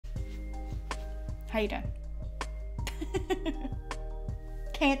How you doing?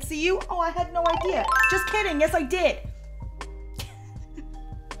 Can't see you? Oh, I had no idea. Just kidding. Yes, I did.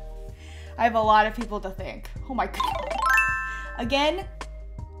 I have a lot of people to thank. Oh my god. Again,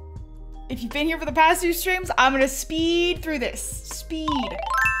 if you've been here for the past 2 streams, I'm gonna speed through this. Speed.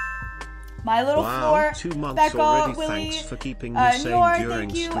 My Little Floor, 2 months Becca, already. Willie, Thanks for keeping me sane Nor, during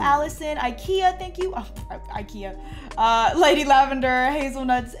thank you, stream. Allison, Ikea, thank you, oh, Ikea, Lady Lavender,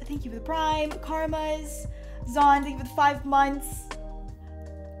 Hazelnuts, thank you for the Prime, Karmas, Zon, thank you for the 5 months.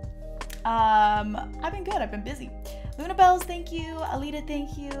 I've been good, I've been busy. Luna Bells, thank you, Alita,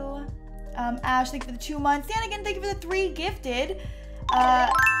 thank you, Ash, thank you for the 2 months, Dan again, thank you for the 3 gifted,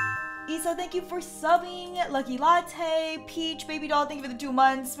 Isa, thank you for subbing. Lucky Latte. Peach, Baby Doll, thank you for the 2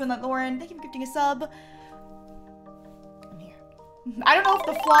 months. Swinlet Lauren, thank you for gifting a sub. I'm here. I don't know if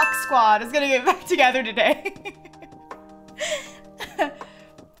the Flock Squad is gonna get back together today.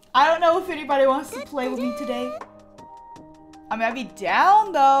 I don't know if anybody wants to play with me today. I mean, I'd be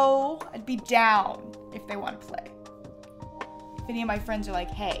down though. I'd be down if they want to play. If any of my friends are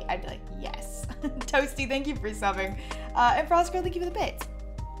like, hey, I'd be like, yes. Toasty, thank you for subbing. And Frostgirl, thank you for the bits.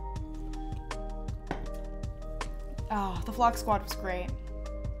 Oh, the Flock Squad was great.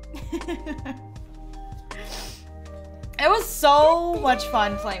 It was so much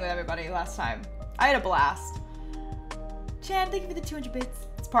fun playing with everybody last time. I had a blast. Chan, thank you for the 200 bits.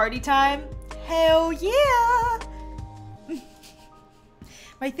 It's party time. Hell yeah!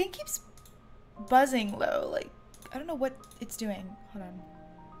 My thing keeps buzzing low. Like, I don't know what it's doing. Hold on.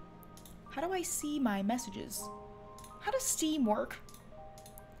 How do I see my messages? How does Steam work?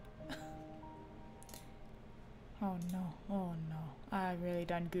 Oh no, oh no. I really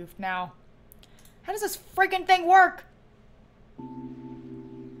done goofed now. How does this freaking thing work?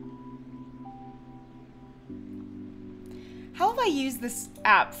 How have I used this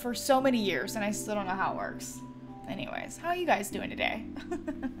app for so many years and I still don't know how it works? Anyways, how are you guys doing today?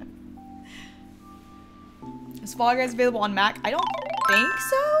 Is Fall Guys available on Mac? I don't think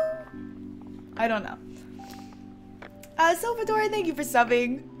so. I don't know. Salvador, thank you for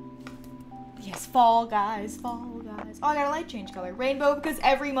subbing. Yes, Fall Guys, Fall Guys. Oh, I got a light change color. Rainbow, because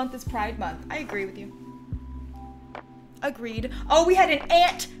every month is Pride Month. I agree with you. Agreed. Oh, we had an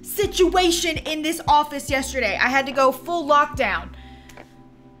ant situation in this office yesterday. I had to go full lockdown.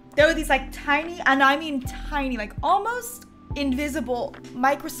 There were these like tiny, and I mean tiny, like almost invisible,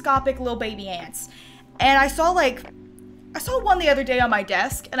 microscopic little baby ants. And I saw one the other day on my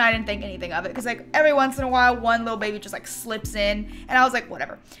desk, and I didn't think anything of it, because like every once in a while, one little baby just like slips in, and I was like,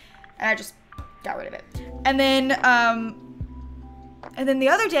 whatever. And I just got rid of it. And then the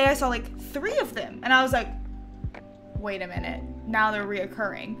other day I saw like 3 of them, and I was like, wait a minute, now they're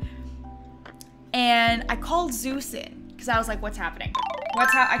reoccurring. And I called Zeus in, because I was like, what's happening?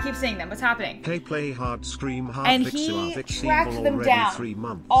 I keep seeing them, what's happening? Hey, play hard, scream hard, and he tracked them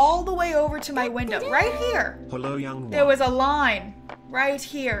down all the way over to my window, right here. Hello, young one. There was a line right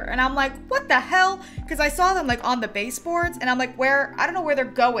here, and I'm like, what the hell? Because I saw them like on the baseboards, and I'm like, where? I don't know where they're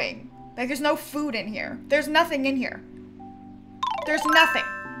going. Like, there's no food in here. There's nothing in here. There's nothing.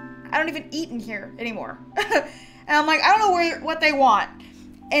 I don't even eat in here anymore. And I'm like, I don't know what they want.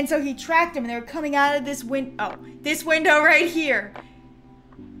 And so he tracked them, and they were coming out of this this window right here.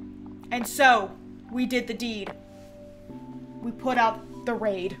 And so we did the deed. We put out the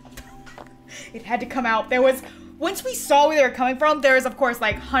raid. It had to come out. Once we saw where they were coming from, there was of course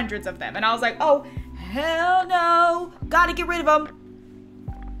like hundreds of them. And I was like, oh, hell no. Gotta get rid of them.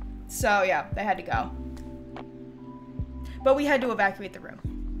 So yeah, they had to go. But we had to evacuate the room.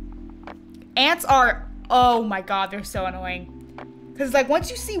 Ants are, oh my god, they're so annoying. Because like once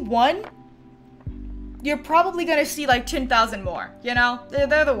you see one, you're probably gonna see like 10,000 more, you know?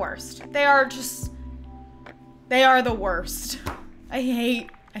 They're the worst. They are the worst. I hate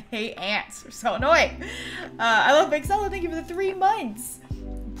ants. They're so annoying. I love Big Sella. Thank you for the 3 months.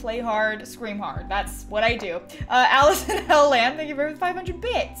 Play hard, scream hard. That's what I do. Allison Hellland, thank you for the 500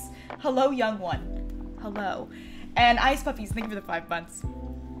 bits. Hello, young one. Hello. And Ice Puppies, thank you for the 5 months.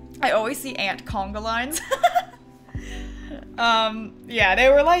 I always see ant conga lines. Yeah, they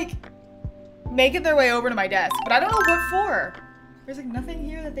were like making their way over to my desk, but I don't know what for. There's like nothing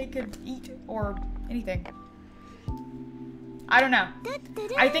here that they could eat or anything. I don't know.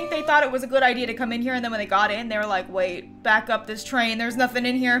 I think they thought it was a good idea to come in here, and then when they got in, they were like, wait, back up this train. There's nothing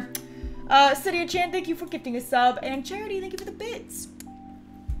in here. Cydia Chan, thank you for gifting a sub. And Charity, thank you for the bits.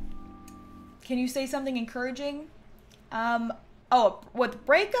 Can you say something encouraging? Oh, with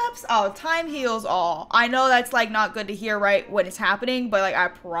breakups? Oh, time heals all. I know that's like not good to hear right when it's happening, but like I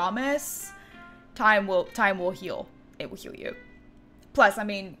promise time will heal. It will heal you. Plus, I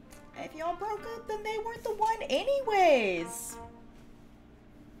mean, If y'all broke up, then they weren't the one anyways.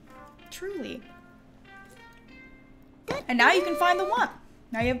 Truly. And now you can find the one.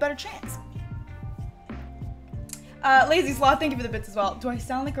 Now you have a better chance. Lazy Sloth, thank you for the bits as well. Do I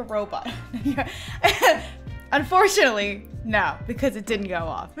sound like a robot? Unfortunately, no, because it didn't go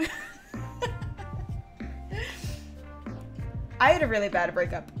off. I had a really bad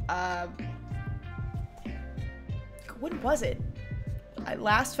breakup. When was it?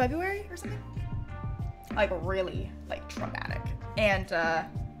 Last February or something? Like really, like traumatic. And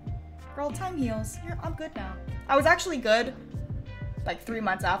girl, time heals. I'm good now. I was actually good like 3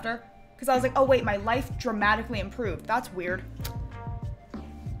 months after. Because I was like, oh wait, my life dramatically improved. That's weird.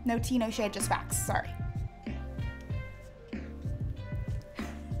 No tea, no shade, just facts. Sorry.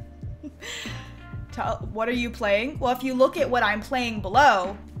 What are you playing? Well, if you look at what I'm playing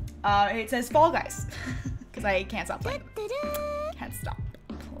below, it says Fall Guys. Because I can't stop playing. Can't stop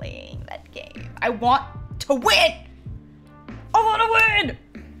playing that game. I want to win! I want to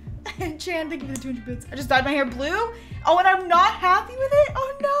win! Chan, thank you for the 200 bits. I just dyed my hair blue? Oh, and I'm not happy with it?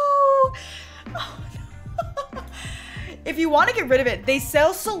 Oh no! Oh no. If you want to get rid of it, they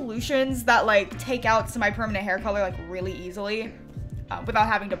sell solutions that like take out semi-permanent hair color like really easily without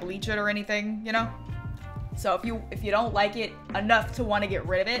having to bleach it or anything, you know? So if you don't like it enough to want to get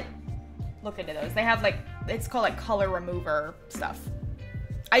rid of it, look into those. They have like, it's called like color remover stuff.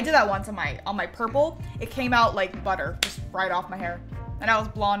 I did that once on my purple. It came out like butter, just right off my hair. And I was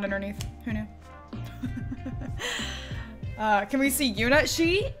blonde underneath. Who knew? Can we see Yuna?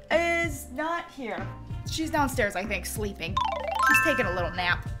 She is not here. She's downstairs, I think, sleeping. She's taking a little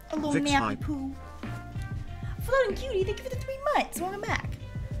nap. A little nappy poo. Floating Cutie, thank you for the 3 months. Welcome back.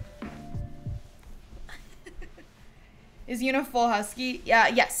 Is Yuna full husky? Yeah,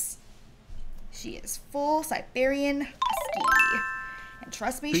 yes. She is full Siberian husky. And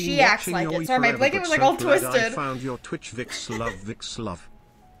trust me, she acts like it. Sorry, my blanket was like all twisted. I found your Twitch, Vix love, Vix love.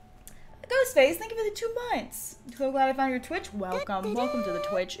 Ghostface, thank you for the 2 months. So glad I found your Twitch. Welcome. Welcome to the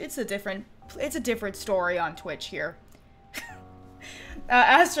Twitch. It's a different story on Twitch here.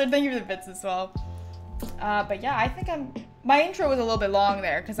 Astrid, thank you for the bits as well. But yeah, I think my intro was a little bit long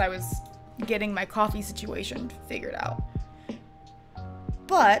there because I was getting my coffee situation figured out.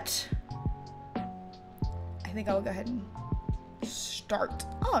 But I think I'll go ahead and start.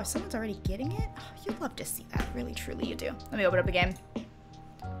 Oh, someone's already getting it? Oh, you'd love to see that. Really, truly you do. Let me open up a game.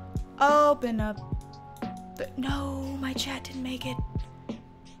 Open up. No, my chat didn't make it.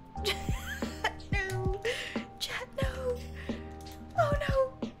 No. Chat, no. Oh,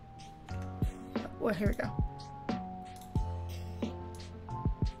 no. Well, here we go.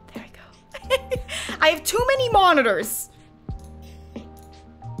 There we go. I have too many monitors.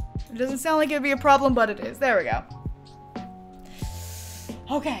 It doesn't sound like it'd be a problem, but it is. There we go.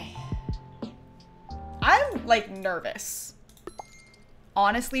 Okay. I'm, like, nervous.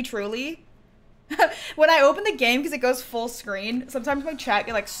 Honestly, truly. When I open the game, because it goes full screen, sometimes my chat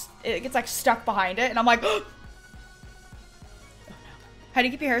gets like stuck behind it, and I'm like, oh no. How do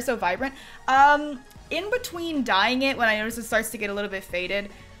you keep your hair so vibrant? In between dyeing it, when I notice it starts to get a little bit faded,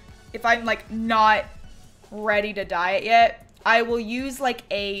 if I'm like not ready to dye it yet, I will use like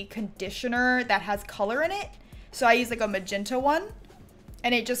a conditioner that has color in it. So I use like a magenta one,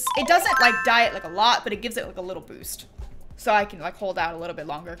 and it doesn't like dye it like a lot, but it gives it like a little boost. So I can like hold out a little bit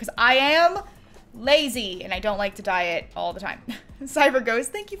longer, because I am lazy and I don't like to dye it all the time. Cyber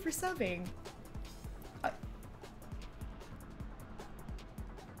Ghost, thank you for subbing.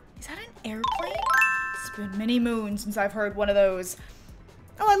 Is that an airplane? It's been many moons since I've heard one of those.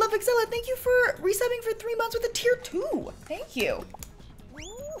 Oh, I love Excella. Thank you for resubbing for 3 months with a tier 2. Thank you.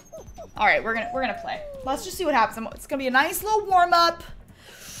 All right, we're gonna play. Let's just see what happens. It's gonna be a nice little warm up.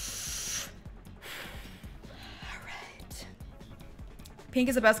 Pink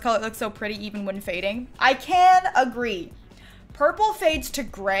is the best color. It looks so pretty even when fading. I can agree. Purple fades to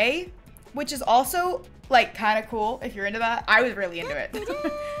gray, which is also like kind of cool if you're into that. I was really into it.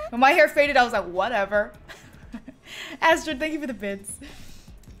 When my hair faded, I was like, whatever. Astrid, thank you for the bids.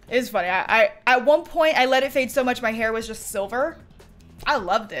 It's funny. I at one point I let it fade so much my hair was just silver. I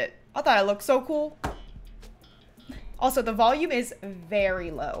loved it. I thought it looked so cool. Also, the volume is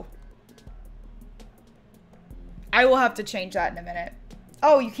very low. I will have to change that in a minute.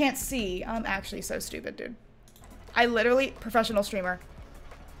 Oh, you can't see. I'm actually so stupid, dude. I literally, professional streamer.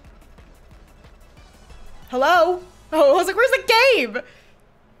 Hello? Oh, I was like, where's the game?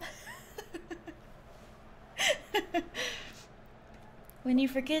 When you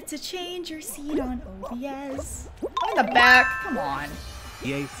forget to change your seat on OBS. I'm in the back, come on.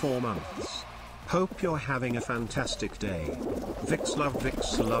 Yay, 4 months. Hope you're having a fantastic day. Vix love,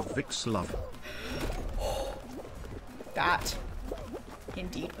 Vix love, Vix love. That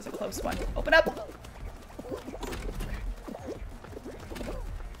indeed was a close one. Open up.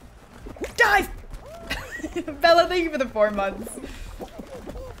 Dive! Bella, thank you for the 4 months.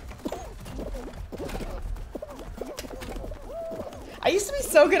 I used to be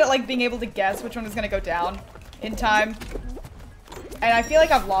so good at like being able to guess which one was gonna go down in time. And I feel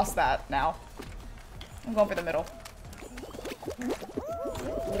like I've lost that now. I'm going for the middle.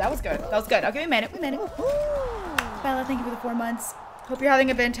 Ooh, that was good. That was good. Okay, we made it. We made it. Bella, thank you for the 4 months. Hope you're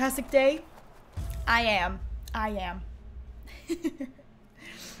having a fantastic day. I am. I am.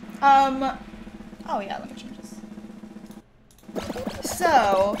 Oh yeah, let me change this.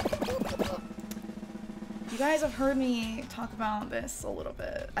 So, you guys have heard me talk about this a little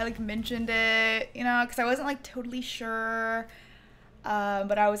bit. I like mentioned it, you know, because I wasn't like totally sure.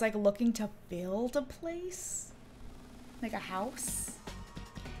 But I was like looking to build a place, like a house.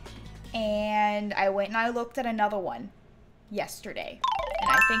 And I went and I looked at another one yesterday. And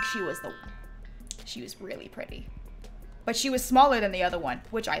I think she was the one. She was really pretty. But she was smaller than the other one,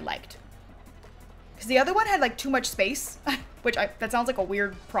 which I liked. Because the other one had like too much space, which that sounds like a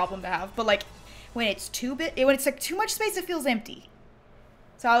weird problem to have. But like when it's when it's like too much space, it feels empty.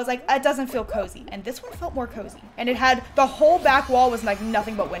 So I was like, it doesn't feel cozy. And this one felt more cozy. And it had, the whole back wall was like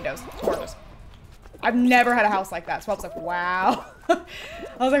nothing but windows. Gorgeous. I've never had a house like that. So I was like, wow. I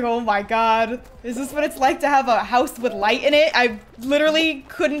was like, oh my God. Is this what it's like to have a house with light in it? I literally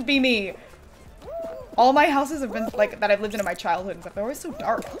couldn't be me. All my houses have been like, that I've lived in my childhood and stuff, they're always so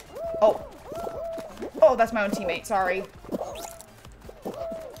dark. Oh. Oh, that's my own teammate. Sorry.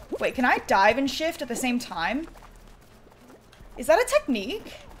 Wait, can I dive and shift at the same time? Is that a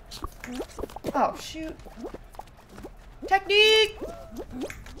technique? Oh, shoot. Technique!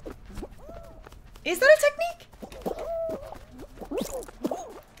 Is that a technique?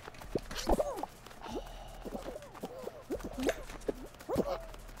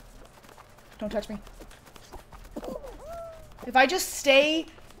 Don't touch me. If I just stay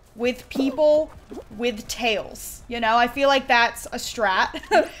with people with tails, you know, I feel like that's a strat.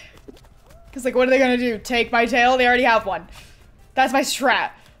 Because, like, what are they gonna do? Take my tail? They already have one. That's my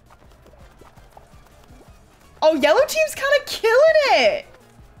strat. Oh, yellow team's kind of killing it.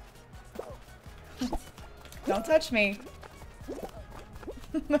 Don't touch me.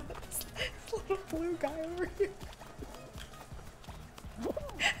 This little blue guy over here.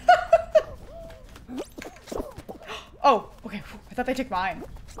 Oh, okay. I thought they took mine.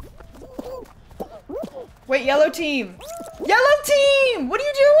 Wait, yellow team. Yellow team! What are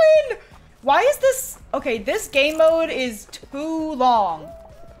you doing? Why is this? Okay, this game mode is too long.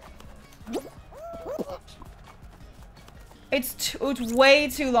 It's way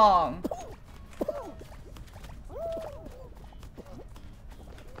too long.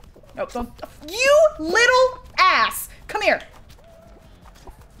 Nope, don't. You little ass! Come here.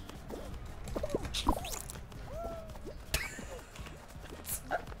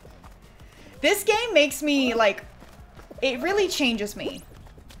 This game makes me, like, it really changes me.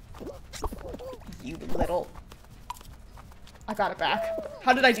 You little. I got it back.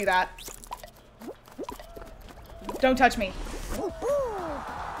 How did I do that? Don't touch me.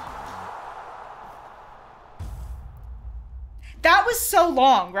 That was so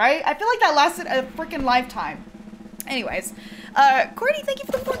long, right? I feel like that lasted a freaking lifetime. Anyways, Courtney, thank you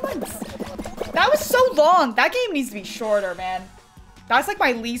for the 4 months. That was so long. That game needs to be shorter, man. That's like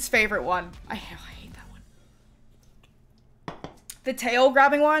my least favorite one. I hate that one. The tail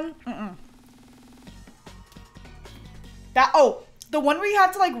grabbing one? Oh, the one where you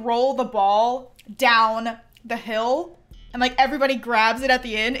have to like roll the ball down the hill and like everybody grabs it at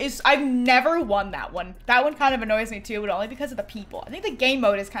the end is, I've never won that one. That one kind of annoys me too, but only because of the people. I think the game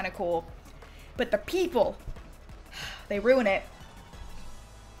mode is kind of cool, but the people, they ruin it.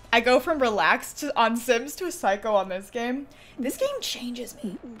 I go from relaxed on Sims to a psycho on this game. This game changes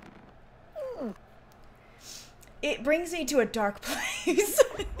me. It brings me to a dark place,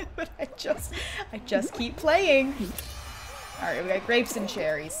 but I just keep playing. All right, we got grapes and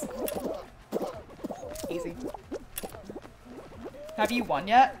cherries. Easy. Have you won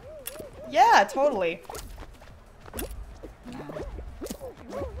yet? Yeah, totally.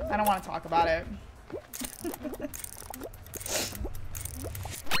 I don't want to talk about it.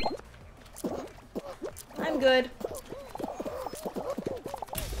 I'm good.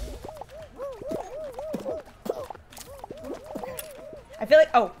 I feel like,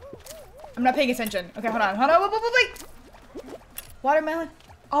 oh, I'm not paying attention. Okay, hold on, wait. Watermelon.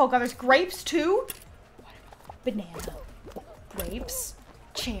 Oh God, there's grapes too? Banana, grapes,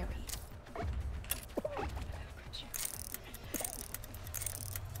 cherry.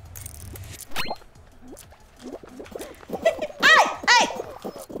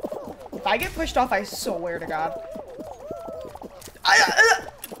 I get pushed off, I swear to God.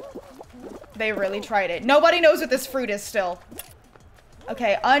 They really tried it. Nobody knows what this fruit is still.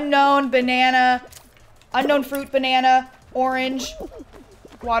 Okay, unknown banana, unknown fruit, banana, orange,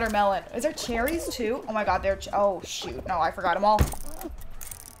 watermelon. Is there cherries too? Oh my God, oh shoot. No, I forgot them all.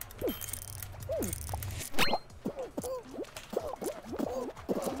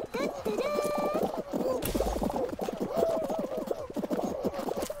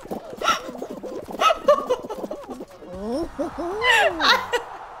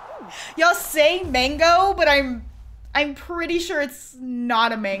 Y'all say mango, but I'm pretty sure it's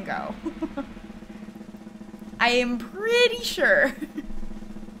not a mango. I am pretty sure.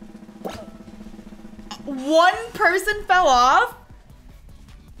 One person fell off?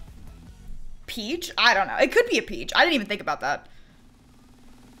 Peach? I don't know. It could be a peach. I didn't even think about that.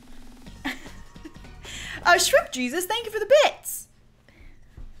 Shrimp Jesus, thank you for the bits.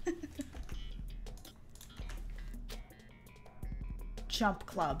 Jump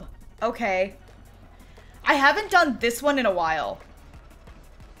Club. Okay. I haven't done this one in a while.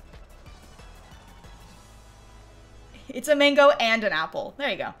 It's a mango and an apple. There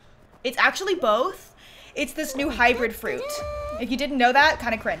you go. It's actually both. It's this new hybrid fruit. If you didn't know that,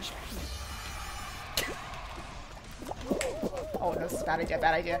 kind of cringe. Oh, no, this is a bad idea,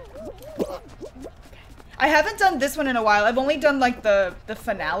 bad idea. I haven't done this one in a while. I've only done like the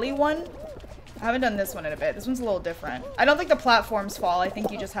finale one. I haven't done this one in a bit. This one's a little different. I don't think the platforms fall. I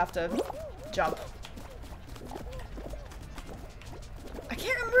think you just have to jump. I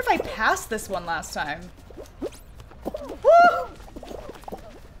can't remember if I passed this one last time. Woo!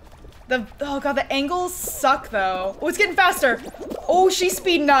 Oh God, the angles suck though. Oh, it's getting faster. Oh, she's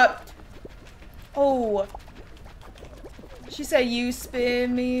speeding up. Oh. She said, you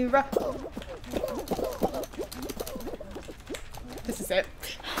spin me right. This is it.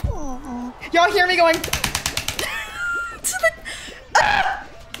 Y'all hear me going to the,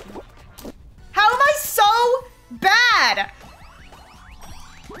 How am I so bad?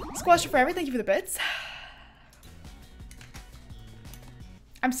 Squasha forever, thank you for the bits.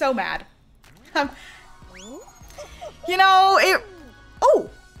 I'm so mad. You know, it... Oh!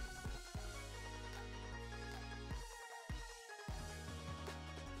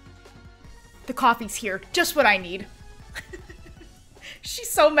 The coffee's here. Just what I need.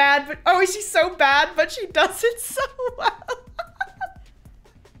 She's so mad, but... Oh, she's so bad, but she does it so well.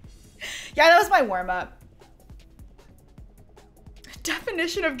 Yeah, that was my warm-up.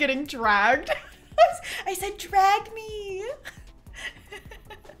 Definition of getting dragged. I said, drag me.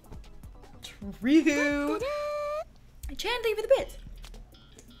 True. Chan, thank you for the bits.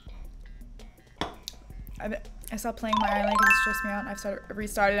 I stopped playing my island because it stressed me out. I've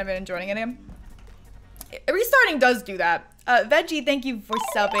restarted. I've been enjoying it again. Restarting does do that. Veggie, thank you for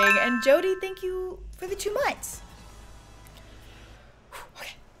subbing, and Jody, thank you for the 2 months.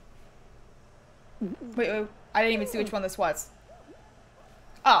 Okay. Wait, I didn't even see which one this was.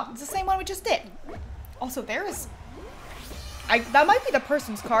 Oh, it's the same one we just did. Also, there is... that might be the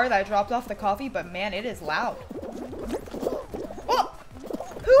person's car that I dropped off the coffee, but man, it is loud. Oh!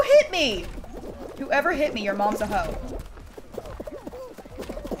 Who hit me? Whoever hit me, your mom's a hoe.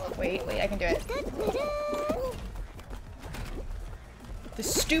 Wait, I can do it. The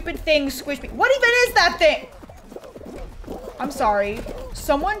stupid thing squished me. What even is that thing? I'm sorry.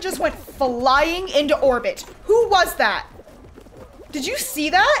 Someone just went flying into orbit. Who was that? Did you see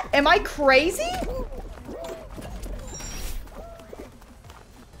that? Am I crazy?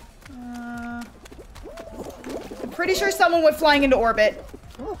 I'm pretty sure someone went flying into orbit.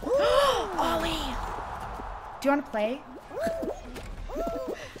 Ollie! Do you want to play?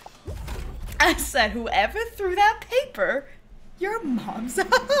 I said, whoever threw that paper, your mom's a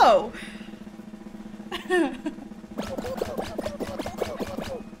hoe.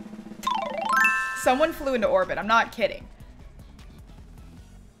 Someone flew into orbit. I'm not kidding.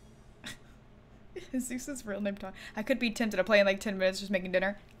 Is Zeus's real name Tom? I could be tempted to play in like 10 minutes just making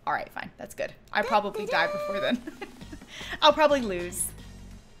dinner. All right, fine. That's good. I probably die before then. I'll probably lose.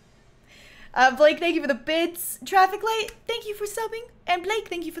 Blake, thank you for the bits. Traffic Light, thank you for subbing. And Blake,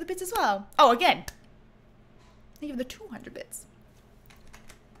 thank you for the bits as well. Oh, again. Thank you for the 200 bits.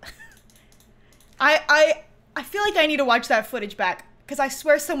 I feel like I need to watch that footage back because I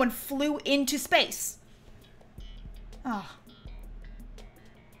swear someone flew into space. Oh.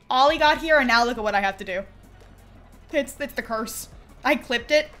 Ollie got here and now look at what I have to do. It's the curse. I clipped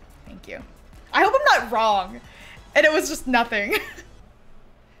it. Thank you. I hope I'm not wrong. And it was just nothing.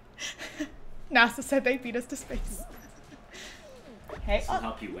 NASA said they beat us to space. Hey, I'll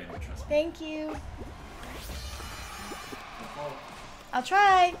help you win, trust me. Thank you. I'll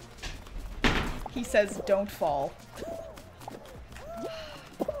try. He says, don't fall.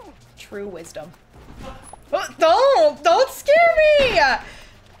 True wisdom. Oh, don't scare me!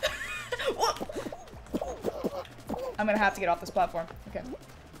 I'm gonna have to get off this platform. Okay.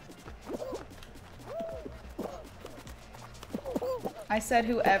 I said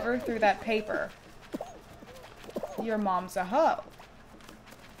whoever threw that paper. Your mom's a hoe.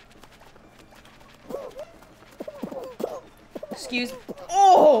 Excuse me.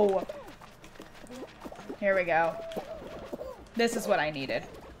 Oh! Here we go. This is what I needed.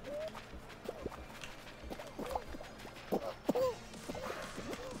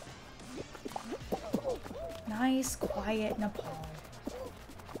 Nice, quiet Nepal.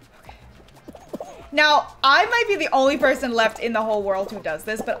 Okay. Now, I might be the only person left in the whole world who does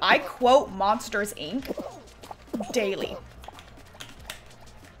this, but I quote Monsters, Inc. daily.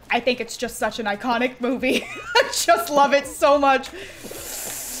 I think it's just such an iconic movie. I just love it so much.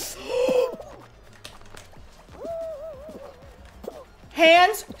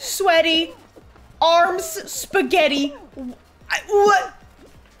 Hands sweaty, arms spaghetti. What?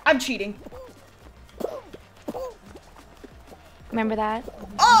 I'm cheating. Remember that?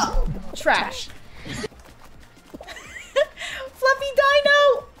 Oh! Trash. Fluffy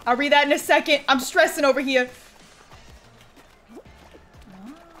Dino! I'll read that in a second. I'm stressing over here.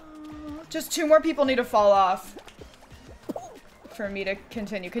 Just 2 more people need to fall off for me to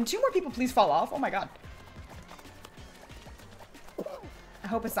continue. Can 2 more people please fall off? Oh my god. I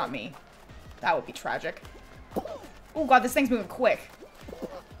hope it's not me. That would be tragic. Oh god, this thing's moving quick.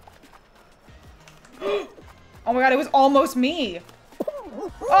 Oh my god, it was almost me.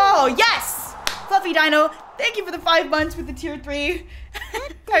 Oh, yes! Fluffy Dino, thank you for the 5 months with the tier 3.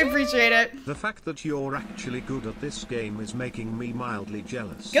 I appreciate it. The fact that you're actually good at this game is making me mildly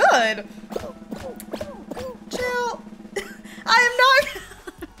jealous. Good. Chill. I am not.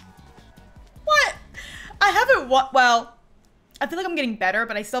 What? I haven't won. Well, I feel like I'm getting better,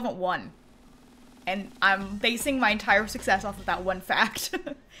 but I still haven't won. And I'm basing my entire success off of that one fact.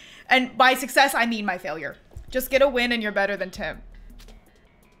 And by success, I mean my failure. Just get a win and you're better than Tim.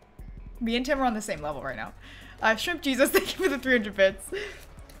 Me and Tim are on the same level right now. Shrimp Jesus, thank you for the 300 bits.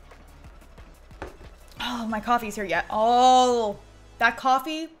 Oh, my coffee's here yet. Oh, that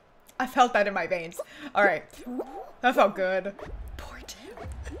coffee? I felt that in my veins. All right. That felt good. Poor Tim.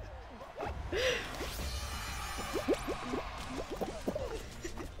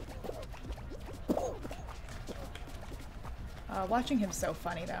 Watching him's so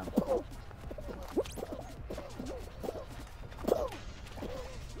funny, though.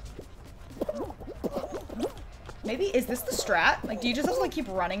 Maybe, is this the strat? Like, do you just have to, like, keep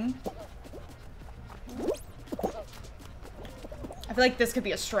running? I feel like this could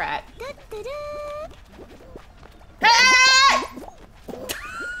be a strat. Hey!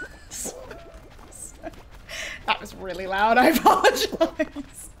 That was really loud. I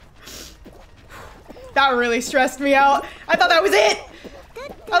apologize. That really stressed me out. I thought that was it.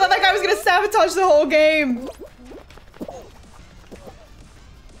 I thought that guy was gonna sabotage the whole game.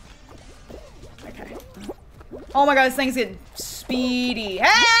 Okay. Oh my god, this thing's getting speedy.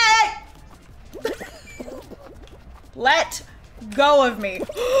 Hey! Let go of me.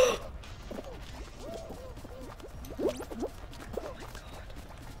 Oh my god.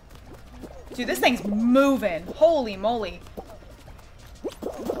 Dude, this thing's moving. Holy moly.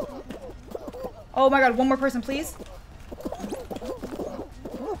 Oh my god, one more person, please.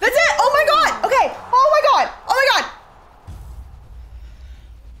 That's it! Oh my god! Okay. Oh my god! Oh my god!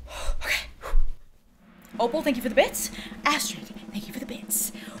 Okay. Opal, thank you for the bits. Astrid, thank you for the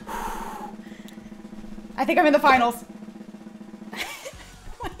bits. I think I'm in the finals.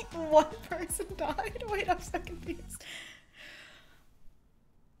 Wait, one person died? Wait, I'm so confused.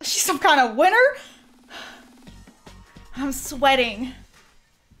 She's some kind of winner? I'm sweating.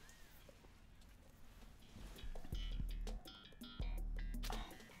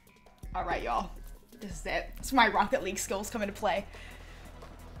 All right, y'all. This is it. It's my Rocket League skills come into play.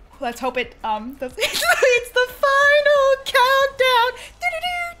 Let's hope it, it's the final countdown.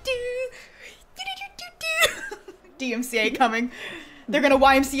 DMCA coming. They're gonna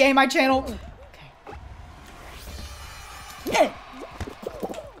YMCA my channel. Okay.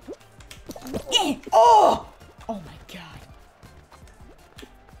 Oh! Oh my god.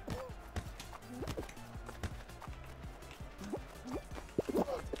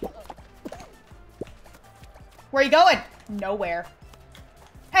 Where are you going? Nowhere.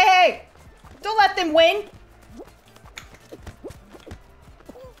 Hey, hey! Don't let them win!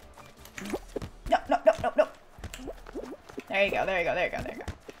 No, no, no, no, no. There you go, there you go, there you go, there you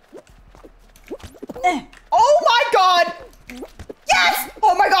go. Oh my god! Yes!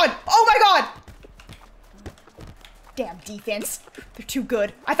 Oh my god! Oh my god! defense. They're too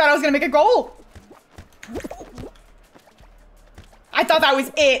good. I thought I was gonna make a goal. I thought that was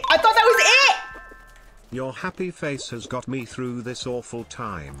it. I thought that was it! Your happy face has got me through this awful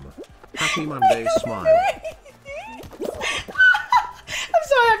time. Happy Monday smile. I'm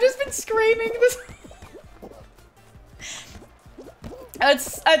sorry, I've just been screaming this.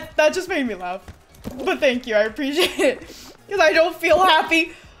 That just made me laugh. But thank you, I appreciate it. Because I don't feel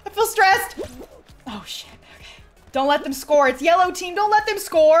happy. I feel stressed. Oh shit, okay. Don't let them score. It's yellow team, don't let them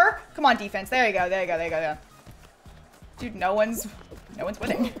score. Come on, defense. There you go, there you go, there you go, there. Dude, no one's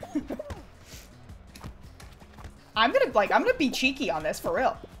winning. I'm gonna be cheeky on this, for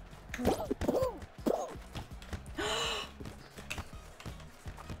real.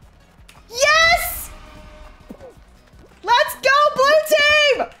 Yes! Let's go, blue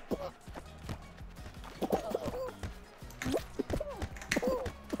team!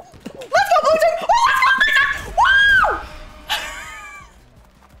 Let's go, blue team! Oh, let's go, blue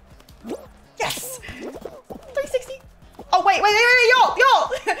team! Woo! Yes! 360. Oh, wait, y'all!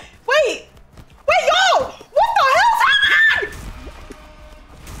 Wait! Wait, y'all! What the hell's happening?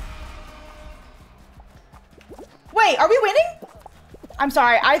 Wait, are we winning? I'm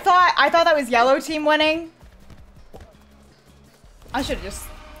sorry, I thought that was yellow team winning. I should have just...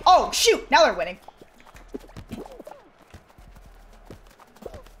 Oh, shoot! Now they're winning.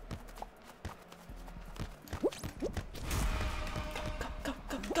 Go,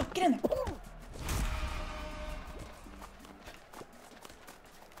 get in there.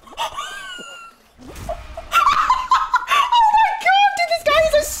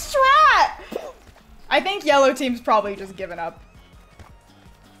 I think yellow team's probably just given up.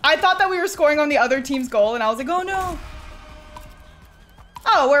 I thought that we were scoring on the other team's goal, and I was like, oh no.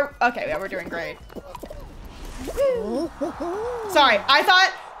 Oh, okay, yeah, we're doing great. Sorry, I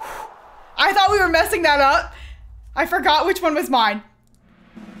thought we were messing that up. I forgot which one was mine.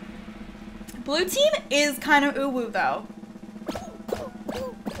 Blue team is kind of uwu though.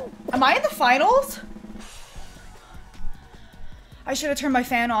 Am I in the finals? I should have turned my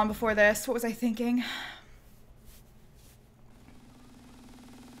fan on before this. What was I thinking?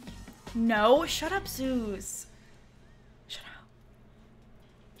 No, shut up, Zeus. Shut up.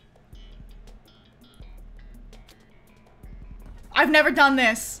 I've never done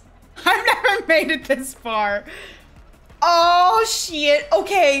this. I've never made it this far. Oh, shit.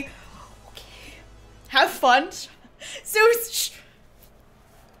 Okay. Okay. Have fun. Zeus. Shh.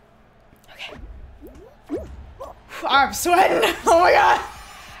 Okay. I'm sweating. Oh my god.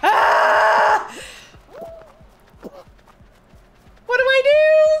 Ah! What do I do?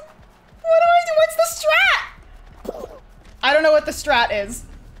 What do I do? What's the strat? I don't know what the strat is.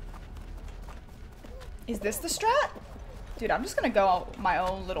 Is this the strat? Dude, I'm just gonna go my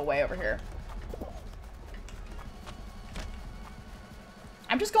own little way over here.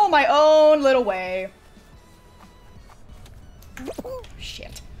 I'm just going my own little way.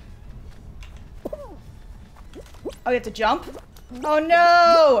 Shit. Oh, you have to jump? Oh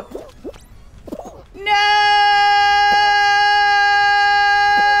no! No!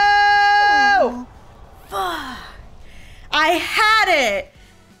 Fuck. I had it!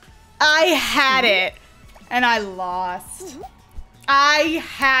 I had it! And I lost. I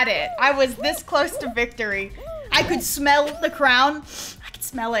had it. I was this close to victory. I could smell the crown. I could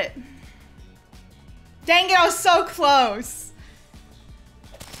smell it. Dang it, I was so close.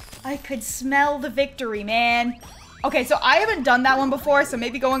 I could smell the victory, man. Okay, so I haven't done that one before, so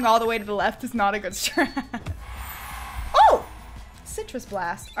maybe going all the way to the left is not a good strat. Oh! Citrus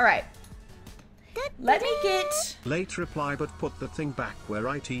Blast. All right. Let me get... Late reply, but put the thing back where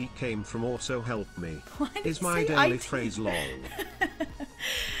IT came from. Also help me. Is my say daily IT? phrase lol.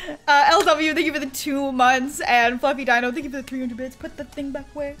 LW, thank you for the 2 months. And Fluffy Dino, thank you for the 300 bits. Put the thing back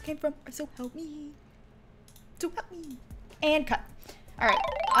where it came from. So help me. So help me. And cut. All right.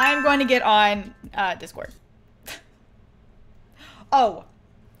 I'm going to get on Discord. Oh.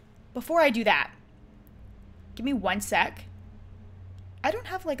 Before I do that. Give me 1 sec. I don't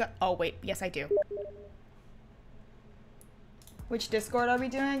have like a... Oh, wait. Yes, I do. Which Discord are we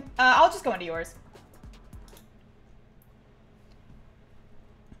doing? I'll just go into yours.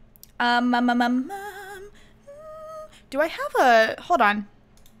 Do I have a... Hold on.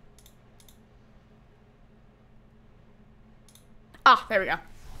 Ah, there we go.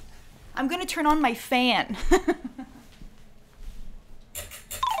 I'm gonna turn on my fan.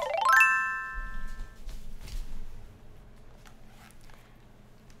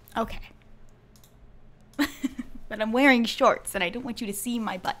 Okay. But I'm wearing shorts and I don't want you to see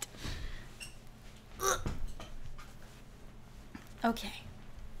my butt. Okay.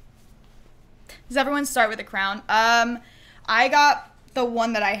 Does everyone start with a crown? I got the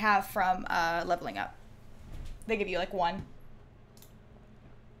one that I have from leveling up. They give you like one.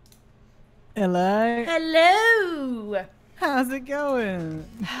 Hello. Hello. How's it going?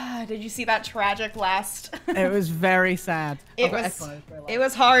 Did you see that tragic last? It was very sad. It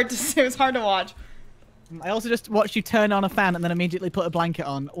was hard to watch. I also just watched you turn on a fan and then immediately put a blanket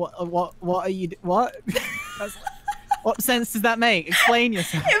on. What are you? What? What sense does that make? Explain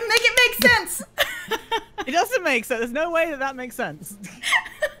yourself. It makes sense. It doesn't make sense. There's no way that makes sense.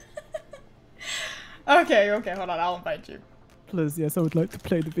 Okay, hold on. I'll invite you. Please, yes, I would like to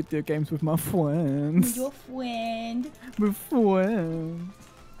play the video games with my friends. Your friend. With friends.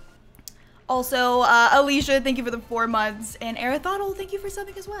 Also, Alicia, thank you for the 4 months, and Arathonal, thank you for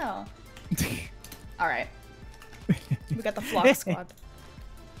subbing as well. All right, we got the Flock Squad.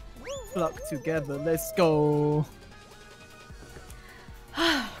 Flock together, let's go.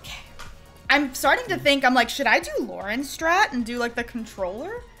 Okay, I'm starting to think, I'm like, should I do Lauren's strat and do like the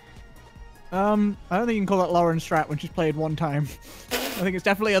controller? I don't think you can call that Lauren's strat when she's played one time. I think it's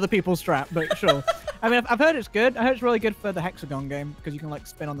definitely other people's strat, but sure. I mean, I've heard it's good. I heard it's really good for the hexagon game because you can like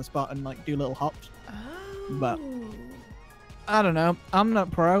spin on the spot and like do little hops. Oh. But I don't know. I'm not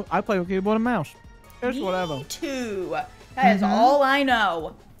pro. I play with keyboard and mouse. Just whatever. Me too. That is all I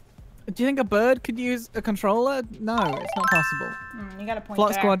know. Do you think a bird could use a controller? No, it's not possible. You got a point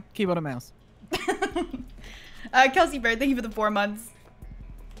Flock there. Squad, keyboard and mouse. Kelsey Bird, thank you for the 4 months.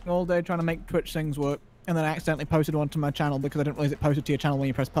 All day trying to make Twitch things work, and then I accidentally posted one to my channel because I didn't realize it posted to your channel when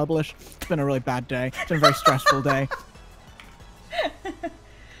you press publish. It's been a really bad day. It's been a very stressful day.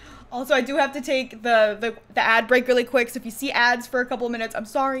 Also, I do have to take the ad break really quick, so if you see ads for a couple of minutes, I'm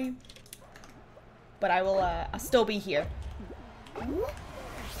sorry. But I will I'll still be here.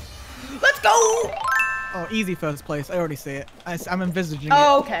 Let's go! Oh, easy first place. I already see it. I'm envisaging it.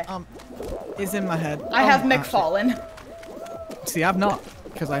 Oh, okay. It's in my head. I have McFallen. See, I've not,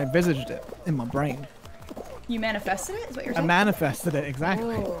 because I envisaged it in my brain. You manifested it, is what you're saying? I manifested it,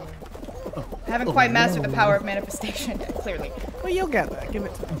 exactly. Oh. I haven't quite mastered the power of manifestation, clearly. Well, you'll get there. Give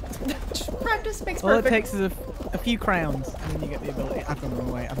it to me. Practice makes perfect. All it takes is a few crowns, and then you get the ability. I've gone the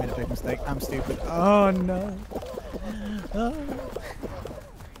wrong way. I've made a big mistake. I'm stupid. Oh, no. Oh.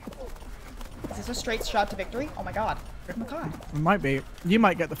 Is this a straight shot to victory? Oh my god. Oh my god. It might be. You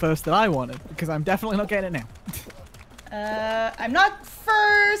might get the first that I wanted, because I'm definitely not getting it now. I'm not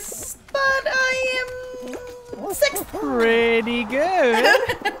first, but I am sixth. Pretty good.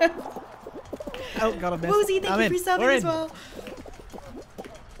 Oh, God, I missed. Woozy, thank you for subbing as well.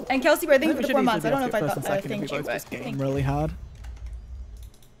 And Kelsey, thank you for the 4 months. I don't know if I thanked you, but thank you. Really hard.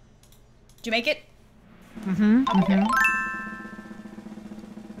 Did you make it? Mm-hmm. Okay.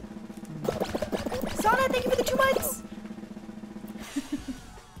 Sana, thank you for the 2 months.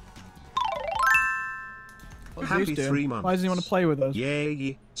 Happy 3 months. Why doesn't he want to play with us?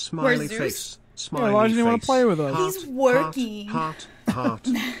 Yay, smiley Where's Zeus? face, smiley Yeah, why doesn't he want to face. play with us? He's working. Heart, heart,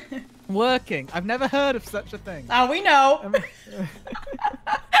 heart. Working. I've never heard of such a thing. Oh, we know. I mean,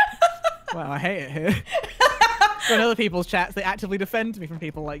 wow, I hate it here. In other people's chats, they actively defend me from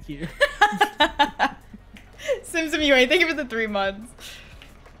people like you. SimSimUA, thank you for the 3 months.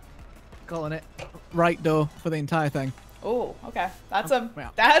 Calling it right door for the entire thing. Oh, okay. That's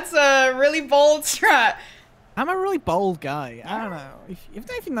Wow. a really bold strat. I'm a really bold guy. I don't know. If you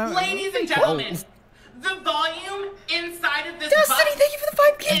don't even know. Ladies and gentlemen, the volume inside of this Destiny, bus thank you for the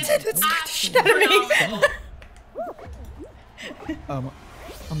 5 is gifted. It's scared the shit out of me.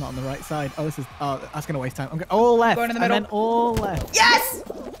 I'm not on the right side. Oh, this is. Oh, that's gonna waste time. I'm going all left. Going to the middle. And then all left. Yes!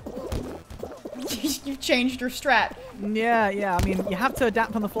 You changed your strat. Yeah, yeah. I mean, you have to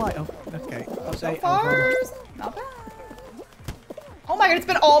adapt on the fly. Oh, okay. So far, not bad. Oh my god, it's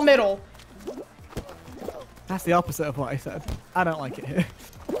been all middle. That's the opposite of what I said. I don't like it here.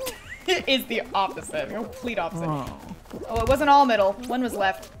 It is the opposite, the complete opposite. Oh. It wasn't all middle. One was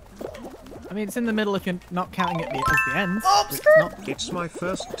left. I mean, it's in the middle if you're not counting it as the ends. Oh, It's skirt! not- It's my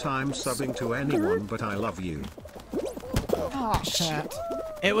first time subbing to anyone, but I love you. Oh, shit. Chat.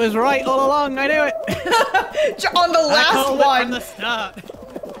 It was right all along. I knew it. On the I last called it one. from the start.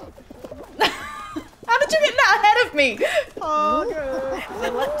 How did you get that ahead of me? Oh, good. I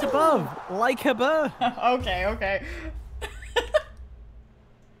leapt above, like a bird. Okay, okay.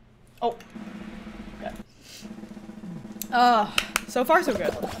 Oh. Okay. So far so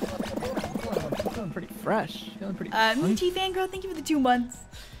good. Feeling pretty fresh. Feeling pretty. Michi Fangirl, thank you for the 2 months.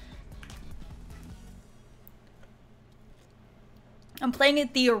 I'm playing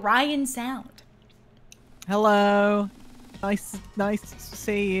at the Orion Sound. Hello. Nice to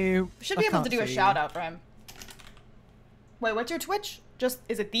see you. Should be able to do a shout out for him. Wait, what's your Twitch?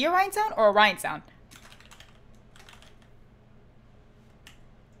 Is it the Orion Sound or Orion Sound?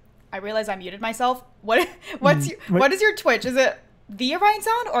 I realize I muted myself. What is your Twitch? Is it the Orion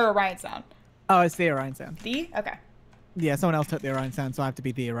sound or Orion sound? Oh, it's the Orion sound. The? Okay. Yeah, someone else took the Orion sound, so I have to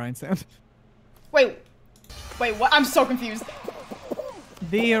be the Orion sound. Wait, what? I'm so confused.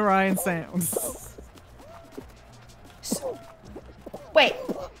 The Orion sounds. Wait.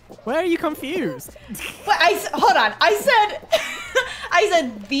 Where are you confused? But hold on. I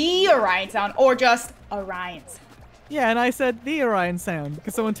said the Orion sound or just Orion sound. Yeah, and I said the Orion sound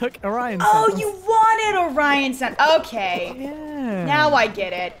because someone took Orion Oh, sound. you wanted Orion sound. Okay. Yeah. Now I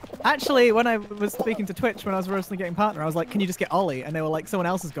get it. Actually, when I was speaking to Twitch when I was recently getting partner, I was like, "Can you just get Ollie?" And they were like, "Someone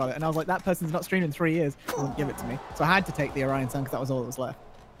else has got it." And I was like, "That person's not streamed in 3 years. They wouldn't give it to me." So I had to take the Orion sound because that was all that was left.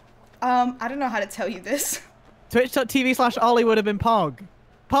 I don't know how to tell you this. Twitch.tv/Ollie would have been Pog.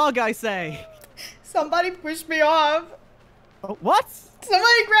 Pog, I say. Somebody pushed me off. Oh, what?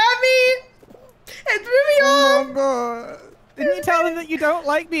 Somebody grabbed me and threw me off. Oh god. Didn't you tell them that you don't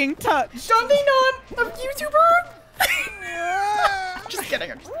like being touched? Don't they know I'm a YouTuber? Just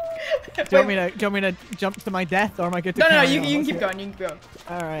kidding. Do you want me to jump to my death, or am I good to No, carry you on? can keep going. You can keep going.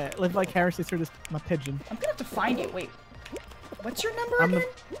 All right, live vicariously through my pigeon. I'm gonna have to find you. Wait. What's your number I'm again?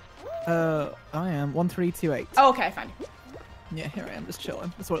 I am 1328. Oh, okay, I found you. Yeah, here I am, just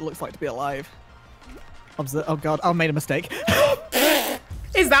chilling. That's what it looks like to be alive. Oh god, I made a mistake.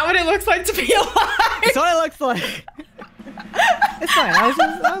 Is that what it looks like to be alive? That's what it looks like. It's fine.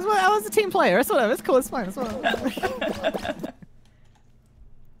 I was a team player. It's whatever. It's cool. It's fine. It's whatever.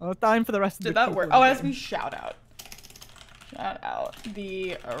 I was dying for the rest of the Did that people work? in the Oh, it has to game. be shout out. Shout out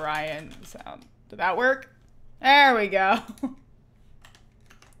the Orion sound. Did that work? There we go.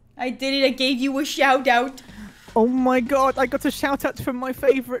 I did it. I gave you a shout out. Oh my god, I got a shout out from my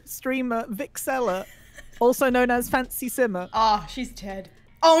favorite streamer, Vixella, also known as Fancy Simmer. Oh, she's dead.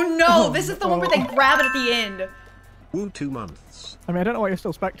 Oh no, this is the one where they grab it at the end. Woo, 2 months. I mean, I don't know why you're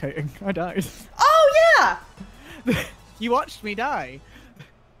still spectating. I died. Oh yeah! You watched me die.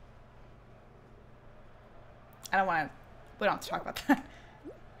 I don't want to. We don't have to talk about that.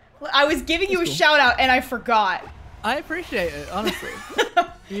 I was giving you a cool. shout out and I forgot. I appreciate it, honestly.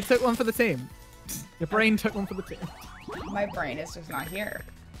 You took one for the team. Your brain took one for the team. My brain is just not here.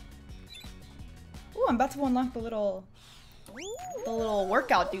 Ooh, I'm about to unlock the little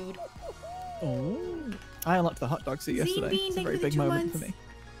workout dude. Oh, I unlocked the hot dog seat yesterday. It's a very big moment for me.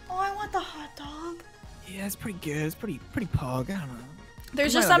 Oh, I want the hot dog. Yeah, it's pretty good. It's pretty pog. I don't know.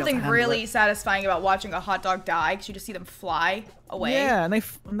 There's You just might not be able to something handle really it. satisfying about watching a hot dog die because you just see them fly away. Yeah, and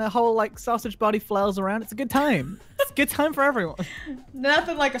and the whole like sausage body flails around. It's a good time. It's a good time for everyone.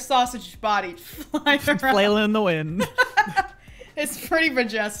 Nothing like a sausage body flying around. Flailing in the wind. It's pretty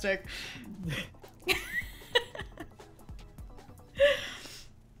majestic.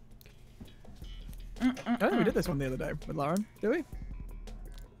 I don't think we did this one the other day with Lauren, did we?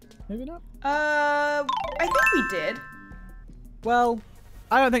 Maybe not. I think we did. Well,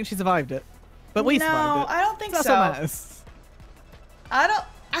 I don't think she survived it, but we survived it. I don't think That's so. what matters. I don't.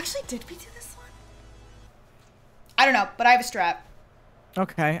 Actually, did we do this one? I don't know, but I have a strap.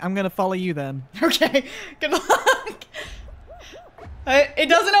 Okay, I'm gonna follow you then. Okay, good luck. It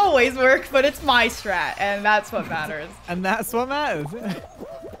doesn't always work, but it's my strat, and that's what matters. And that's what matters.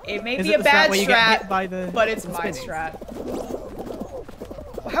 It may Is be it a the strat bad where you get strat, hit by the- but it's the my spinnies? strat.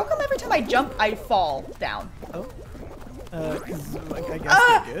 How come every time I jump, I fall down? Oh. 'Cause, like, I guess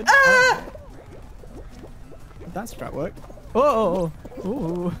they're good. That strat worked. Oh.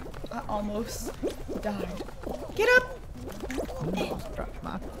 Ooh. I almost died. Get up! Strat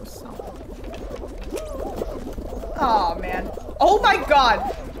Marcos. Oh man. Oh my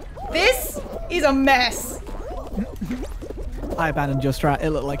god! This is a mess. I abandoned your strat. It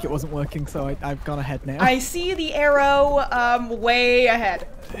looked like it wasn't working, so I've gone ahead now. I see the arrow way ahead.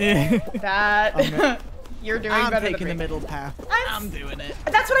 That you're doing I'm better taking the than me. middle path. I'm doing it.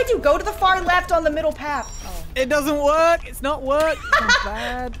 That's what I do. Go to the far left on the middle path. Oh. It doesn't work. It's not work. It's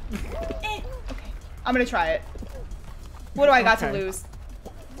bad. Okay. I'm gonna try it. What do I got to Okay. lose?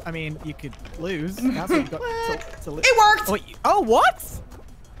 I mean, you could lose. That's what you've got to lose. It worked! Oh, what?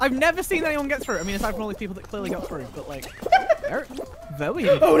 I've never seen anyone get through. I mean, aside from all these people that clearly got through, but like, very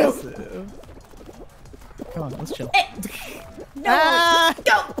Oh, no. impressive. Come on, let's chill. No! Ah!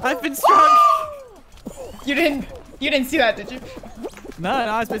 Go! I've been struck. You didn't see that, did you? No,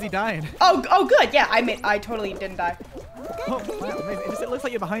 I was busy dying. Oh, good. Yeah, I totally didn't die. Oh, wow, amazing. It looks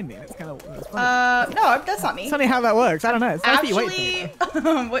like you're behind me. It's kind of funny. No, that's not me. It's funny how that works. I don't know. It's nice that you wait for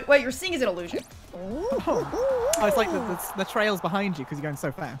me. what you're seeing is an illusion. Oh, it's like the trail's behind you because you're going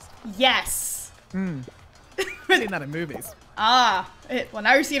so fast. Yes. I've seen that in movies. Well,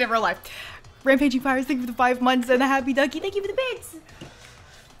 now you're seeing it in real life. Rampaging Fires, thank you for the 5 months, and a happy ducky, thank you for the bits.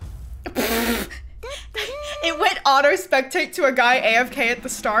 It went auto spectate to a guy AFK at the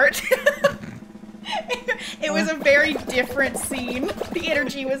start. It was a very different scene. The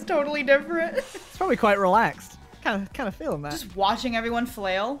energy was totally different. It's probably quite relaxed. Kind of feeling that. Just watching everyone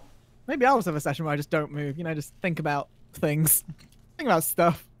flail. Maybe I'll just have a session where I just don't move. You know, just think about things. Think about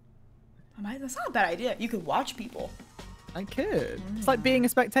stuff. That's not a bad idea. You could watch people. I could. It's like being a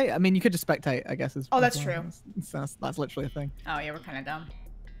spectator. I mean, you could just spectate, I guess. Oh, that's true. That's literally a thing. Oh, yeah, we're kind of dumb.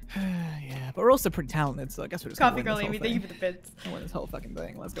 Yeah, but we're also pretty talented, so I guess we're just Coffee girl, Amy, thank you for the bits. I win this whole fucking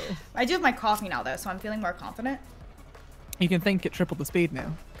thing. Let's go. I do have my coffee now, though, so I'm feeling more confident. You can think at triple the speed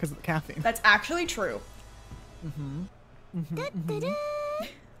now because of the caffeine. That's actually true. Nyla,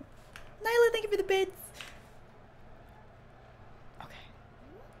 thank you for the bits. Okay.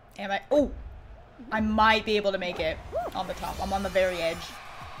 Am I? Oh, I might be able to make it on the top. I'm on the very edge.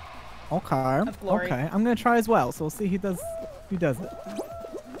 Okay. Of glory. Okay. I'm gonna try as well, so we'll see who does it.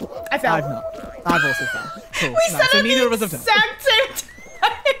 I fell. I've not. I've also fell. Cool. We Nice. said So it neither of the us have done. exact same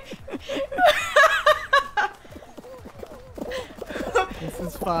time. This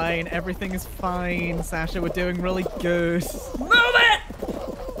is fine. Everything is fine, Sasha. We're doing really good. Move it!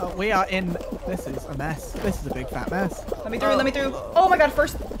 Oh, we are in. This is a mess. This is a big fat mess. Let me through. Let me through. Oh my god!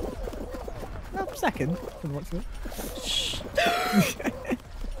 First. No, second. From what's it?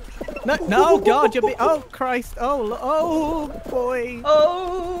 No, God, you're oh Christ, oh boy,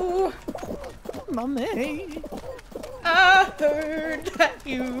 Oh. Mummy. I heard that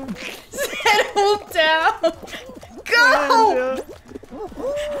you settled down. Go!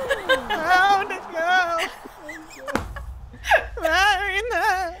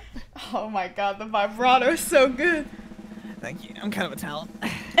 Oh my god, the vibrato is so good. Thank you. I'm kind of a talent.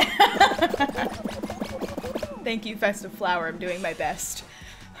 Thank you, Festive Flower. I'm doing my best.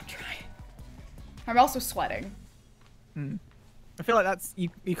 I'm trying. I'm also sweating. I feel like that's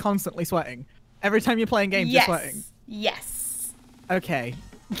you're constantly sweating. Every time you're playing games, Yes. you're sweating. Yes. Okay.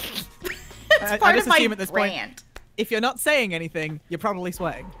 It's part of my assume at this point, brand. if you're not saying anything, you're probably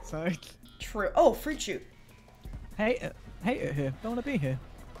sweating. So. True. Oh, fruit shoot. Hate it here. Don't want to be here.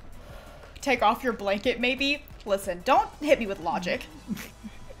 Take off your blanket, maybe? Listen, don't hit me with logic.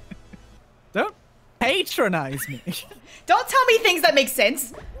 Don't patronize me. Don't tell me things that make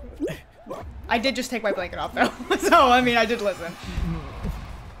sense. I did just take my blanket off, though. So, I mean, I did listen.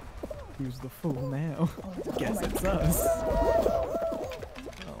 Who's the fool now? Guess it's us.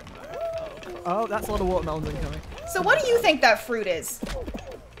 Oh, that's a lot of watermelons incoming. So what do you think that fruit is?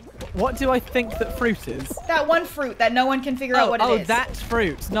 What do I think that fruit is? That one fruit that no one can figure out what it is. Oh, that's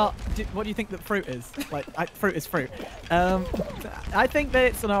fruit. Not. What do you think that fruit is? Like, fruit is fruit. I think that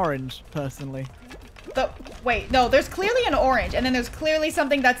it's an orange, personally. Wait, no, there's clearly an orange, and then there's clearly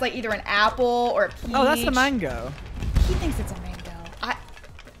something that's like either an apple or a peach. Oh, that's a mango. He thinks it's a mango.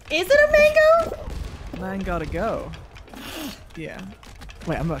 Is it a mango? Mango to go. Yeah.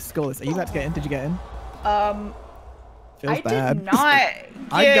 Wait, I'm about to score this. Are you about to get in? Did you get in? Feels I bad. did not.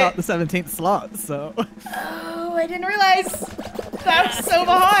 I got the 17th slot, so. Oh, I didn't realize. That was so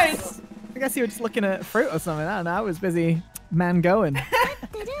behind. I guess you were just looking at fruit or something. I don't know. I was busy going.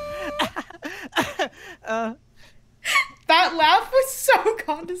 That laugh was so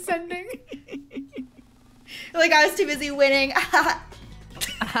condescending. Like I was too busy winning.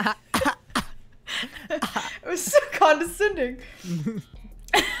 It was so condescending.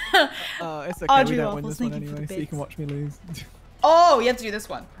 It's okay. Audrey We don't Waffles, win this thank one you for anyway, the so you can bits. watch me lose. Oh, you have to do this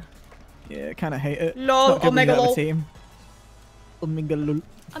one. Yeah, kind of hate it. Lol, It's not good when you omega don't have lol. a team. Omega lol.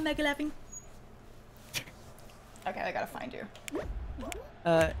 I'm mega laughing. Okay, I gotta find you.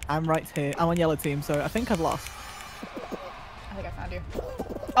 I'm right here. I'm on yellow team, so I think I've lost. I think I found you.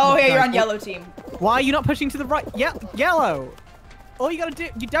 Oh, hey, you're on nice. yellow team. Why are you not pushing to the right? Yeah, yellow. All you gotta do,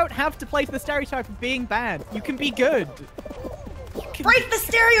 you don't have to play to the stereotype of being bad. You can be good. You can Break the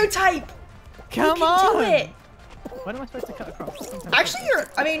stereotype! Come you can on. do it! When am I supposed to cut across? Actually,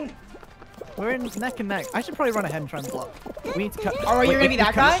 I mean, We're in neck and neck. I should probably run ahead and try and block. We need to cut. Oh, you're gonna be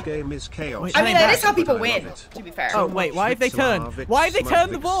that guy? This game is chaos. Wait, I mean, Hang that back. is how people I win, love it. to be fair. Oh wait, why have they turned? Why have they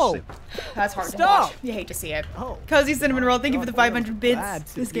turned the ball? That's hard to Stop. watch. You hate to see it. Oh. Cozy Cinnamon Roll, thank you for the God, 500 bits. glad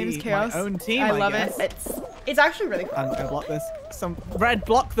to This game is be chaos. my own team, I I love guess. it. It's actually really fun. I'm gonna block this. Some red,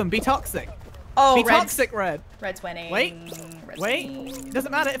 block them. Be toxic. Oh, Be Red's, toxic, red. Red's winning. Wait, Red's wait. winning. It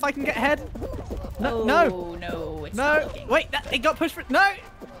doesn't matter if I can get ahead. No, Oh, no, no, it's not no. working. Wait, it got pushed for. No,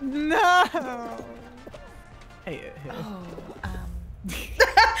 no. Hey, here. Oh,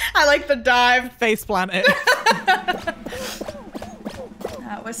 I like the dive. Face plant it.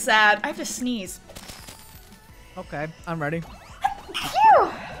 That was sad. I have to sneeze. Okay, I'm ready.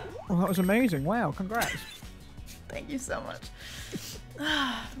 Well, that was amazing. Wow, congrats. Thank you so much.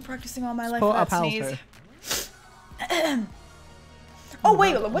 I'm practicing all my life Support for our that pals sneeze. here. Oh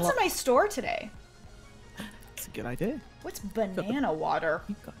wait, what's in my store today? That's a good idea. What's banana water?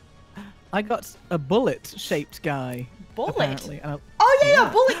 I got a bullet-shaped guy. Bullet? Apparently. And Oh yeah,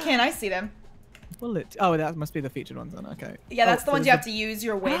 bullet can. I see them. Bullet. Oh, that must be the featured ones then. Okay. Yeah, that's Oh, the ones you have to use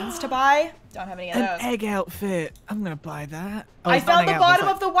your wins to buy. Don't have any of An those. egg outfit. I'm gonna buy that. Oh, I it's not found an the egg outfit,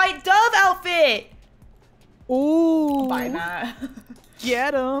 bottom of the white dove outfit. Ooh. Buying that.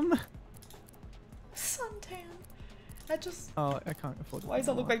 Get him. Suntan. That just. Oh, I can't afford. Why does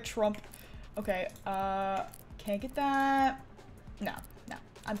that look like Trump? Okay. Can't get that. No,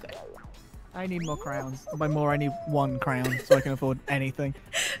 I'm good. I need more crowns. By more, I need 1 crown so I can afford anything.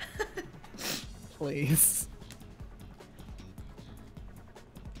 Please.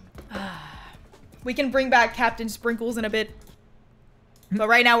 We can bring back Captain Sprinkles in a bit. But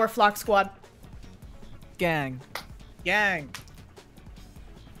right now we're Flock Squad. Gang. Gang.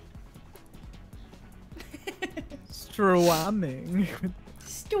 Swarming.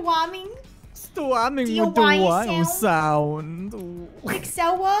 Swarming. Swarming Do you with the want wild sound? sound. Ooh. Vic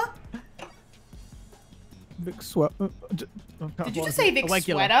Selwa? Vic Sweat. Did you just say Vic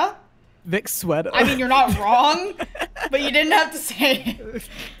Sweater? Vic Sweater. I mean, you're not wrong, but you didn't have to say it.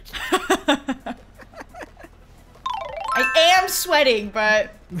 I am sweating,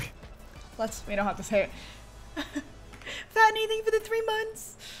 but we don't have to say it. Without anything for the 3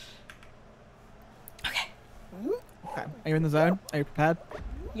 months. Okay. Okay. Are you in the zone? Are you prepared?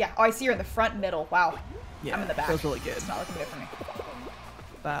 Yeah. Oh, I see you're in the front middle. Wow. Yeah. I'm in the back. Feels really good. It's not looking good for me.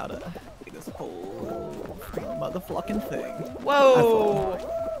 About to take this whole motherfucking thing. Whoa.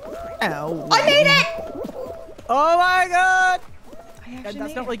 Ow. I made it! Oh my god! I actually That's made not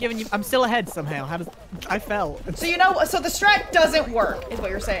it. really giving you. I'm still ahead somehow. How does. I fell. So you know, so the strat doesn't work, is what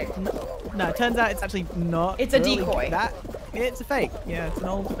you're saying. No, it turns out it's actually not. It's a really decoy. That. It's a fake. Yeah, it's an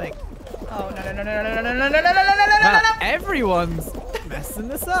old fake. Oh no. Everyone's messing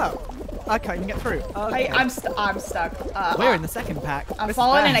this up. I can't even get through. Okay. I'm stuck. We're in the second pack. I'm This is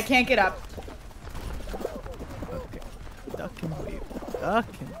falling and I fast. can't get up. Okay. Duck and weave. Duck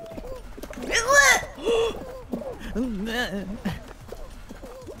and weave. I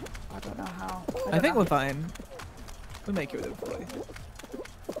don't know how. I think we're fine. We'll make it with it, boy.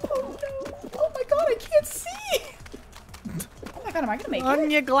 Oh no! Oh my god, I can't see! Oh my god, am I gonna make On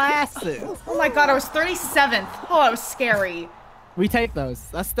it? your glasses. Oh my god, I was 37th. Oh, that was scary. We take those.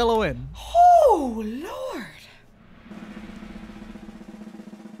 That's still a win. Oh lord!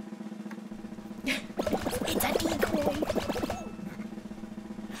 It's a decoy.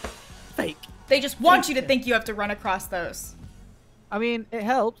 Fake. They just want you to think you have to run across those. I mean, it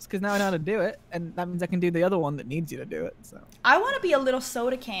helps because now I know how to do it, and that means I can do the other one that needs you to do it. So. I want to be a little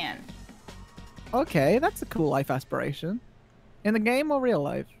soda can. Okay, that's a cool life aspiration. In the game or real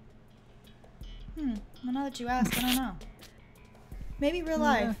life? Well, now that you ask, I don't know. Maybe real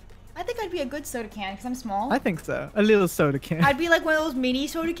life. I think I'd be a good soda can because I'm small. I think so. A little soda can. I'd be like one of those mini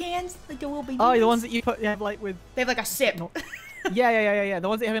soda cans, like the little baby. Oh, the ones that you put, you have like with. They have like a sip. Yeah. The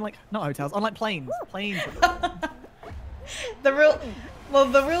ones that you have in like not hotels, on like planes. Planes. The real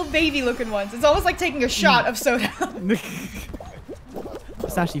baby looking ones. It's almost like taking a shot of soda.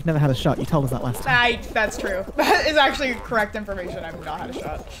 Sash, you've never had a shot. You told us that last time. That's true. That is actually correct information. I've not had a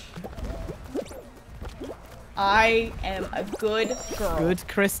shot. I am a good girl. Good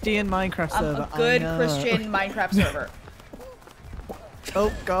Christian Minecraft I'm server. a good I know. Christian Minecraft server.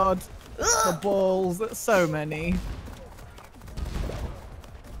 Oh god. The balls. There's so many.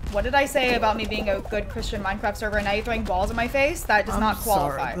 What did I say about me being a good Christian Minecraft server and now you're throwing balls in my face? That does not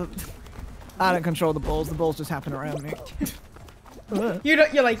qualify. Sorry. I don't control the balls. The balls just happen around me.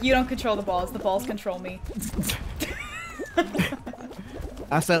 You're like, you don't control the balls control me.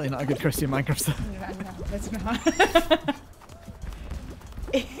 I'm certainly not a good Christian Minecraft server. No, that's not.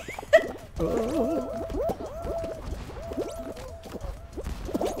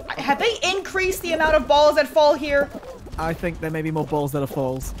 Have they increased the amount of balls that fall here? I think there may be more balls that are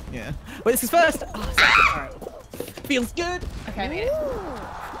falls. Yeah. Wait, this is first! Oh, second. Alright. Feels good! Okay, I made it.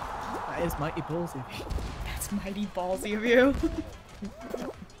 That is mighty ballsy. That's mighty ballsy of you.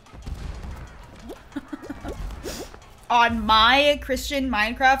 On my Christian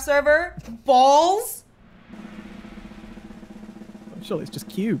Minecraft server, balls? Surely it's just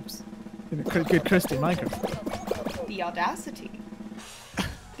cubes. In a good Christian Minecraft. The audacity.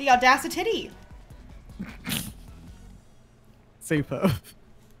 The audacity. Super.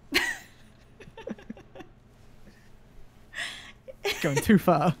 Going too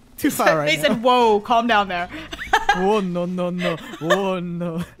far. Too far right They now. said, whoa, calm down there. Oh no. Oh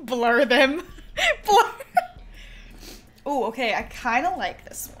no. Blur them. Blur. Ooh, okay, I kind of like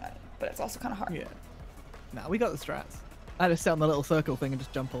this one, but it's also kind of hard. Yeah. Nah, we got the strats. I just sit on the little circle thing and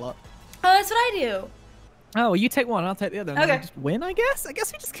just jump a lot. Oh, that's what I do. Oh, well, you take one, I'll take the other. And then Okay. we just win, I guess? I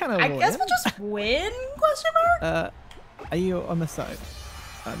guess we just kind of I guess we'll just win, question mark? Are you on this side?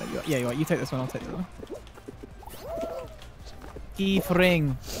 Oh, no, you are. Yeah, you are. You take this one, I'll take the other one. Keith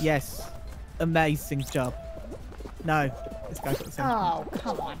ring. Yes. Amazing job. No. This guy's got the same. Oh,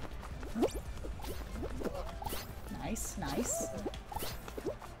 come on. Nice, nice.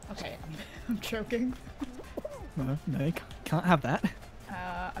 Okay, I'm joking. No, no, you can't have that.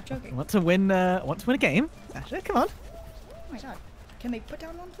 I'm joking. I want to win a game. Sasha, come on. Oh my god. Can they put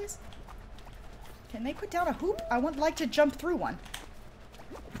down one, please? Can they put down a hoop? I would like to jump through one.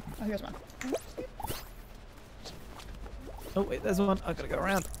 Oh, here's one. Oh, wait, there's one. I've got to go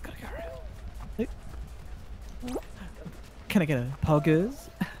around. Can I get a poggers?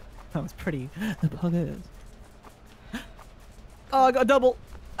 That was pretty. The poggers. Oh, I got a double.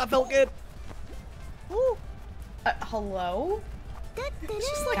 That felt good. Ooh. Hello? It's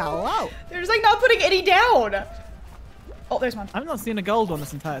just like, Hello. they're just like not putting any down. Oh, there's one. I've not seen a gold one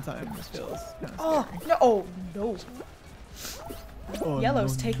this entire time. This feels kind of Oh, scary. no. Oh, no. Oh,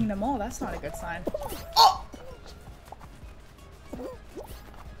 Yellow's no. taking them all. That's not a good sign. Oh!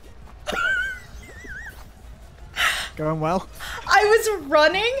 Going well. I was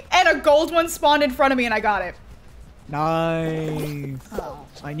running and a gold one spawned in front of me and I got it. Nice. Oh.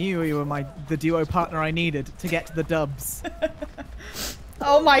 I knew you were the duo partner I needed to get to the dubs.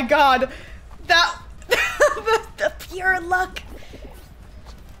 Oh my god. That the pure luck.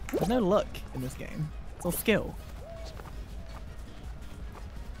 There's no luck in this game. It's all skill.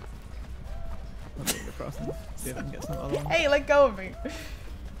 Let me go across and see if I can get some other one. Hey, let go of me.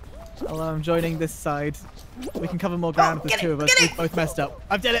 Hello, I'm joining this side. We can cover more ground with get the two it, of us. get it. We've both messed up.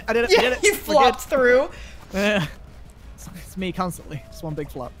 I did it. I did it. Yeah, I did it. you We're flopped through. good. Yeah. It's me constantly. Just one big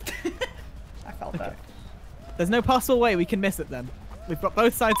flop. I felt Okay. that. There's no possible way we can miss it then. We've got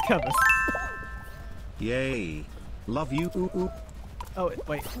both sides covered. Yay. Love you. Ooh, ooh. Oh,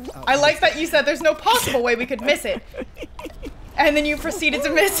 wait. Oh, I like that you said there's no possible way we could miss it. And then you proceeded to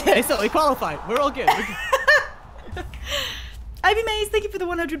miss Hey, it. so we qualified. We're all good. Ivy Mays, thank you for the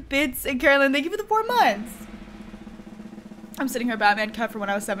 100 bits. And Carolyn, thank you for the 4 months. I'm sitting here Batman cut for when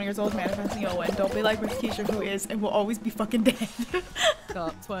I was 7 years old, manifesting you'll win. Don't be like Rick Keisha, who is and will always be fucking dead.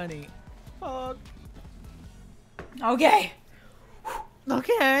 Top 20. Fuck. Okay.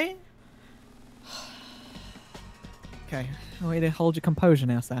 Okay. Okay. Way to hold your composure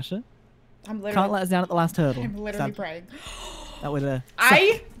now, Sasha. I'm literally, Can't let us down at the last hurdle. I'm literally Sad- praying. That would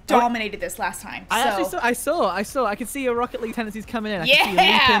I dominated this last time. I so. actually saw. I could see your Rocket League tendencies coming in. I could see you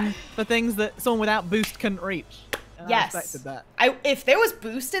Yeah! leaping for things that someone without boost couldn't reach. And Yes. I expected that. If there was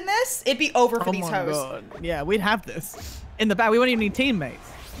boost in this, it'd be over for Oh these my hoes. god. Yeah, we'd have this. In the back, we wouldn't even need teammates.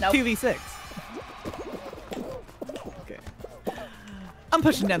 Nope. 2v6. Okay. I'm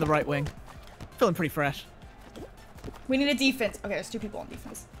pushing down the right wing. Feeling pretty fresh. We need a defense. Okay, there's 2 people on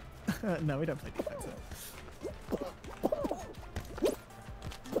defense. No, we don't play defense.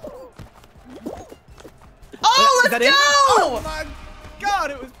 Oh, Is let's that in? go! Oh my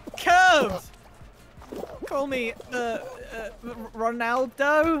god, it was curved! Call me,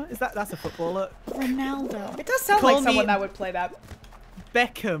 Ronaldo? That's a footballer. Ronaldo. It does sound Call like someone me- that would play that.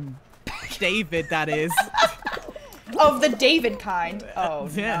 Beckham. David, that is. Of the David kind. Oh,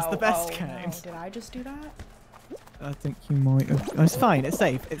 Yes, no. the best Oh, kind. No. Did I just do that? I think you might have. Oh, it's fine, it's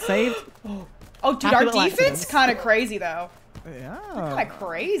safe. It's saved. Oh, dude, Happy our little defense accidents. kind of crazy, though. Yeah. Kind of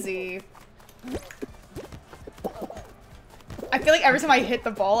crazy. I feel like every time I hit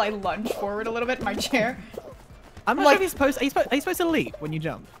the ball, I lunge forward a little bit in my chair. I'm not like- sure if you're supposed. Are you supposed to leap when you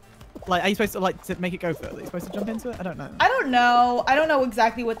jump? Like, are you supposed to make it go further? Are you supposed to jump into it? I don't know. I don't know. I don't know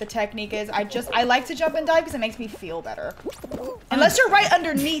exactly what the technique is. I like to jump and dive because it makes me feel better. Unless you're right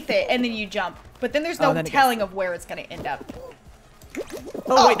underneath it and then you jump. But then there's no then it telling of where it's going to end up.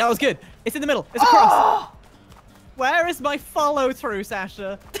 Oh, wait, that was good. It's in the middle. It's across. Where is my follow through,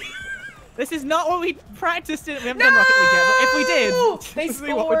 Sasha? This is not what we practiced in. We haven't done Rocket League yet, but if we did, They this is what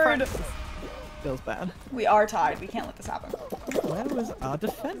we scored. practiced. Feels bad. We are tied. We can't let this happen. Where was our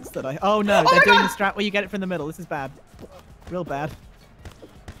defense that I... Oh no, Oh they're my doing God! the strat where you get it from the middle. This is bad. Real bad.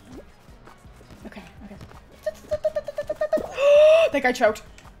 Okay, okay. That guy choked.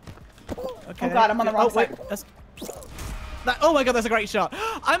 Okay. Oh God, I'm on the wrong wait, side. oh my god, that's a great shot.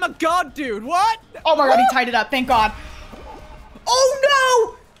 I'm a god, dude. What? Oh my God, he tied it up. Thank God.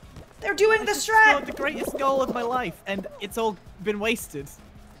 Oh no! They're doing the Scored strat. the greatest goal of my life, and it's all been wasted.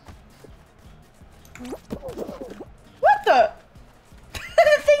 What the?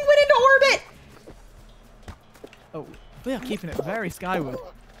 The thing went into orbit. Oh, We are keeping it very skyward.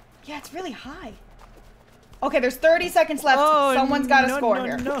 Yeah, it's really high. Okay, there's 30 seconds left. Oh, Someone's got to score no,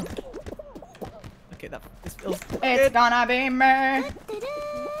 here. No. Okay, this feels It's good. gonna be me.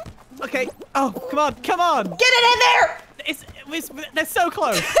 Okay. Oh, come on, come on. Get it in there! They're so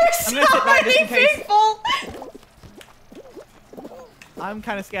close. There's I'm gonna so sit back just many in case. people! I'm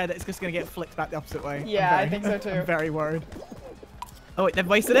kind of scared that it's just gonna get flicked back the opposite way. Yeah, I think so too. I'm very worried. Oh wait, they've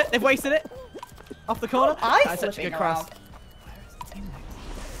wasted it. They've wasted it. Off the corner. That's such a good cross.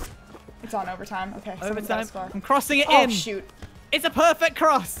 It's on overtime. Okay, someone's got to Overtime. score. I'm crossing it Oh, in. shoot. It's a perfect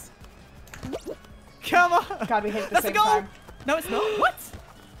cross. Come on. God, we hit it at the That's a same goal. time. No, it's not. What?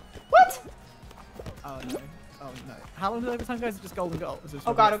 What? Oh no. Oh no. How long does overtime go? Is it just golden goal?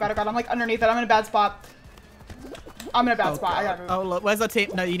 Oh god, oh god, oh god. I'm like underneath it. I'm in a bad spot. I'm in a bad spot. I gotta move. Oh look, where's our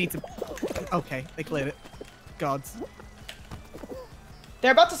team? No, you need to. Okay, they cleared it. Gods.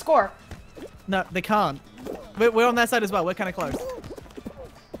 They're about to score. No, they can't. We're on their side as well. We're kind of close.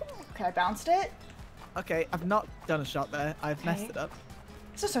 Okay, I bounced it. Okay, I've not done a shot there. I've messed it up.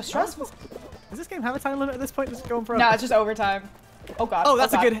 This is so stressful. Does this game have a time limit at this point? Just going forever. No, it's just overtime. Oh god. Oh,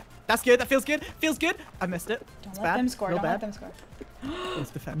 that's god. a good. That's good. That feels good. Feels good. I missed it. Don't It's let bad. them score. Real Don't bad. let them score.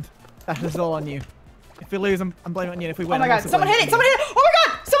 Let's defend. That is all on you. If we lose, I'm blaming it on you. If we win, Oh my I'm god, also someone hit blaming it! Someone hit it! Oh my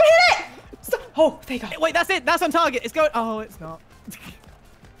god! Someone hit it! Oh, thank god. Wait, that's it. That's on target. It's going. Oh, it's not.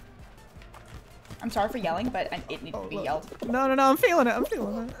 I'm sorry for yelling, but it needed to be yelled. No, I'm feeling it. I'm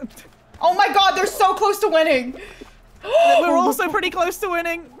feeling it. Oh my god, they're so close to winning! We're also pretty close to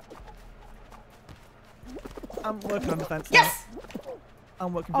winning. I'm working on defense. Yes!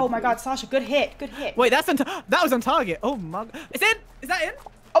 I'm working. Oh my god, Sasha, good hit, good hit. Wait, that was on target. Oh my. It's in. Is that in?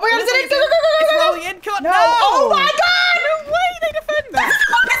 Oh my god, is it in? Go, go, go, go, It's go, go. rolling in. Come on. No! No. Oh my god! No way they defend that. This is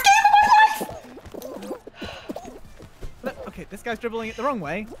the longest game of my life! Look, okay, this guy's dribbling it the wrong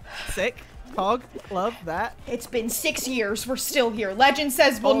way. Sick. Pog. Love that. It's been 6 years, we're still here. Legend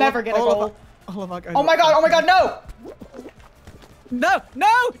says we'll never get a goal. All of our guys. Oh my god, no! No,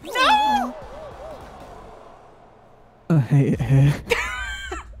 no, no! I hate it here.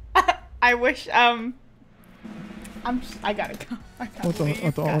 I wish, I gotta go. I gotta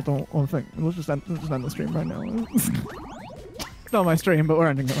leave. Hold on. One thing. Let's just end the stream right now. It's not my stream, but we're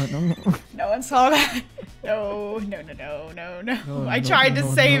ending it right now. No one saw that. No. I tried to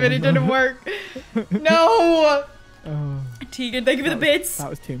save it, it didn't work. No! Tegan, thank you for the bits. That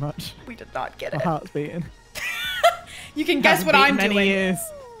was too much. We did not get My it. heart's beating. You can guess what I'm many doing. years.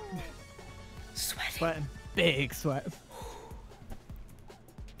 Sweating. Sweating. Big sweat.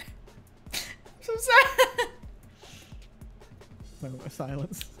 So sad. Moment of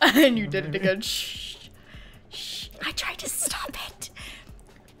silence. And you did it again. Shh. Shh. I tried to stop it.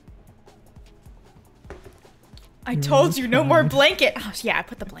 I told you no more blanket. Oh, yeah, I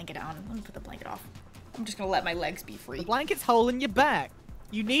put the blanket on. Let me put the blanket off. I'm just gonna let my legs be free. The blanket's holding you back.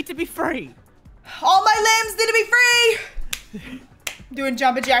 You need to be free. All my limbs need to be free. I'm doing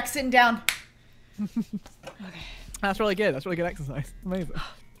jumping jacks sitting down. Okay. That's really good. That's really good exercise. Amazing.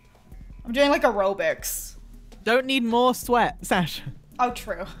 I'm doing like aerobics. Don't need more sweat, Sasha. Oh,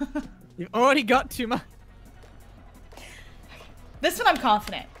 true. You've already got too much. This one I'm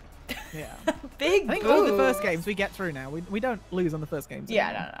confident. Yeah. Big I think boobs. all the first games we get through now. We don't lose on the first games. Yeah,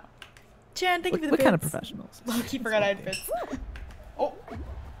 anymore. no. Jan, thank you for the We're bits. kind of professionals. Low-key forgot I had bits. Oh.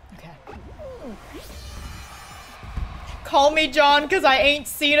 Okay. Call me John, because I ain't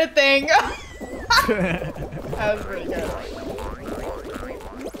seen a thing. That was pretty good.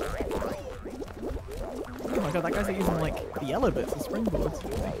 Oh my god, that guy's like using like the yellow bits as springboards.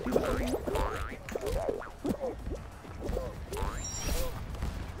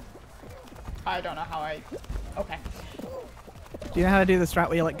 I don't know how I... Okay. Do you know how to do the strat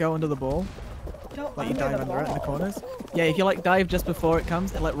where you like go under the ball? Go Like you dive under it in the corners? Yeah, if you like dive just before it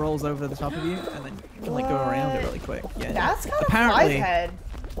comes, it like rolls over the top of you, and then you can like go around it really quick. Yeah. That's kind of Apparently, head.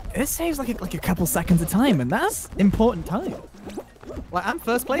 it saves like a couple seconds of time, and that's important time. Like I'm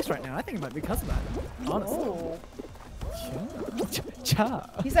first place right now. I think it might be because of that. Honestly. Oh. Cha.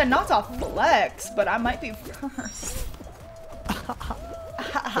 He said not to flex, but I might be first.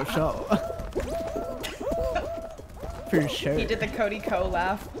 For sure. For sure. He did the Cody Co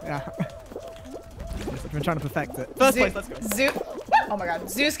laugh. Yeah. I've been trying to perfect it. First place, let's go. Oh my god.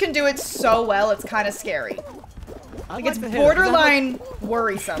 Zeus can do it so well, it's kind of scary. I'd Like, it's to hear it. borderline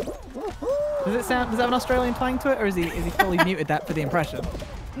worrisome. Does it have an Australian twang to it, or is he fully muted that for the impression?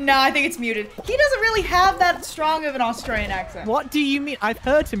 No, I think it's muted. He doesn't really have that strong of an Australian accent. What do you mean? I've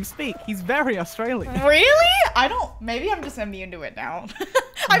heard him speak. He's very Australian. Really? I don't. Maybe I'm just immune to it now.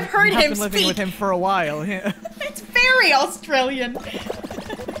 I've heard I've him been living speak. with him for a while. Yeah. It's very Australian.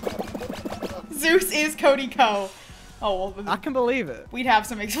 Zeus is Cody Co. Oh, well, I can believe it. we'd have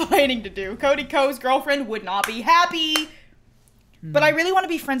some explaining to do. Cody Ko's girlfriend would not be happy. But I really want to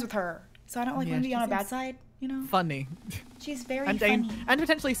be friends with her. So I don't like Yeah, want to be she on a bad seems side, you know? Funny. She's very And funny. and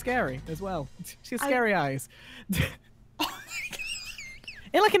potentially scary as well. She has scary eyes. Oh my god.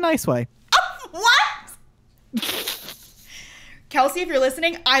 In like a nice way. What? Kelsey, if you're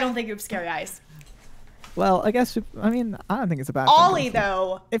listening, I don't think you have scary eyes. Well, I guess, I mean, I don't think it's a bad Ollie, thing.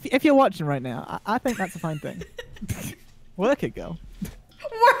 though. If you're watching right now, I think that's a fine thing. Work it, girl.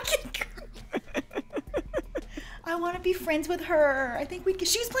 Working girl. I want to be friends with her. I think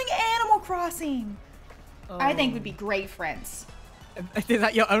she's playing Animal Crossing. I think we'd be great friends. Is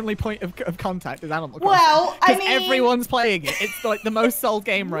that your only point of contact? Is Animal Crossing? Well, I 'Cause mean, everyone's playing it. It's like the most sold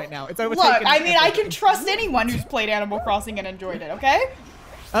game right now. It's look, overtaken. I mean, I everything. can trust anyone who's played Animal Crossing and enjoyed it, okay?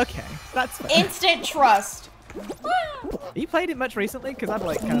 Okay, that's fair. Instant trust. You played it much recently? Because I've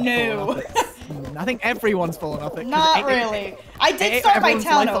like kind of No. fallen off it. I think everyone's fallen off it. 'cause Not really. I did start my everyone's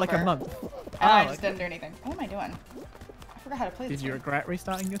town life over. for like a month. And I Oh, just okay. didn't do anything. What am I doing? I forgot how to play this. Did you game. regret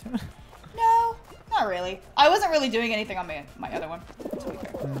restarting your town? No, not really. I wasn't really doing anything on my other one. To be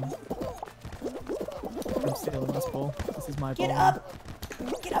fair. I'm stealing this ball. This is my Get ball. up!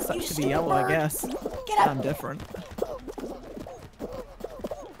 Get up, you Sucks to be stupid yellow, I bird. guess. Get up! I'm different.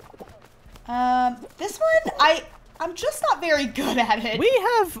 This one, I'm just not very good at it. We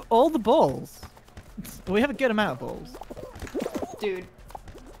have all the balls. We have a good amount of balls. Dude.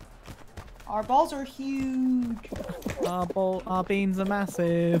 Our balls are huge. Our beans are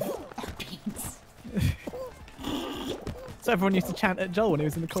massive. Our beans. So everyone used to chant at Joel when he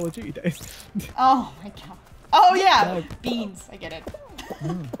was in the Call of Duty days. Oh my god. Oh yeah, No. beans. I get it.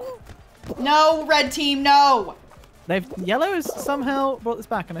 No, red team, no. Yellow has somehow brought this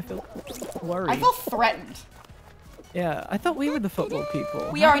back, and I feel worried. I feel threatened. Yeah, I thought we were the football people.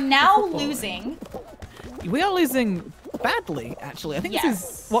 We How are did the now football losing. win? We are losing badly, actually. I think this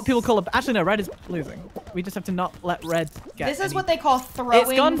Yes. is what people call actually no, red is losing. We just have to not let red get. This is any- what they call throwing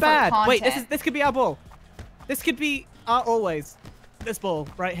It's gone for bad. Wait, content. this could be our ball. This could be our always. This ball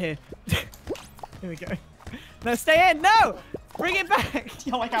right here. Here we go. No, stay in. No, bring it back.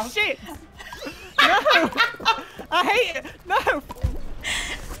 You like how- Shit. No, I hate it. No.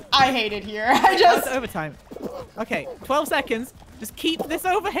 I hate it here. I That's just. overtime. Okay, 12 seconds. Just keep this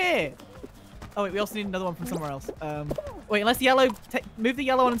over here. Oh wait, we also need another one from somewhere else. Wait, unless yellow, move the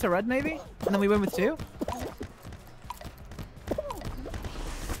yellow one into red maybe, and then we win with 2. I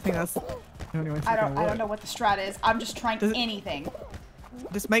think that's the only way. I don't know what the strat is. I'm just trying Does it- anything.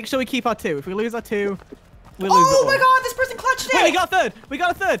 Just make sure we keep our 2. If we lose our 2, we lose it Oh all. my god, this person clutched it! Wait, we got a third. We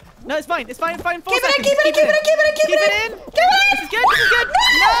got a third. No, it's fine. It's fine. It's fine. 4 Keep it in, seconds. keep it in, keep it in, keep it in, keep it in! in. Keep it in! This is good. This is good.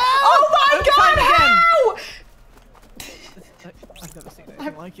 No! Oh my Overtime god, again. how? I've never seen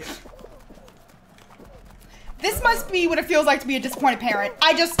anything like it. This must be what it feels like to be a disappointed parent.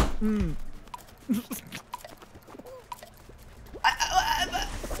 I just...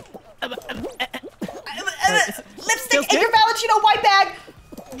 Lipstick in your Valentino white bag!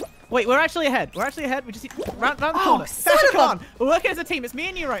 Wait, we're actually ahead. We're actually ahead. We just round the Oh, corner. son Sasha, of come a- on. We're working as a team. It's me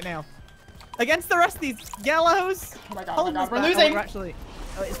and you right now. Against the rest of these yellows. Oh my god, Holding we're us back. losing. We're actually.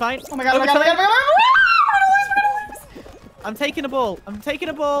 Oh, it's fine. Oh my god, oh my god, oh my god, oh my god, we're gonna lose. I'm taking a ball. I'm taking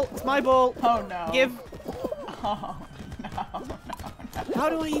a ball. It's my ball. Oh no. Give. Oh no, no. How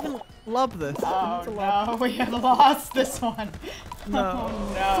do I even lob this? I need to lob- Oh no, we have lost this one. No.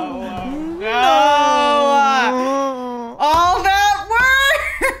 Oh no, no. All that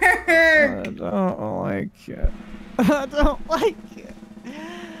work! I don't like it. I don't like it.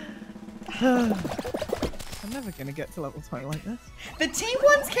 I'm never gonna get to level 20 like this. The team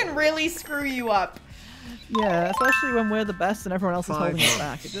ones can really screw you up. Yeah, especially when we're the best and everyone else is 5 holding us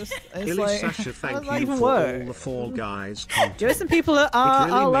months. back. It just, it's Illy like, Sasha, how thank does that you even for work? all the Fall Guys content. Give us some people at It our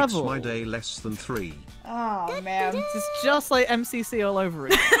really makes level. my day less than 3. Oh man. It's just like MCC all over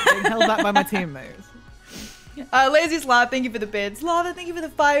it. Being held back by my teammates. Lazy Slav, thank you for the bits. Lava, thank you for the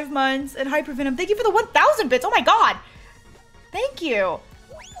 5 months. And Hypervenom, thank you for the 1,000 bits. Oh my god. Thank you.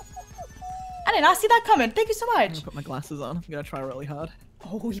 I did not see that coming. Thank you so I'm much. gonna put my glasses on. I'm gonna try really hard.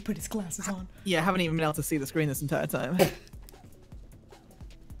 Oh, he put his glasses on. Yeah, I haven't even been able to see the screen this entire time.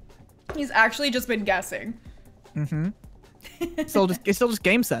 He's actually just been guessing. it's still just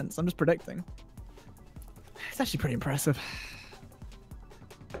game sense. I'm just predicting. It's actually pretty impressive.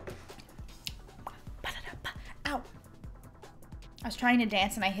 Ow. I was trying to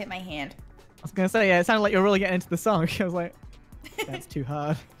dance and I hit my hand. I was gonna say, yeah, it sounded like you were really getting into the song. I was like, that's too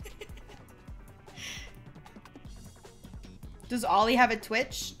hard. Does Ollie have a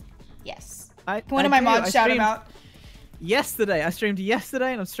Twitch? Yes. I, One I of my do. mods I shout him streamed out. Yesterday. I streamed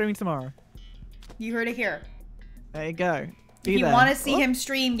yesterday and I'm streaming tomorrow. You heard it here. There you go. If you want to see him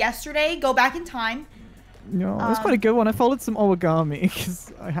stream yesterday, go back in time. No, it was quite a good one. I followed some origami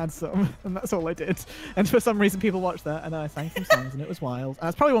because I had some, and that's all I did. And for some reason, people watched that, and then I sang some songs, and it was wild. And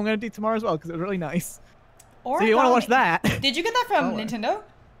that's probably what I'm going to do tomorrow as well because it was really nice. Origami. So you want to watch that? Did you get that from Nintendo?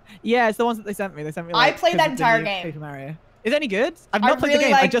 Yeah, it's the ones that they sent me. They sent me. I Like, played that entire the game. Paper Mario. Is it any good? I've not played really the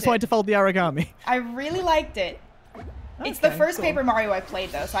game. I liked just it. wanted to fold the origami. I really liked it. It's the first Paper Mario I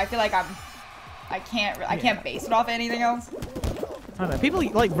played though, so I feel like I can't base it off anything else. I don't know. People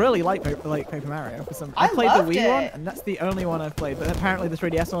really like Paper Mario for some. I played the loved Wii it. one, and that's the only one I've played. But apparently the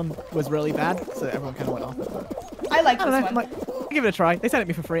 3DS one was really bad, so everyone kind of went off it. I liked I this don't know. one. I'll give it a try. They sent it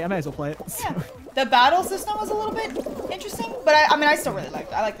me for free. I may as well play it. So. Yeah. The battle system was a little bit interesting, but I mean I still really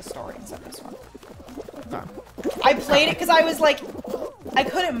liked it. I like the story and stuff. This one. I played it because I was like, I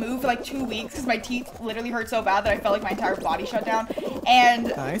couldn't move for like 2 weeks because my teeth literally hurt so bad that I felt like my entire body shut down.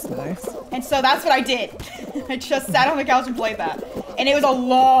 And Nice. And so that's what I did. I just sat on the couch and played that, and it was a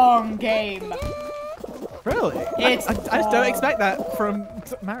long game. Really? I just don't expect that from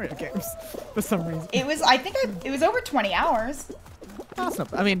Mario games for some reason. It was. It was over 20 hours. That's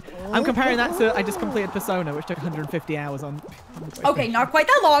not. I mean, I'm comparing that to I just completed Persona, which took 150 hours on. Okay, not quite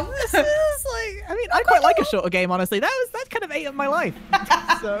that long. It's like, I mean, I quite like a shorter game, honestly. That kind of ate up my life.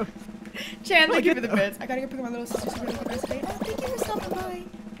 So. Chan, thank you for the bits. I gotta go pick up my little sister's really good recipe. Oh, thank you for stopping by.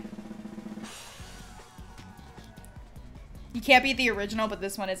 You can't beat the original, but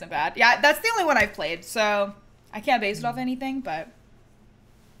this one isn't bad. Yeah, that's the only one I've played, so I can't base it off anything, but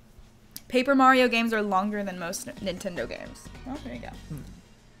Paper Mario games are longer than most Nintendo games. Oh, there you go.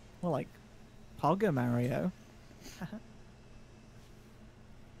 Well, like Pogo Mario.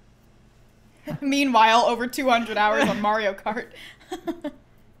 Meanwhile, over 200 hours on Mario Kart. Oh,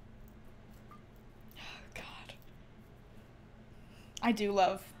 God. I do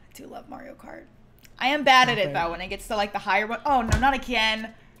love Mario Kart. I am bad at it, though, when it gets to, like, the higher one. Oh, no, not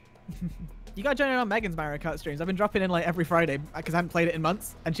again. You gotta join in on Megan's Mario Kart streams. I've been dropping in, like, every Friday because I haven't played it in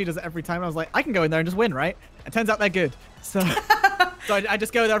months, and she does it every time. I was like, I can go in there and just win, right? It turns out they're good. So, I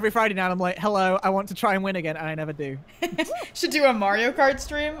just go there every Friday now, and I'm like, hello, I want to try and win again, and I never do. Should do a Mario Kart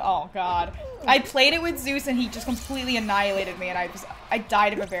stream? Oh, God. I played it with Zeus, and he just completely annihilated me, and I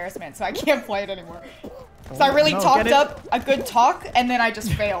died of embarrassment, so I can't play it anymore. So I really talked up a good talk, and then I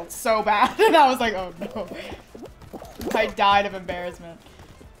just failed so bad. And I was like, oh no. I died of embarrassment.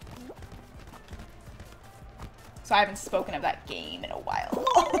 So I haven't spoken of that game in a while.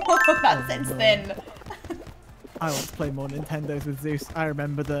 Not since then. I want to play more Nintendos with Zeus. I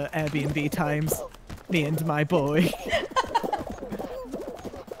remember the Airbnb times. Me and my boy.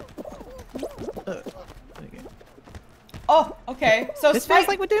 Oh, okay. So This feels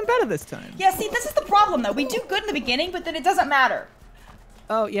like we're doing better this time. Yeah, see, this is the problem, though. We do good in the beginning, but then it doesn't matter.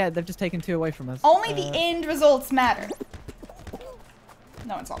 Oh, yeah, they've just taken 2 away from us. Only the end results matter.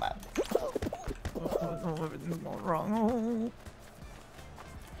 No, it's all that. Wrong.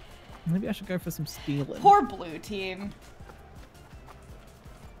 Maybe I should go for some stealing. Poor blue team.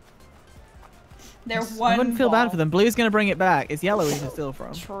 They're one I wouldn't feel ball. bad for them. Blue's gonna bring it back. It's yellow we can steal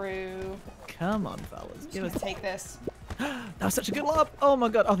from. True. Come on, fellas. Give us. Take this. That was such a good lob. Oh my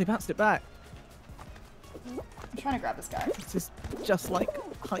god. Oh, they bounced it back. I'm trying to grab this guy. This is just like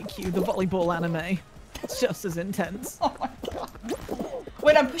Haikyuu, the volleyball anime. It's just as intense. Oh my god.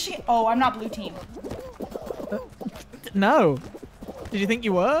 Wait, I'm pushing it. Oh, I'm not blue team. No. Did you think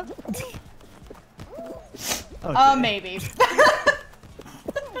you were? Oh, maybe.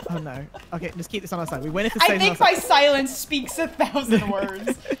 Oh no. Okay, just keep this on our side. We win if it stays I on think our my side. silence speaks 1,000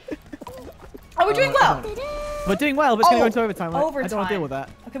 words. Oh, we're doing well. We're doing well, but it's gonna go into overtime. I don't want Overtime. to deal with that.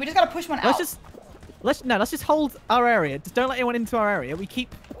 Okay, we just gotta push one out. Let's just hold our area. Just don't let anyone into our area. We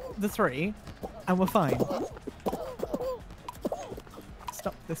keep the 3, and we're fine.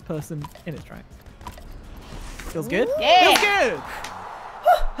 Stop this person in its tracks. Feels good? Yeah. Feels good!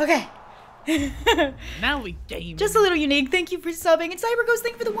 Okay. Now we game. Just a little unique. Thank you for subbing. And Cyber Ghost,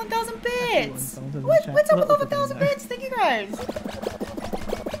 thank you for the 1,000 bits. What's up with the 1,000 bits? Thank you guys.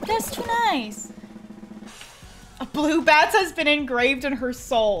 That's too nice. A blue bats has been engraved in her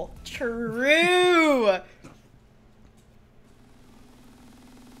soul. True.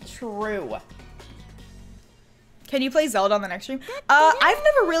 True. Can you play Zelda on the next stream? I've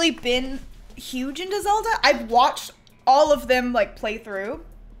never really been huge into Zelda. I've watched all of them like play through.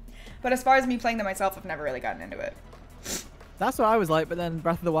 But as far as me playing them myself, I've never really gotten into it. That's what I was like, but then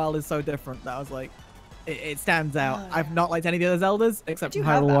Breath of the Wild is so different that I was like, it stands out. Oh, yeah. I've not liked any of the other Zeldas except I from do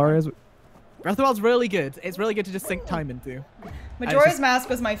have Hyrule that Warriors. Breath of the Wild's really good. It's really good to just sink time into. Majora's Mask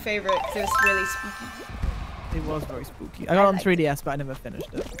was my favorite because it was really spooky. It was very spooky. I got it on 3DS, but I never finished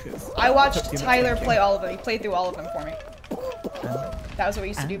it because I it watched took too much Tyler thinking. play all of them. He played through all of them for me. That was what we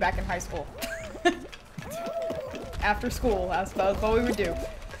used to do back in high school. After school, that was what we would do.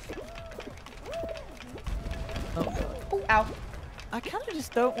 Oh god. Oh, ow. I kind of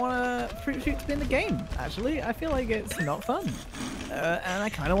just don't want to fruit shoot to be in the game. Actually, I feel like it's not fun, and I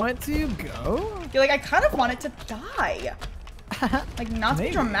kind of want it to go. You're like, I kind of want it to die. Like, not to be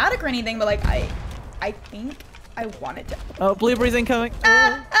Maybe. dramatic or anything, but like, I think I want it to. Oh, blueberries incoming.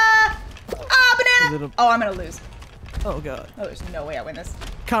 Banana! Little- Oh, I'm gonna lose. Oh god. Oh, there's no way I win this.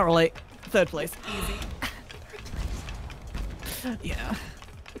 Can't relate. Third place. Easy. Yeah.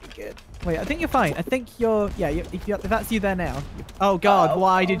 Pretty good. Wait, I think you're fine. I think you're. Yeah, if that's you there now. Oh god,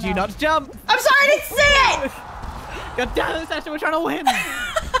 why did you not jump? I'm sorry, I didn't see it! God damn it, Sasha, we're trying to win.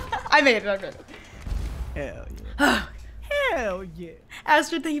 I made it. Hell yeah. Hell yeah.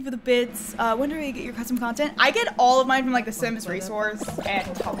 Astrid, thank you for the bits. When do you get your custom content? I get all of mine from like the Sims Resource and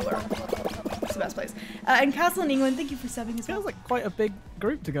Tumblr. It's the best place. And Castle in England, thank you for subbing as well. Feels like quite a big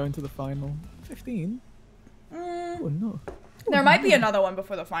group to go into the final. 15. Oh no. There might be another one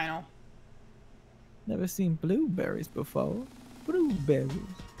before the final. Never seen blueberries before. Blueberries.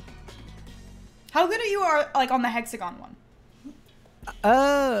 How good are you like on the hexagon one?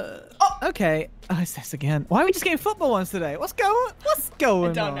 Okay. Oh, it's this again. Why are we just getting football ones today? What's going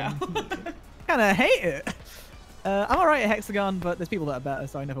I don't on? know. Kind of hate it. I'm alright at hexagon, but there's people that are better,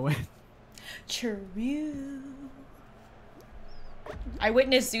 so I never win. True. I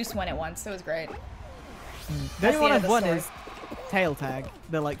witnessed Zeus win it once. It was great. The only the one end of I've the won story. is tail tag.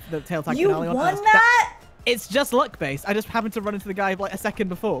 The tail tag You finale one. won that? It's just luck based. I just happened to run into the guy like a second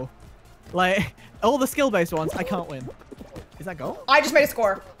before. Like all the skill based ones, I can't win. Is that goal? I just made a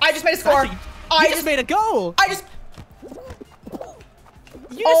score. I just made a score. Actually, I you just made a goal.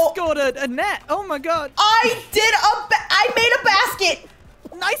 You Oh. just scored a net. Oh my god. I made a basket.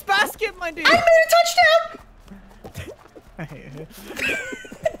 Nice basket, my dude. I made a touchdown. I hate it.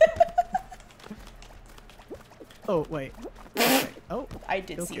 Oh wait. Okay. Oh. I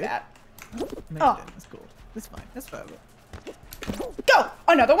did Feels see good. that. No, you Oh. didn't. That's cool. That's fine. That's fair. Go.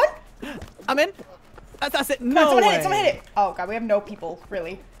 Another one. I'm in. That's it. Come on, No someone way. hit it. Someone hit it. Oh god, we have no people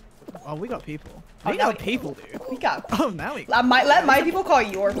really. Oh, we got people. Oh, We now got we- people, dude. We got. Oh, now we. Let my people call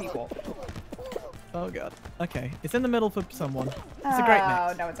your people. Oh god. Okay, it's in the middle for someone. It's a great Oh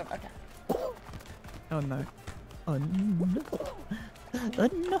mix. no, it's okay. Oh no. Oh no. Oh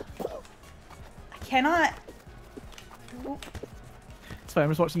no. I cannot. It's fine. I'm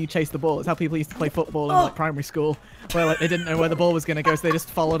just watching you chase the ball. It's how people used to play football in like primary school, where like they didn't know where the ball was gonna go, so they just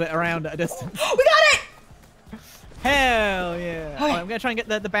followed it around at a distance. We got it. Hell yeah! Alright, I'm gonna try and get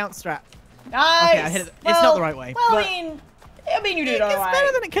the bounce strat. Nice. Okay, I hit it. It's not the right way, Well, but- I mean, you did it all It's right.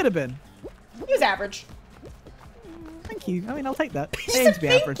 better than it could have been. He was average. Thank you. I mean, I'll take that. She I aim said to be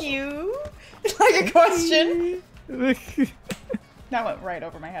thank average. you. It's like a question. That went right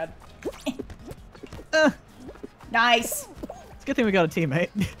over my head. Nice. It's a good thing we got a teammate,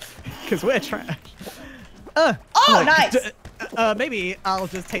 because we're trash. Oh, nice. Maybe I'll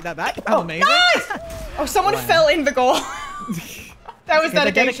just take that back. Oh, Amazing. nice. Oh, someone Wow. fell in the goal. That was They're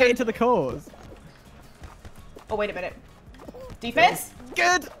dedication. dedicated to the cause. Oh, wait a minute. Defense?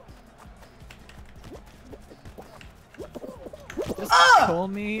 Good. Just call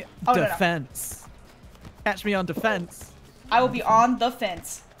me Oh, no, no. defense. Catch me on defense. I will be on the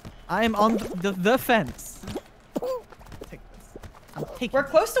fence. I am on the fence. Take this. I'm taking We're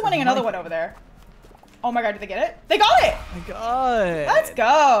close to this. winning I another like one over there. Oh my god, did they get it? They got it! it. My God. Let's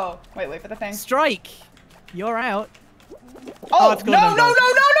go. Wait for the thing. Strike. You're out. Oh, it's no, gonna no, go no, goal.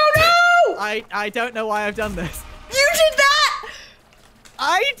 no, no, no! I don't know why I've done this. You did that!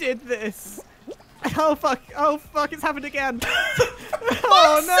 I did this. Oh fuck! Oh fuck! It's happened again.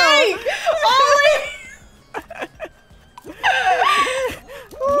 Oh no! sake! Ollie!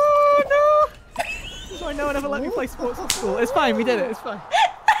 Oh no! This is why no one ever let me play sports at school. It's fine. We did it. It's fine.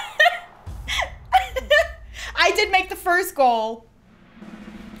 I did make the first goal.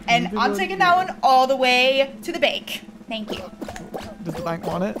 And I'm taking that one all the way to the bank. Thank you. Does the bank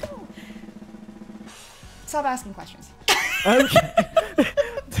want it? Stop asking questions. Okay.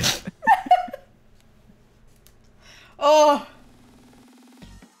 Oh.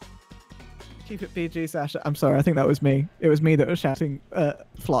 Keep it PG, Sasha. I'm sorry. I think that was me. It was me that was shouting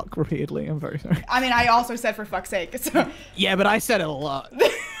 "flock" repeatedly. I'm very sorry. I mean, I also said for fuck's sake. So. Yeah, but I said it a lot.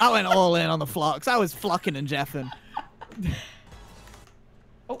 I went all in on the flocks. I was flocking and jeffing.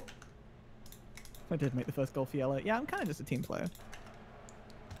 Oh. I did make the first goal for yellow. Yeah, I'm kind of just a team player.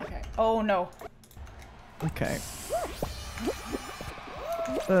 Okay. Oh no. Okay.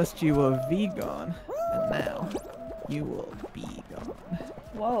 First you were vegan. And now, you will be gone.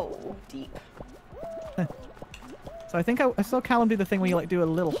 Whoa, deep. So I think I saw Callum do the thing where you like do a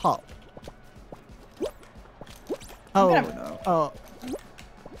little hop. Oh, no. Oh.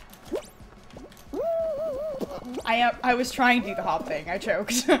 I was trying to do the hop thing. I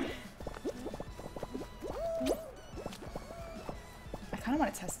choked. I kind of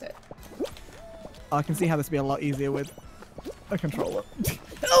want to test it. Oh, I can see how this would be a lot easier with a controller.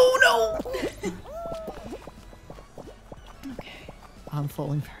 Oh no! Okay. I'm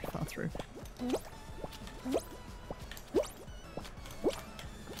falling very far through.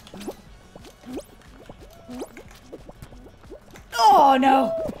 Oh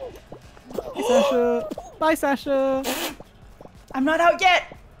no! Hey, Sasha. Bye, Sasha. I'm not out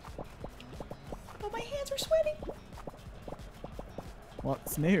yet. But my hands are sweating.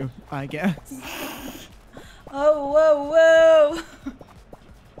 What's new? I guess. Oh, whoa, whoa.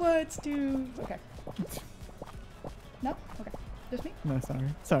 What's new? Okay. No? Okay. Just me? No, sorry.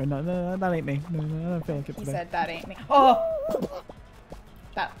 Sorry, no, that ain't me. No, I don't feel like it He today. said that ain't me. Oh!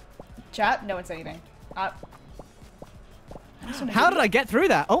 That. Chat? No one said anything. How did I get through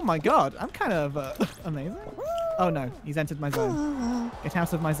that? Oh my god, I'm kind of amazing. Oh no, he's entered my zone. Get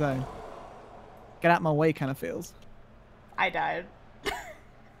out of my zone. Get out of my way kind of feels. I died.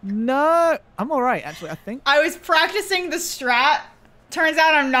 No, I'm alright actually, I think. I was practicing the strat. Turns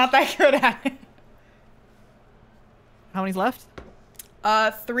out I'm not that good at it. How many's left?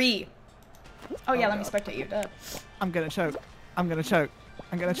 3. Oh yeah, let me God. spectate you. Duh. I'm gonna choke. I'm gonna choke.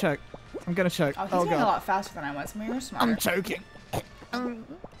 I'm gonna choke. I'm gonna choke. Oh, he's Oh going a god. lot faster than I was. Maybe you're smarter. I'm choking. You're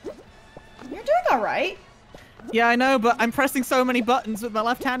doing alright. Yeah, I know, but I'm pressing so many buttons with my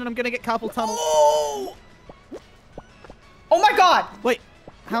left hand and I'm gonna get carpal tunnel. Oh! Oh my god! Wait,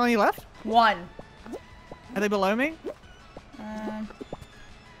 how many left? 1. Are they below me? Um,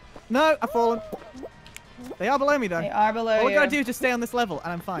 No, I've fallen. They are below me though. they are below All we you. gotta do is just stay on this level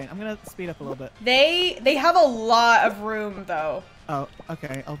and I'm fine. I'm gonna speed up a little bit. They have a lot of room though. Oh,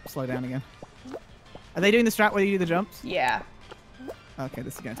 okay, I'll slow down again. Are they doing the strat where you do the jumps? Yeah. Okay,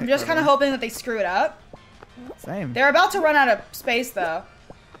 this is gonna take I'm just kind of forever. hoping that they screw it up. Same. They're about to run out of space though.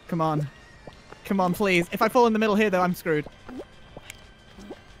 Come on. Come on, please. If I fall in the middle here though, I'm screwed.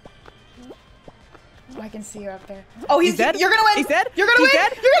 Oh, I can see you up there. Oh, he's dead? You're gonna win. He's dead? You're gonna He's win.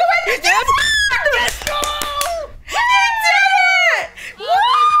 dead? You're gonna win. He's dead? Let's go! He did it! Woo!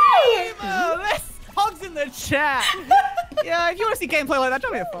 Oh, this Hog's in the chat. Yeah, if you want to see gameplay like that,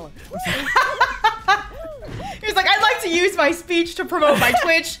 drop me a follow. He's like, I'd like to use my speech to promote my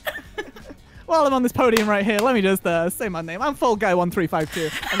Twitch. While I'm on this podium right here, let me just say my name. I'm Fall Guy 1352,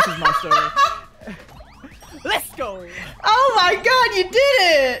 and this is my story. Let's go! Oh my god, you did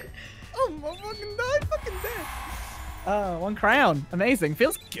it! Oh, I'm fucking dead. I'm fucking dead. Oh, 1 crown. Amazing.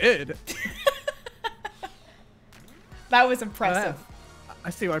 Feels good. That was impressive. I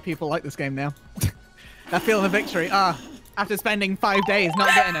see why people like this game now. That feeling of victory. After spending 5 days not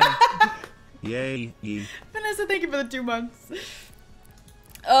getting any. Yay, ye. Vanessa, thank you for the 2 months.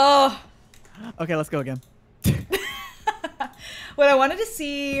 Oh. Okay, let's go again. What I wanted to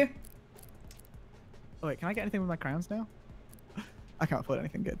see. Oh, wait, can I get anything with my crowns now? I can't afford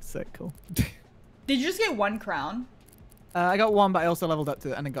anything good. Sick, cool. Did you just get 1 crown? I got 1, but I also leveled up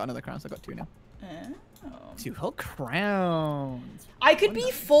to it and then got another crown, so I got 2 now. Oh. 2 whole crowns. I could be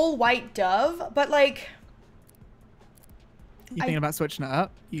full white dove, but like. You thinking about switching it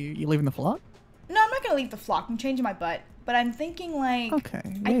up? You leaving the flock? No, I'm not gonna leave the flock. I'm changing my butt. But I'm thinking like. Okay. I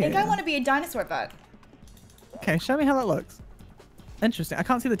think I yeah. want to be a dinosaur butt. Okay, show me how that looks. Interesting. I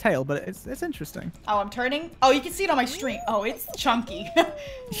can't see the tail, but it's interesting. Oh, I'm turning. Oh, you can see it on my stream. Oh, it's chunky.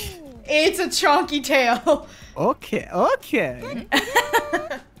 It's a chunky tail. Okay, okay.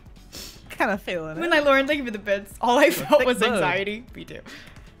 Kind of feeling When it. I learned, thank you for the bits. All I felt thick was bird. anxiety. Me too.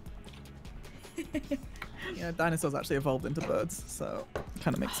 Yeah, dinosaurs actually evolved into birds, so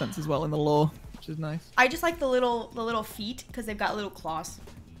kind of makes sense as well in the lore, which is nice. I just like the little feet because they've got little claws.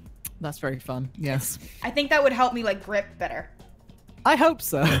 That's very fun. Yes. I think that would help me like grip better. I hope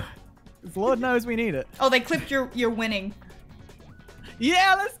so. 'Cause Lord knows we need it. Oh, they clipped your winning.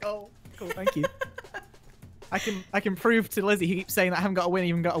 Yeah, let's go. Cool, thank you. I can prove to Lizzie, he keeps saying that I haven't got a win,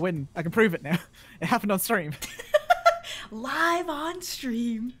 even got a win. I can prove it now. It happened on stream. Live on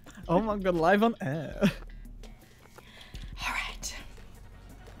stream. Oh my god, live on air. All right.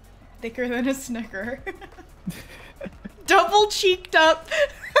 Thicker than a Snicker. Double cheeked up.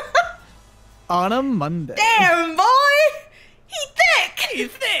 On a Monday. Damn, boy! He thick! He's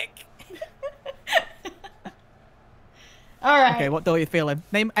thick! Alright. Okay, what door are you feeling?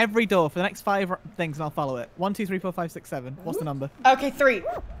 Name every door for the next 5 things and I'll follow it. 1, 2, 3, 4, 5, 6, 7. What's the number? Okay, 3.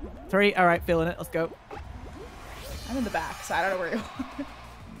 3. All right, feeling it. Let's go. I'm in the back, so I don't know where you are.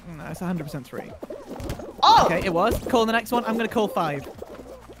 No, it's 100% 3. Oh! Okay, it was. Calling the next one. I'm gonna call 5.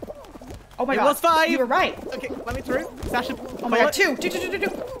 Oh my It god. was 5. You were right. Okay, let me through. Sasha. Oh my god, 2. 2, 2, 2, 2, 2.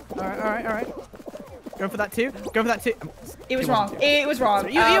 All right. Going for that 2. Going for that 2. It was wrong. It was wrong.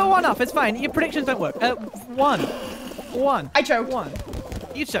 You're 1 off. It's fine. Your predictions don't work. 1. I choked. 1.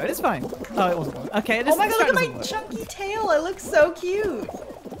 You showed. It's fine. Oh, it wasn't 1. Okay. Oh my god, look at my work. chunky tail. It looks so cute.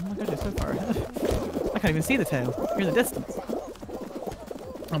 Oh my god, you're so far ahead. I can't even see the tail. You're in the distance.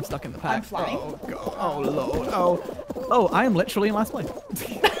 I'm stuck in the pack. I'm flying. Oh god. Oh lord. Oh, I am literally in last place.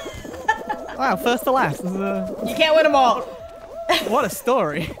 Wow, first to last. This is You can't win them all. what a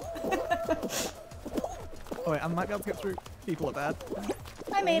story. Oh wait, I might be able to get through. People are bad.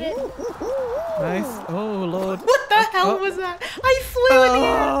 I made it. Nice. Oh lord. What the hell was that? I flew in the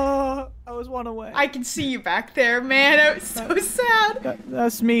air. I was 1 away. I can see you back there, man. I was so sad.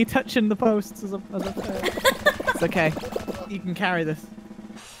 That's me touching the posts as a It's okay. You can carry this.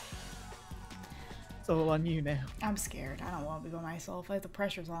 It's all on you now. I'm scared. I don't want to be by myself. Like the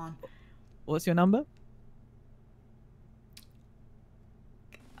pressure's on. What's your number?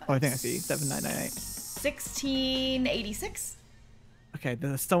 Oh, I think I see. 7998. 1686. Okay,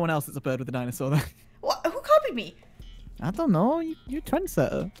 there's someone else that's a bird with a dinosaur there. What? Who copied me? I don't know. You're a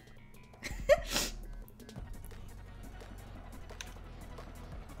trendsetter.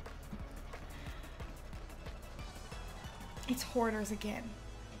 It's hoarders again.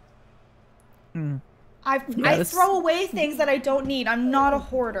 Hmm. I throw away things that I don't need. I'm not a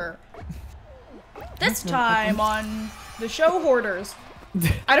hoarder. This time on the show Hoarders.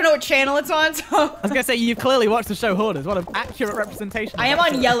 I don't know what channel it's on, so. I was gonna say you've clearly watched the show Hoarders. What an accurate representation. I am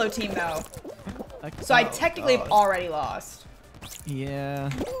on yellow team though, Okay. so I technically have already lost. Yeah.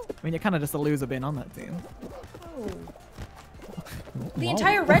 I mean, you're kind of just a loser being on that team. The Whoa.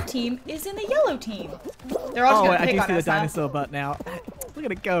 entire red team is in the yellow team. They're all just Oh, gonna wait, I pick do on see the us, huh? dinosaur butt now. Look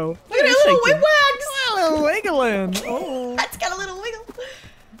at it go. Look at it, little wig wags! A little wiggling. Oh. That's got a little wiggle.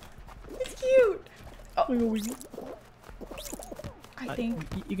 It's cute. Wiggle, wiggle. I think.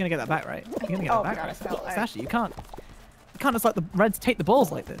 You're gonna get that back, right? You're gonna get Oh that back, God, I right? fell. Sasha, you can't just let the Reds take the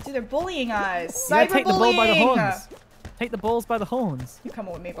balls like this. Dude, they're bullying us. You gotta take the ball by the Cyberbullying. horns. Take the balls by the horns. You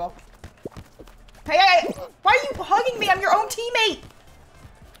come with me, Bo. Hey, why are you hugging me? I'm your own teammate.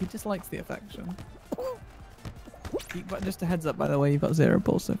 He just likes the affection. But just a heads up, by the way, you've got 0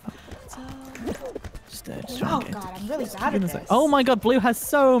 balls so far. Just try Oh and get God, into I'm really just bad keep at in the this. Oh my God, blue has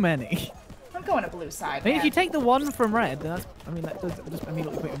so many. I'm going to blue side. I mean, if man. you take the 1 from red, then that's. I mean, that does just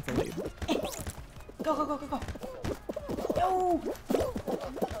immediately put you into the lead. Go, go, go, go, go. No.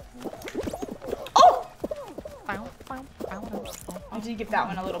 Oh! I did give that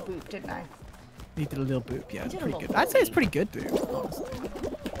one a little boot, didn't I? You did a little boop, yeah, it's did a pretty little good. I'd say it's pretty good, dude. Honestly.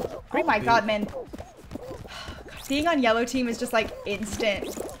 Oh my boot. God, man. Being on yellow team is just like instant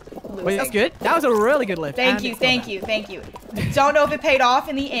losing. Wait, that's good. That was a really good lift. Thank and you, it's not thank bad. you, thank you. Don't know if it paid off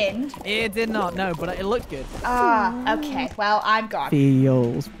in the end. It did not, no, but it looked good. Ah, okay. Well, I'm gone.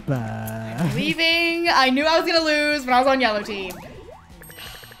 Feels bad. Leaving. I knew I was gonna lose when I was on yellow team.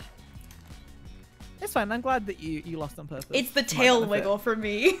 It's fine. I'm glad that you lost on purpose. It's the For my tail benefit. wiggle for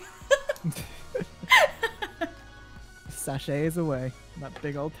me. Sashays away. That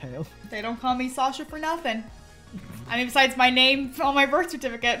big old tail. They don't call me Sasha for nothing. I mean, besides my name on my birth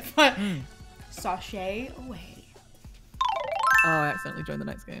certificate, but sashay away. Oh, I accidentally joined the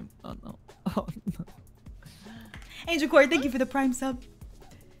next game. Oh no. Oh no. Angel Cord, thank you for the prime sub.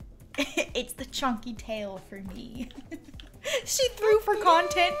 It's the chunky tail for me. She threw for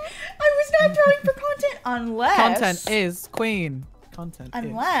content. I was not throwing for content unless. Content is queen. Content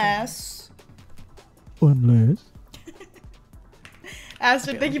Unless. Unless.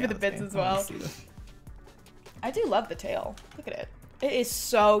 Astrid, thank you Okay, for the let's bits go. as I wanna well. see this. I do love the tail. Look at it. It is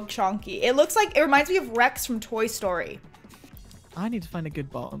so chunky. It looks like, it reminds me of Rex from Toy Story. I need to find a good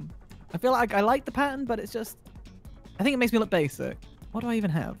bottom. I feel like I like the pattern, but it's just. I think it makes me look basic. What do I even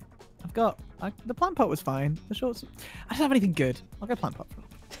have? I've got. The plant pot was fine. The shorts. I don't have anything good. I'll go plant pot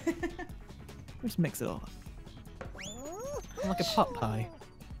for just mix it all up. I'm like a pot pie.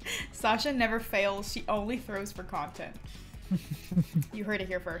 Sasha never fails. She only throws for content. You heard it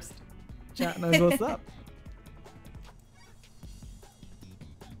here first. Chat knows what's up.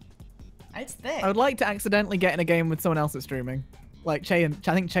 It's thick. I would like to accidentally get in a game with someone else that's streaming. Like Che and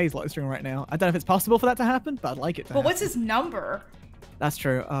I think Che's like streaming right now. I don't know if it's possible for that to happen, but I'd like it to But happen. what's his number? That's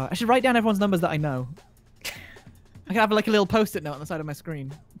true. I should write down everyone's numbers that I know. I could have like a little post-it note on the side of my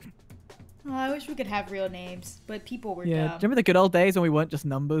screen. Oh, I wish we could have real names, but people were Yeah. Do you dumb. remember the good old days when we weren't just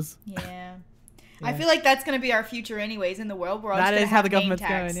numbers? Yeah. I feel like that's gonna be our future anyways in the world. We're all That just gonna is how have the name government's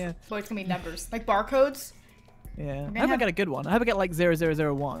tags. going, yeah. So it's gonna be numbers, like barcodes. Yeah. gonna I hope I have- get a good one. I hope I get like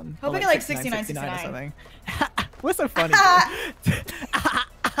 0001. Hope or I get, like, 69 or 69. something. We're so funny. dude.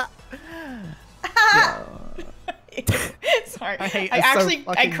 Sorry, I hate I us so actually I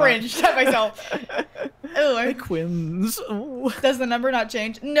fucking cringed at myself. Hey, Ew. Quims. Ooh. Does the number not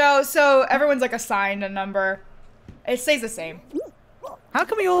change? No. So everyone's like assigned a number. It stays the same. How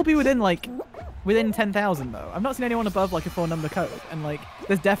can we all be within 10,000 though? I've not seen anyone above like a 4-number code, and like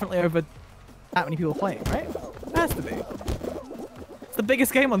there's definitely over that many people playing, right? It has to be. It's the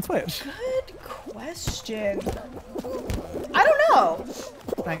biggest game on Twitch. Good question. I don't know.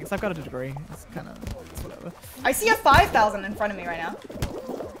 Thanks, I've got a degree. It's kind of whatever. I see a 5,000 in front of me right now.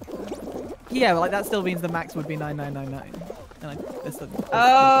 Yeah, but like that still means the max would be 9999. And like this.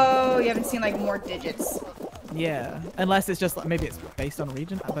 Oh, you haven't seen like more digits. Yeah, unless it's just like maybe it's based on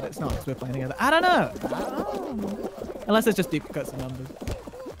region, but it's not because we're playing together. I don't know. Unless it's just duplicates of numbers.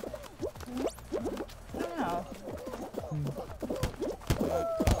 I don't know.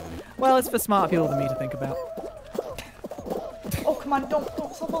 Well, it's for smart people than me to think about. Oh, come on, don't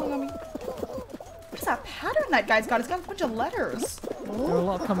stop falling on me. What is that pattern that guy's got? It's got a bunch of letters. There are a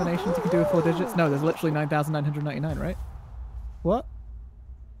lot of combinations you can do with 4 digits. No, there's literally 9,999, right? What?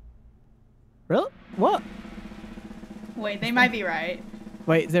 Really? What? Wait, they might be right.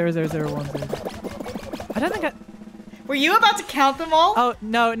 Wait, 0001. I don't think I. Were you about to count them all? Oh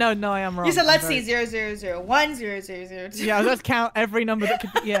no, I am wrong. You said I'm let's very- see 0001, 0002. Yeah, let's count every number that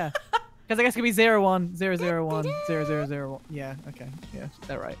could be. Yeah, because I guess it could be 01, 001, 0001. Yeah, okay, yeah,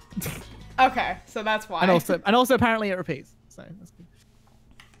 they're right. Okay, so that's why. and also apparently it repeats. So that's good.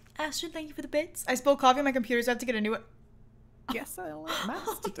 Astrid, thank you for the bits. I spilled coffee on my computer, so I have to get a new one. Guess I like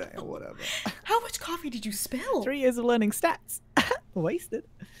maths today or whatever. How much coffee did you spill? 3 years of learning stats. Wasted.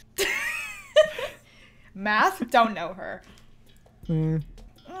 Math? Don't know her. I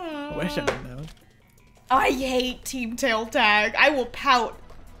wish I didn't know. I hate Team Tail Tag. I will pout.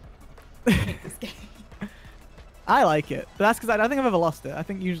 I hate this game. I like it, but that's because I don't think I've ever lost it. I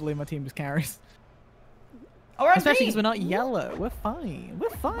think usually my team just carries. Oh, we're on Especially green. because we're not yellow. We're fine. We're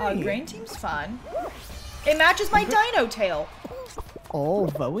fine. Green team's fun. It matches my dino tail. Oh,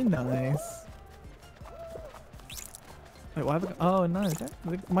 very nice. Wait, why have I got... Oh, no.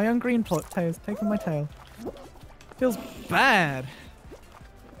 My own green tail is taking my tail. Feels bad.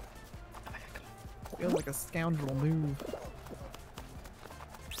 Feels like a scoundrel move.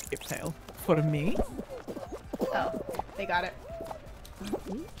 Skip tail. For me? Oh, they got it.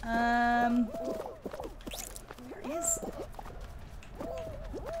 There he is.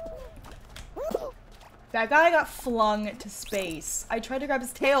 That guy got flung to space. I tried to grab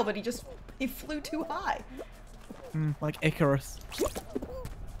his tail, but he flew too high. Like Icarus.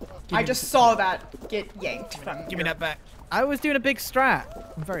 I just saw that get yanked from Give me that back. I was doing a big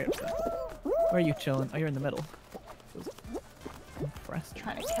strat. I'm very upset. Where are you chilling? Oh, you're in the middle. Impressed.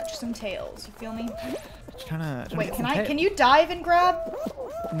 Trying to catch some tails. You feel me? Trying to Wait, get can some I? tail. Can you dive and grab?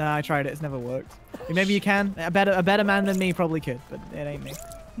 No, I tried it. It's never worked. Maybe you can. A better man than me probably could, but it ain't me.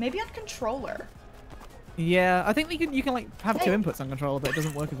 Maybe on controller. Yeah, I think you can like have Hey. 2 inputs on controller, but it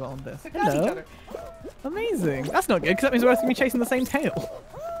doesn't work as well on this. We got each Hello. other. Amazing. That's not good because that means we're both gonna be chasing the same tail,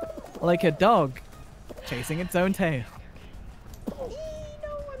 like a dog chasing its own tail. No,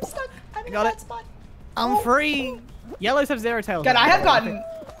 I'm stuck. I'm in Got a it. bad spot. I'm free. Yellows have 0 tails. God, though. I have gotten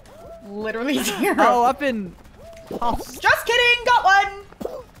literally 0. Oh, I've been. Tossed. Just kidding. Got one.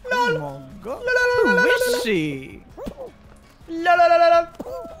 Oh Lol. my god. La, la, la, la, la, Who la. is she? La la la la la.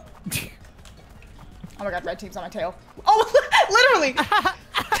 Oh my god, red team's on my tail. Oh, literally. I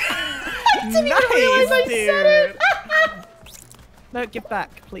didn't even realize I said it. No, get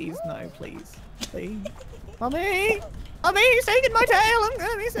back, please. No, please. Please. Mommy! Mommy, he's taking my tail! I'm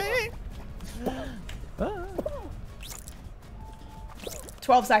gonna be sick!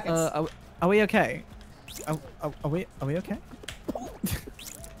 12 seconds. Are we okay? Are we okay?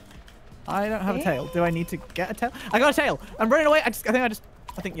 I don't have a tail. Do I need to get a tail? I got a tail! I'm running away!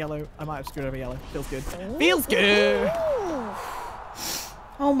 I think yellow. I might have screwed over yellow. Feels good. Feels good!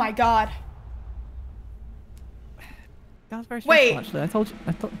 Oh my god. That was very Wait. stressful, actually.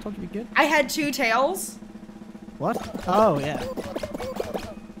 I told you to be good. I had 2 tails. What? Oh, yeah.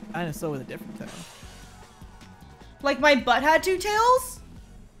 Dinosaur with a different tail. Like my butt had 2 tails?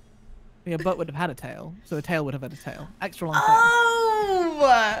 Your butt would have had a tail, so the tail would have had a tail. Extra long tail.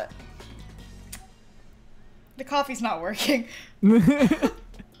 Oh! The coffee's not working.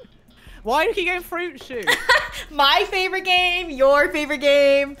 Why do you keep getting fruit shoot? My favorite game, your favorite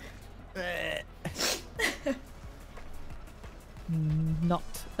game. Not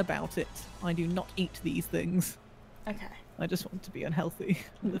about it. I do not eat these things. Okay. I just want to be unhealthy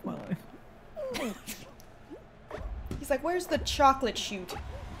and live my life. He's like, where's the chocolate shoot?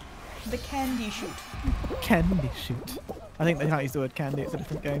 The candy shoot. Candy shoot. I think they can't use the word candy, it's a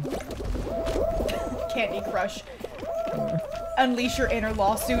different game. Candy Crush. Unleash your inner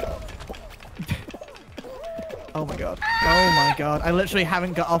lawsuit. Oh my god. Oh my god. I literally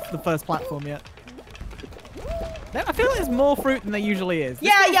haven't got off the first platform yet. I feel like there's more fruit than there usually is. This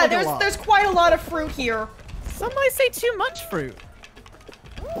Yeah, feels yeah, like a lot. there's quite a lot of fruit here. Some might say too much fruit.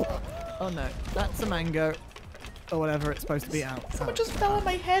 Oh no, that's a mango. Or whatever it's supposed to be out. Someone just fell on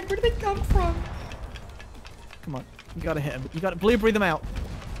my head. Where did they come from? Come on, you gotta hit him. You gotta blueberry them out.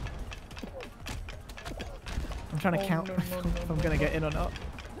 I'm trying to count if I'm gonna get in or not.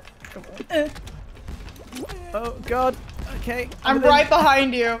 Oh god. Okay. I'm right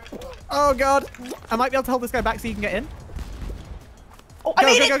behind you. Oh god. I might be able to hold this guy back so you can get in. Oh, I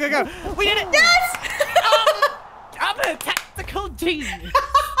made it! Go. We did it! Yes! I'm a tactical genius.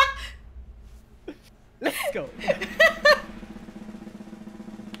 Let's go.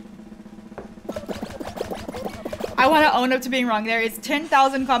 I want to own up to being wrong. There is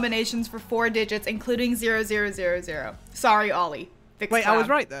 10,000 combinations for 4 digits, including 0000. Sorry, Ollie. Fix Wait, I was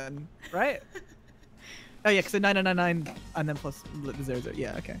that. right then, right? Oh yeah, because 9999 and then plus the 00.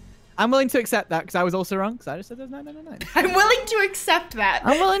 Yeah, okay. I'm willing to accept that because I was also wrong because I just said there's 9999. I'm willing to accept that.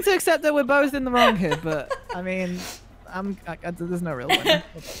 I'm willing to accept that we're both in the wrong here, but I mean, there's no real winner.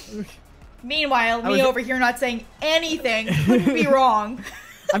 Meanwhile, was- me over here not saying anything couldn't be wrong.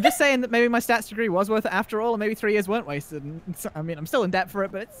 I'm just saying that maybe my stats degree was worth it after all, and maybe 3 years weren't wasted. And I mean, I'm still in debt for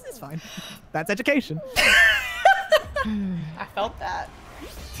it, but it's fine. That's education. I felt that.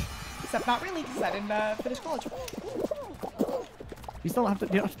 Except not really, because I didn't finish college. You still have to.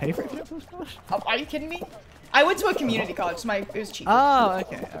 You don't have to pay for it if you don't finish college. Oh, are you kidding me? I went to a community college, so it was cheap. Oh,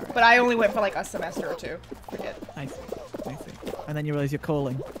 okay, all right. But I only went for like a semester or 2. Forget. I see. And then you realize you're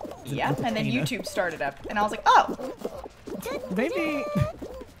calling. Yeah, and then entertainer. YouTube started up, and I was like, oh, Maybe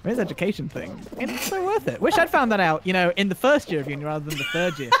it's an education thing. It's so worth it. Wish I'd found that out, in the first year of uni rather than the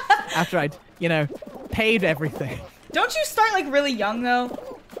third year. After I'd, paid everything. don't you start like really young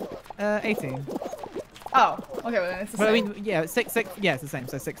though? 18. Oh, okay, well then it's the But I same. mean, yeah, yeah, it's the same.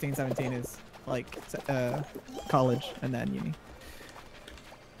 So 16, 17 is like college and then uni.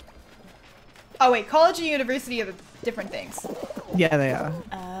 Oh wait, college and university are different things. Yeah, they are.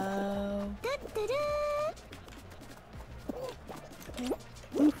 Oh.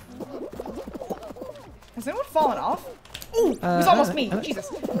 Has anyone fallen off? Ooh, it was almost me. Jesus.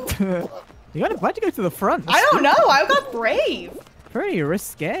 Why'd you go to the front? I don't know. I got brave. Pretty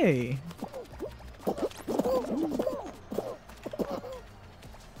risque.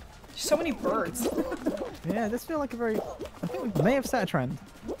 So many birds. Yeah, this feels like I think we may have set a trend.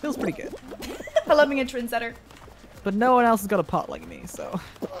 Feels pretty good. I love being a trendsetter. But no one else has got a pot like me, so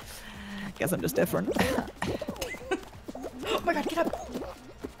guess I'm just different. Oh my god, get up.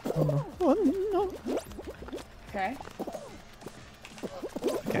 Oh, no. Okay.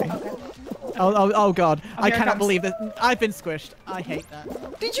 Okay. Okay. Oh god. Oh, I here it cannot comes. believe this. I've been squished. I hate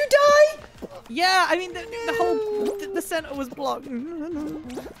that. Did you die? Yeah, I mean, the whole the center was blocked. You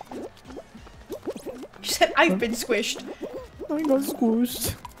said I've been squished. I got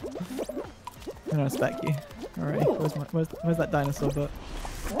squished. I respect you. Alright, where's that dinosaur butt?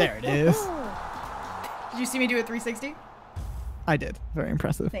 There it is. Did you see me do a 360? I did. Very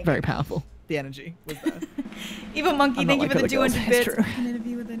impressive. Thank Very you. powerful. The energy was there. Eva Monkey, I'm thank not you for like the other 200 girls, bits. it's true. An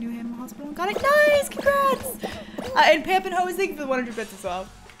interview with the new animal hospital. Got it. Nice. Congrats. And Pamp and Hose, thank you for the 100 bits as well.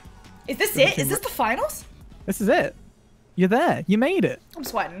 Is this it? Is this the finals? This is it. You're there. You made it. I'm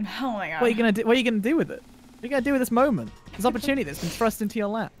sweating. Oh my god. What are you gonna do? What are you gonna do with it? What are you gonna do with this moment? This opportunity that's been thrust into your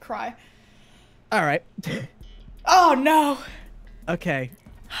lap. Cry. All right. Oh no. Okay.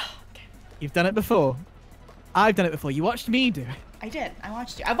 You've done it before. I've done it before. You watched me do it. I did. I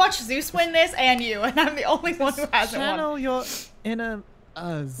watched you. I watched Zeus win this and you, and I'm the only one who hasn't won. Channel your inner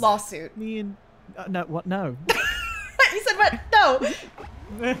us. Lawsuit. Me and no, what? No. You said what? No.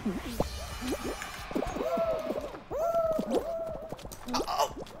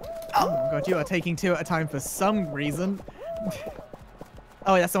 Oh my god, you are taking 2 at a time for some reason.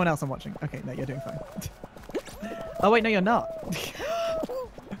 Oh, that's someone else I'm watching. Okay, no, you're doing fine. Oh wait, no, you're not. Listen.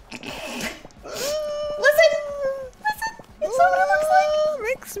 It's not what it looks like.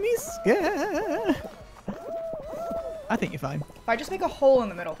 Makes me scared. I think you're fine. If I just make a hole in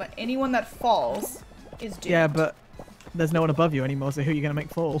the middle, then anyone that falls is doomed. Yeah, but there's no one above you anymore, so who are you gonna make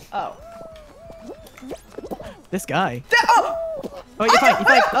fall? Oh. This guy. Oh! Oh, you're fine. You're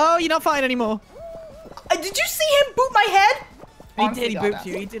fine. Oh, you're not fine anymore. Did you see him boot my head? He Honestly, did. He God, booped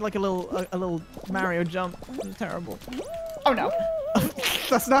you. He did like a little Mario jump. It was terrible. Oh no.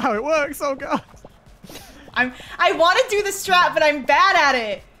 That's not how it works. Oh god. I want to do the strat, but I'm bad at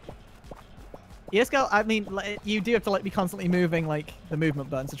it. Yes, girl. I mean, like, you do have to like be constantly moving like the movement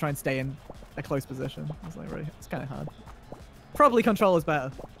button to try and stay in a close position. It's like really, it's kind of hard. Probably controller's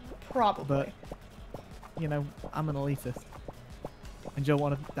better, Probably. but you know, I'm an elitist, and you're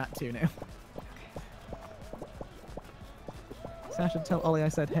one of that too now. Sasha, tell Ollie I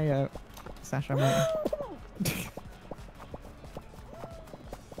said hey. Sasha, I'm waiting.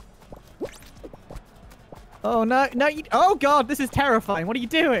 Oh no, no! Oh god, this is terrifying. What are you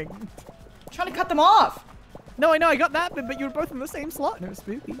doing? Trying to cut them off. No, I know, I got that bit, but you were both in the same slot, and it was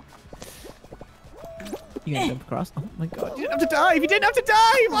spooky. You gonna jump across? Oh my god, you didn't have to dive! You didn't have to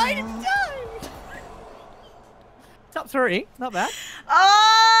dive! Why did you dive? Top 3, not bad.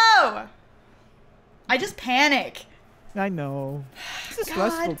 Oh! I just panic. I know. It's a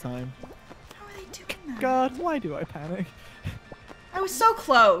God. stressful time. How are they doing that? God, why do I panic? I was so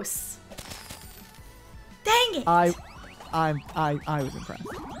close. Dang it. I was impressed.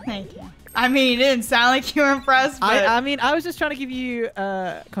 Thank you. I mean, it didn't sound like you were impressed, but... I mean, I was just trying to give you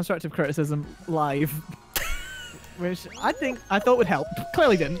constructive criticism live, which I thought would help.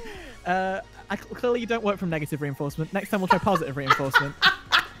 Clearly didn't. Clearly you don't work from negative reinforcement. Next time we'll try positive reinforcement.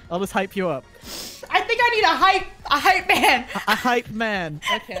 I'll just hype you up. I think I need a hype man. A hype man.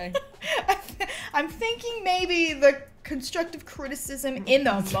 Okay. I'm thinking maybe the constructive criticism in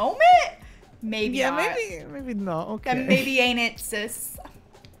the moment? Maybe Yeah, not. maybe not. Okay. Then maybe ain't it, sis.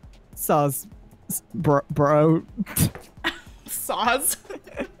 Soz. Bro. Saws.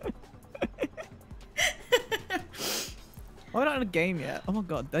 We're not in a game yet. Oh my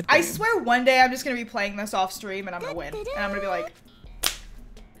god. That I game. swear one day I'm just gonna be playing this off stream and I'm gonna win. And I'm gonna be like,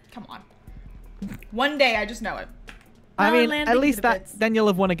 come on. One day, I just know it. I Well, mean, land at me least the that bits. then you'll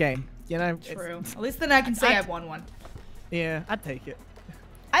have won a game. You know. True. At least then I can say I've won one. Yeah, I'd take it.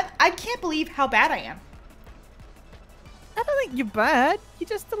 I can't believe how bad I am. I don't think you're bad. You're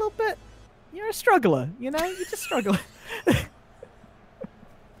just a little bit. You're a struggler. You know. You're just struggling.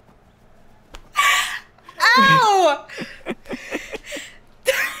 Ow! That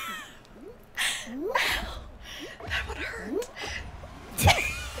would hurt.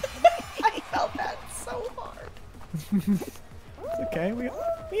 I felt that so hard. It's okay.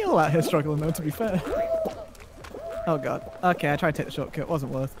 We all out here struggling though. To be fair. Oh god. Okay, I tried to take the shortcut. It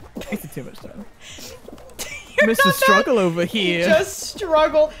wasn't worth. It's too much time. Mr. Struggle over here. Just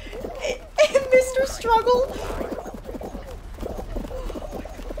struggle. Mr. Struggle.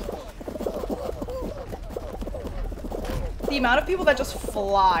 The amount of people that just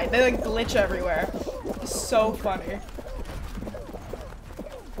fly, they like glitch everywhere. It's so funny.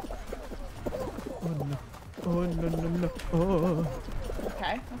 Oh no. Oh no no no. Oh.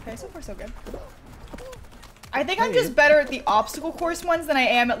 Okay, so far so good. I think I'm just better at the obstacle course ones than I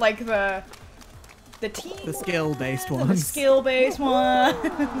am at like the team The skill-based ones. ones. The skill-based ones.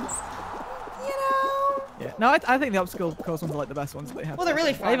 You know? Yeah. No, I think the obstacle course ones are like the best ones that they have. Well, they're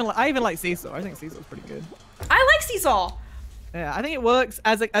really fun. I even like Seesaw. I think Seesaw's pretty good. I like Seesaw. Yeah, I think it works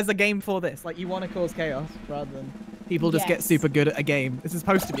as a game for this. Like, you want to cause chaos rather than people just get Yes. super good at a game. This is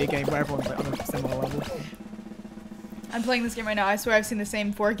supposed to be a game where everyone's like on a similar level. I'm playing this game right now. I swear I've seen the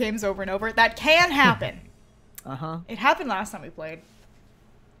same 4 games over and over. That can happen. Uh-huh. It happened last time we played.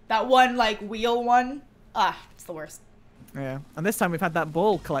 That one, like, wheel one. Ah, it's the worst. Yeah. And this time we've had that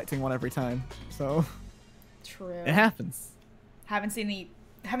ball collecting one every time. So True. it happens. Haven't seen the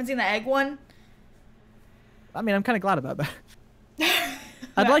egg one. I mean, I'm kind of glad about that.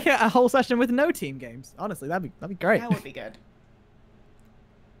 I'd like a whole session with no team games. Honestly, that'd be great. That would be good.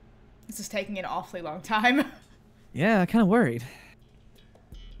 This is taking an awfully long time. Yeah, kind of worried.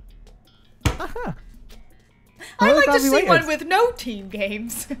 Aha. I'd like to glad we see one waited. with no team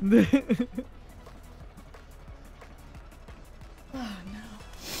games. Oh no.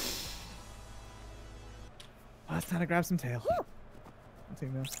 Oh, it's time to grab some tail.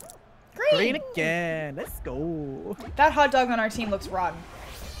 Team now. Green. Green again. Let's go. That hot dog on our team looks rotten.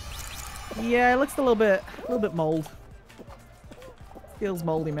 Yeah, it looks a little bit mold. Feels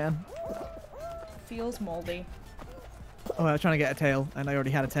moldy, man. Feels moldy. Oh, I was trying to get a tail, and I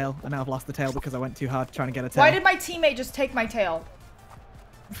already had a tail, and now I've lost the tail because I went too hard trying to get a tail. Why did my teammate just take my tail?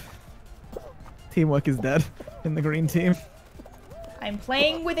 Teamwork is dead in the green team. I'm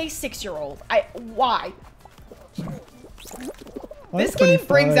playing with a 6-year-old. Why? This game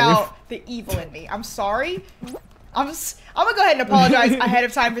brings out the evil in me. I'm sorry. I'm gonna go ahead and apologize ahead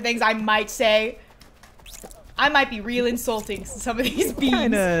of time for things I might say. I might be real insulting to some of these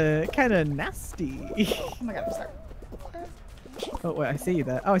beans. Kinda nasty. Oh my god, I'm sorry. Oh wait, I see you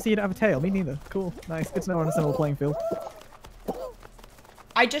there. Oh, I see you don't have a tail. Me neither. Cool. Nice. Good to know we're on a similar playing field.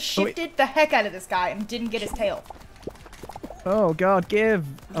 I just shifted the heck out of this guy and didn't get his tail. Oh god, give!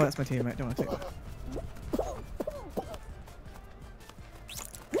 Oh, that's my teammate. Don't want to take that.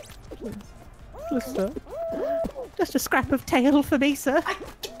 Please, sir. Just a scrap of tail for me, sir. Oh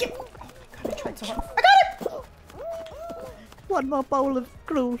my god, I tried so hard. I got it! One more bowl of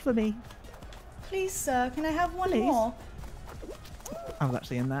gruel for me. Please, sir, can I have one Please. more? I was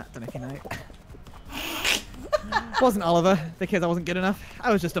actually in that, don't know if you know. Wasn't Oliver, because I wasn't good enough.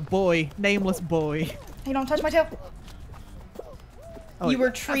 I was just a boy, nameless boy. Hey, don't touch my tail. Oh, You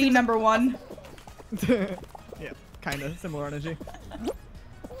were tree number 1. Yeah, kind of similar energy.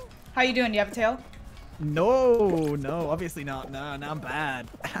 How you doing? Do you have a tail? No, obviously not. No, now I'm bad.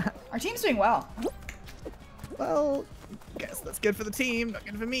 Our team's doing well. Well, guess that's good for the team, not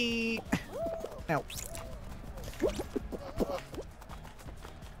good for me. Ow.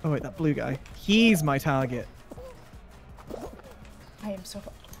 Oh wait, that blue guy. He's my target. I am so.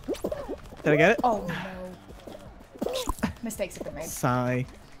 Did I get it? Oh no. Mistakes have been made. Sigh.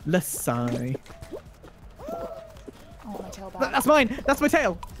 Let's sigh. Oh, my tail back. That's mine! That's my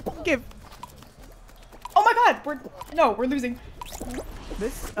tail! Give! Oh my god! We're losing.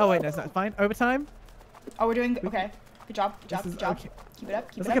 This? Oh wait, no, it's not fine. Overtime? Oh, we're doing okay. Good job. Good job. This is Good job. okay. Keep it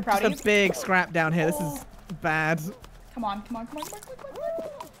up. Keep There's it like up. Proud of just you. a big scrap down here. This is bad. Come on. Come on. Come on. Come on. Come on. Come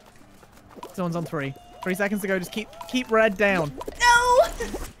on. Someone's on 3. 3 seconds to go. Just keep red down. No!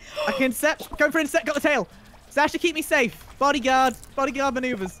 I can intercept. Go for intercept. Got the tail. Sasha, keep me safe. Bodyguard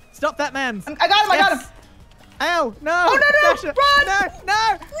maneuvers. Stop that man. I got him. I got him. Ow! No! Oh no! Sasha! Run!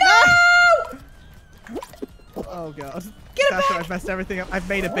 No! No! Oh god. Get it Sasha, back! I've messed everything up. I've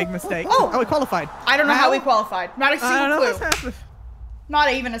made a big mistake. Oh! we qualified. I don't know how we qualified. Not a I don't know single what's clue. happened.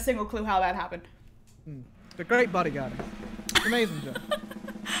 Not even a single clue how that happened. The great bodyguard. Amazing job.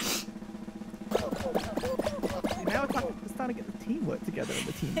 See, now it's time to get the teamwork together in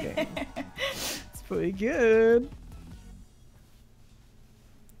the team game. It's pretty good.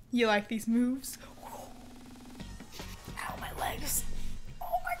 You like these moves? Ow, my legs. Oh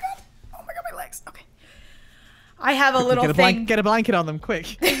my god. Oh my god, my legs. Okay. I have a little thing. Get a blanket on them,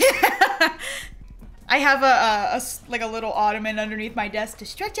 quick. I have a little ottoman underneath my desk to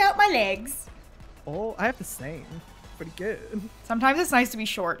stretch out my legs. Oh, I have the same. Pretty good. Sometimes it's nice to be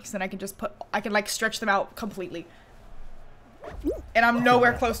short, because then I can like stretch them out completely. And I'm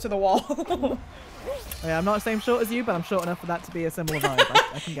nowhere close to the wall. Yeah, I'm not the same short as you, but I'm short enough for that to be a similar vibe.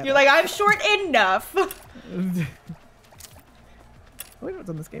 I can get You're that. like, I'm short enough. We've not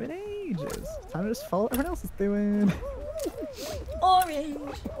done this game in ages. Time to just follow what everyone else is doing. Orange.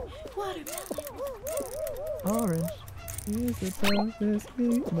 Watermelon. Orange is the toughest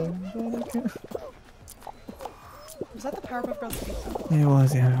feeling that I can. Was that the Powerpuff Girls speaking? It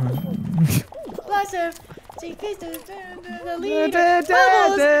was, yeah. Blossom. The lead. Da,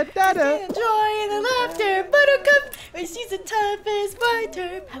 da, da, da, da. Joy and the laughter. Buttercup. When she's the toughest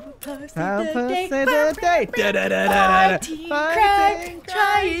fighter. How How the day. the day. Da, da, da, da, da. Fighting crime.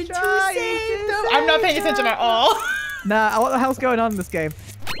 Trying to save them. I'm not paying attention at all. Nah, what the hell's going on in this game?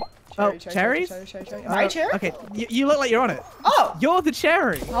 Cherries? Cherry. Am I a cherry? Okay, you look like you're on it. Oh. You're the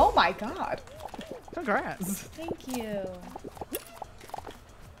cherry. Oh my god. Congrats. Thank you.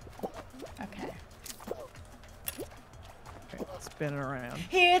 Okay. Okay, spin it around.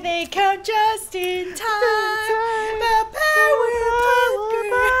 Here they come just in time. The Powerpuff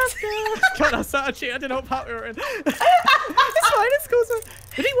Girls. God, I started cheating. I didn't know what part we were in. It's fine. It's cool. So,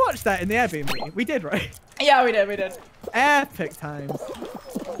 did we watch that in the Airbnb? We did, right? Yeah, we did. Epic times.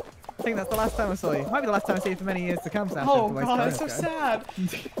 I think that's the last time I saw you. Might be the last time I see you for many years to come, Sasha. Oh the way god, that's so Skyrim's going.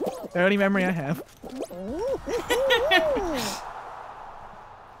 sad. The only memory I have.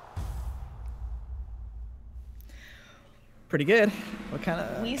 Pretty good. What kind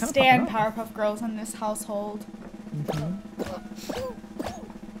of? We stand Powerpuff Girls in this household.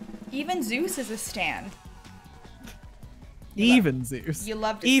 Even Zeus is a stan. Even Zeus. You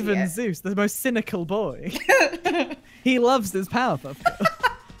love to see Even it. Zeus, the most cynical boy. He loves his Powerpuff Girl.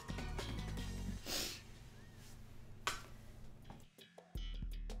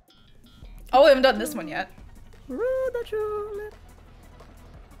 Oh, we haven't done this one yet.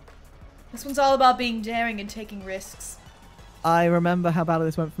 This This one's all about being daring and taking risks. I remember how badly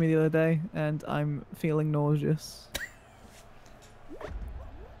this went for me the other day, and I'm feeling nauseous.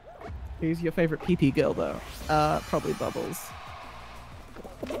 Who's your favorite PP girl, though? Probably Bubbles.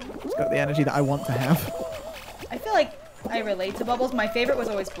 She's got the energy that I want to have. I feel like I relate to Bubbles. My favorite was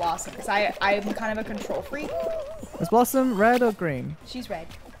always Blossom, because I'm kind of a control freak. Is Blossom red or green? She's red.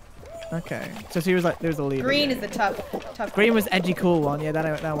 Okay. So she was like, there was a lead. Green is the tough. Green was edgy, cool one. Yeah, that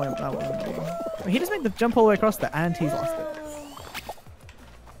wasn't me. I mean, he just made the jump all the way across there, and he's lost it.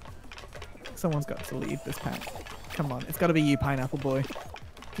 Someone's got to lead this pack. Come on, it's got to be you, Pineapple Boy.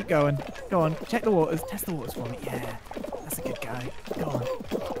 Keep going. Go on. Check the waters. Test the waters for me. Yeah, that's a good guy. Go on.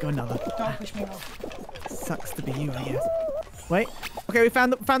 Go another. Don't push me off. Sucks to be you, I guess. Wait. Okay, we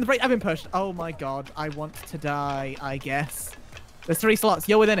found the break. I've been pushed. Oh my god, I want to die. I guess. There's 3 slots.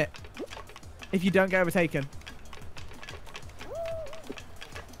 You're within it. If you don't get overtaken.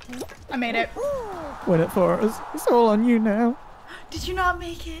 I made it. Win it for us. It's all on you now. Did you not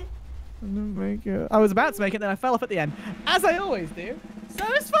make it? I didn't make it. I was about to make it, then I fell off at the end, as I always do. So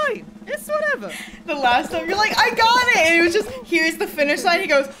it's fine. It's whatever. The last time you're like, I got it, and it was just, here's the finish line. He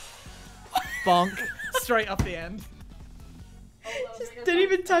goes, Bonk. Straight off the end. just didn't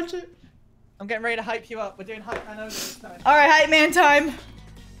even touch it. I'm getting ready to hype you up. We're doing hype man over this time. All right, hype man time.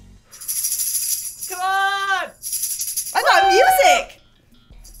 Come on! I got music.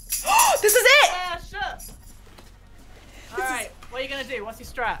 This is it. Yeah, shut. All right, what are you gonna do? What's your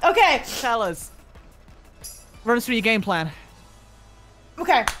strat? Okay. Tell us. Run us through your game plan.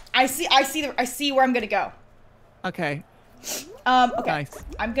 Okay. I see where I'm gonna go. Okay. Okay. Nice.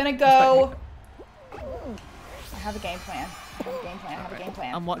 I'm gonna go. I have a game plan. I have a game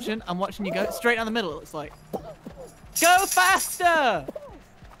plan. I'm watching you go straight down the middle. It looks like. Go faster!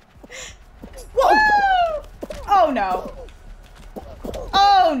 Whoa! Oh no.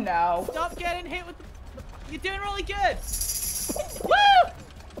 Oh no. Stop getting hit with the... You're doing really good. Woo!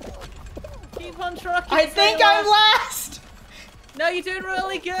 Keep on trucking. I think I'm last. No, you're doing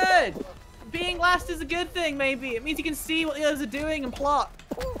really good. Being last is a good thing, maybe. It means you can see what the others are doing and plot.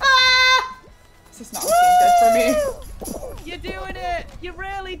 Ah! This is not looking good for me. You're doing it. You're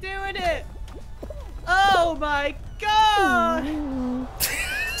really doing it. Oh my god.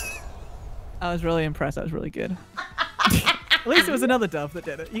 I was really impressed. That was really good. At least it was another dove that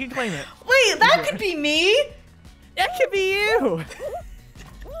did it. You can claim it. Wait, that could be me. That could be you.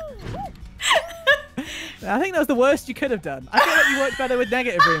 I think that was the worst you could have done. I feel like you worked better with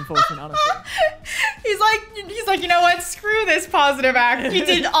negative reinforcement, honestly. He's like, you know what? Screw this positive act. You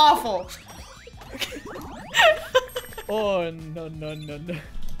did awful. Oh, no.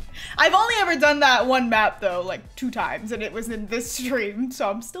 I've only ever done that one map though, like 2 times, and it was in this stream, so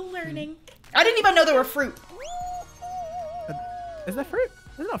I'm still learning. I didn't even know there were fruit. Is there fruit?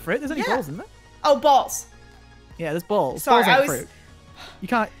 There's not fruit. There's only balls in there. Oh, balls. Yeah, there's balls. Sorry, balls ain't fruit. You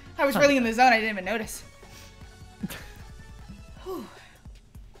can't. I was really in the zone. I didn't even notice.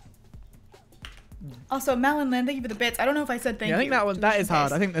 Also, Melonland, thank you for the bits. I don't know if I said thank you. Yeah, I think that is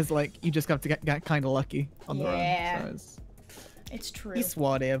hard. I think there's like you just have to get kind of lucky on the yeah. run. So it's true. it's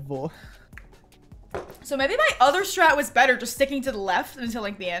whatever. So maybe my other strat was better, just sticking to the left until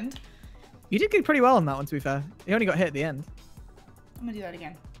like the end. You did get pretty well on that one, to be fair. You only got hit at the end. I'm gonna do that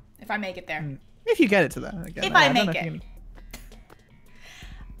again if I make it there. If you get it to that. Again, if I make it.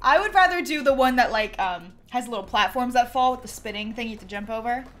 I would rather do the one that like has little platforms that fall with the spinning thing you have to jump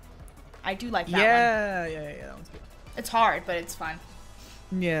over. I do like that one. Yeah, that one's good. It's hard, but it's fun.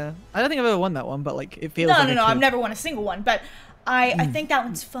 Yeah, I don't think I've ever won that one, but like it feels. No, I've never won a single one, but I think that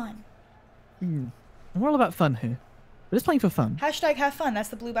one's fun. We're all about fun here. We're just playing for fun. Hashtag have fun. That's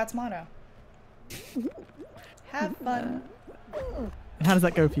the Blue Bats motto. Have fun. And how does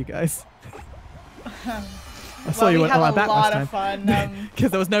that go for you guys? I saw Well, you we went have all a back lot last of time. fun. Because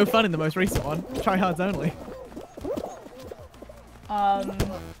there was no fun in the most recent one. Tryhards only. Oh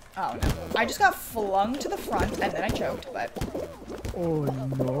no. I just got flung to the front and then I choked, but. Oh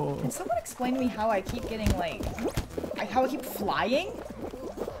no. Can someone explain to me how I keep getting like, how I keep flying?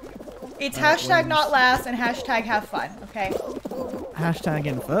 It's hashtag not last and hashtag have fun, okay? Hashtag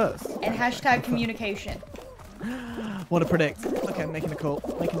in first. And hashtag communication. What to predict? Okay, I'm making a call.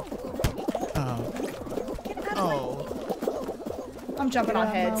 Oh. Get out of Oh. I'm jumping on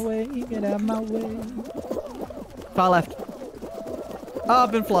heads. Get out of my way. Far left. Oh,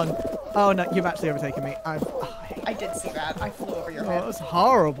 I've been flung. Oh no, you've actually overtaken me. I did see that. I flew over your Oh, head. that's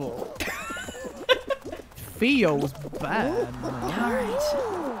horrible. Feels bad.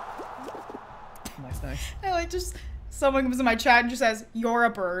 Alright. Nice. I like just, someone comes in my chat and just says, "You're a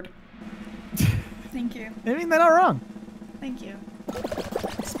bird." Thank you. I mean, they're not wrong. Thank you.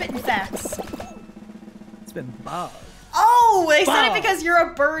 Spitting facts. It's been bad. Oh, they said it because you're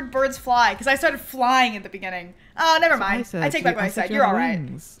a bird, birds fly. Because I started flying at the beginning. Oh, never mind. I take back what I said. You're alright.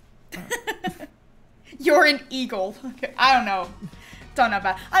 You're an eagle. Okay. I don't know. Don't know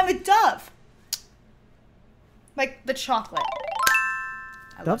about. I'm a dove. Like the chocolate.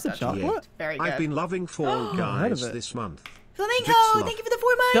 Dove's a chocolate? Yeah. Very good. I've been loving Fall Guys this month. Flamingo, Vixlock. thank you for the 4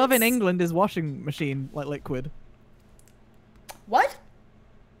 months. Dove in England is washing machine like liquid. What?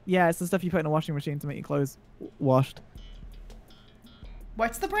 Yeah, it's the stuff you put in a washing machine to make your clothes washed.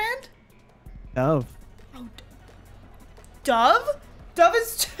 What's the brand? Dove. Dove? Dove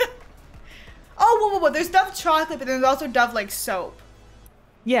is... oh, whoa. There's Dove chocolate, but there's also Dove, like, soap.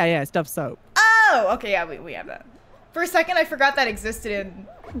 Yeah, it's Dove soap. Oh, okay, yeah, we have that. For a second, I forgot that existed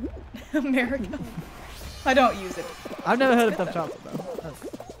in America. I don't use it. I've never heard of Dove chocolate, though.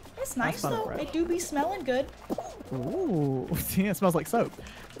 It's nice, fun, though. right? It do be smelling good. Ooh. Yeah, it smells like soap.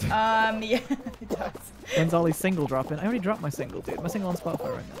 Yeah, it does. When's Ollie's single dropping? I already dropped my single, dude. My single on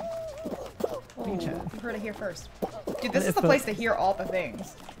Spotify right now. Oh, Beach you head. heard it here first. Dude, this is If the the- place to hear all the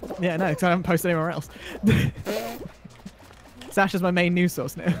things. Yeah, no, because I haven't posted anywhere else. Sasha's my main news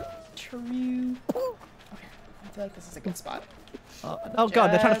source now. True. Okay, I feel like this is a good spot. Oh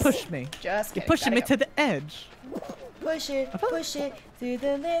god, they're trying to push me. Just You're kidding. pushing me Gotta to the edge. go. Push it to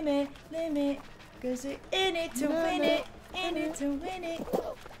the limit. Cause you're in it to win it. In it to win it.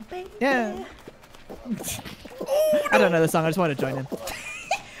 Baby. Yeah. I don't know the song, I just wanted to join in.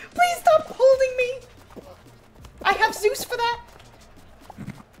 Please stop holding me. I have Zeus for that.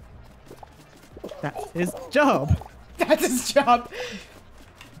 That's his job. That's his job.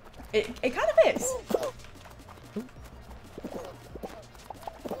 It kind of is.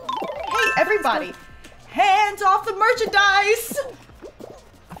 Hey, everybody. Hands off the merchandise.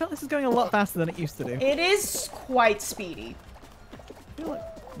 I feel like this is going a lot faster than it used to do. It is quite speedy. I feel like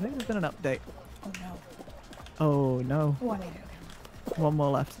maybe there's been an update. Oh no. Oh no. Oh, I made it. Okay. One more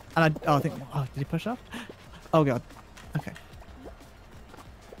left. And I think, oh, did he push off? Oh god. Okay.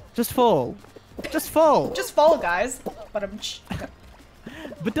 Just fall. Just fall. Just follow, guys. But I'm. Okay.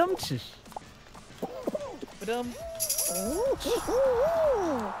 Badumchish. Badum.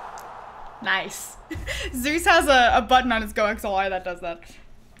 Nice. Zeus has a button on his Go XLR that does that.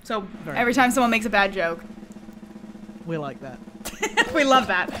 So Very every time someone makes a bad joke, We like that. we love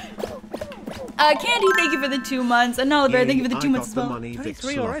that. Candy, thank you for the 2 months. Another bear, thank you for the 2 months as I got well. the money,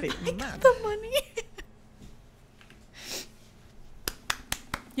 23 Vixlock. already. I Man. got the money.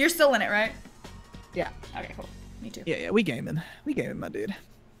 You're still in it, right? Yeah. Okay, cool. Me too. Yeah, we gaming. We gaming, my dude.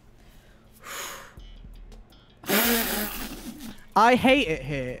 I hate it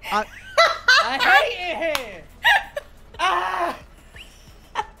here. I hate it here. Ah!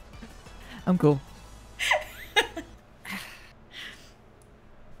 I'm cool.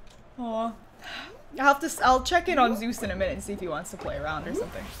 Aw. I'll check in on Zeus in a minute and see if he wants to play around or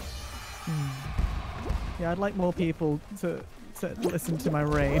something. Yeah, I'd like more people to listen to my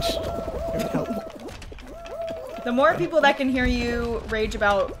rage. It would help. The more people that can hear you rage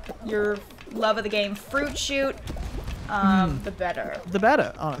about your love of the game Fruit Shoot, the better. The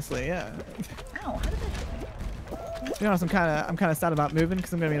better, honestly. Yeah. Ow, how did that hit me? To be honest, I'm kind of sad about moving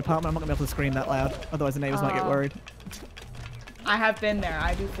because I'm gonna be in an apartment. I'm not gonna be able to scream that loud. Otherwise, the neighbors might get worried. I have been there.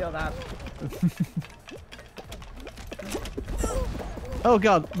 I do feel that. Oh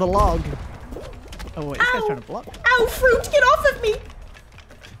god, the log. Oh wait, this guy's trying to block. Ow, Fruit, get off of me!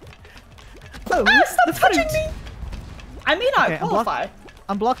 Oh, Stop the touching fruit. me! I may not Okay, qualify.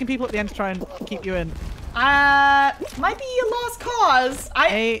 I'm blocking people at the end to try and keep you in. Might be a lost cause.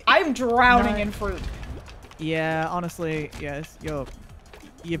 I'm drowning nine. in fruit. Yeah, honestly, yes, you've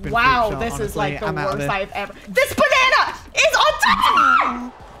been Wow, fruit shot, this is honestly. like the I'm out of worst it. I've ever. This banana is on top of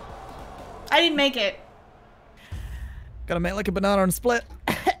me! I didn't make it. Gotta make like a banana and split.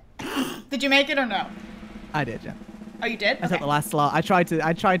 Did you make it or no? I did, yeah. Oh, you did? I took Okay. the last slot. I tried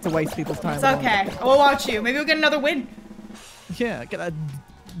to waste people's time. It's okay. We'll watch you. Maybe we'll get another win. Yeah, get that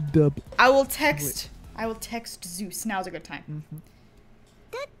dub. I will text Zeus. Now's a good time.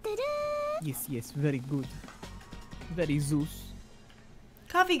 Yes, very good. Very Zeus.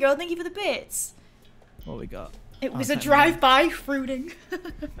 Coffee girl, thank you for the bits. What we got? It was a Okay. drive-by fruiting.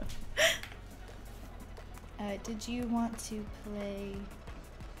 Did you want to play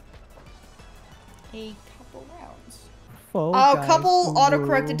a couple rounds? Fall A Guys. couple Ooh.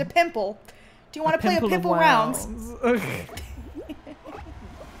 autocorrected to pimple. Do you want to play a of pimple rounds? Okay.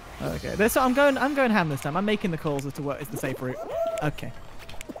 Okay. This I'm going ham this time. I'm making the calls as to what is the safe route. Okay.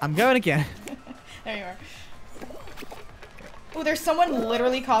 I'm going again. There you are. Oh, there's someone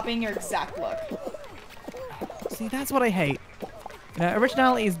literally copying your exact look. See, that's what I hate.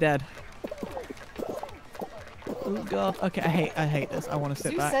 Originality is dead. Oh god. Okay, I hate this. I want to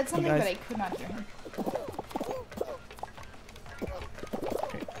sit Zeus back. said something, you but guys... I could not hear him.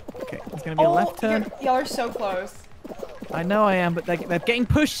 Okay. There's gonna be a left turn. Y'all are so close. I know I am, but they're getting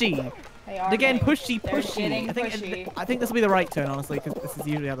pushy. They are. They're getting getting- pushy, they're pushy. getting I think pushy. I think this will be the right turn, honestly, because this is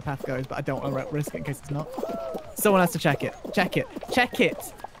usually how the path goes. But I don't want to risk it in case it's not. Someone has to check it. Check it. Check it.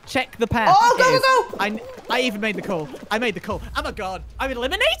 Check the path. Oh, go, It is- go, I even made the call. I made the call. Oh my god. I'm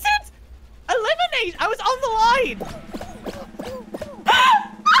eliminated. Eliminated. I was on the line.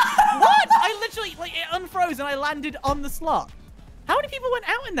 What? I literally like it unfroze and I landed on the slot. How many people went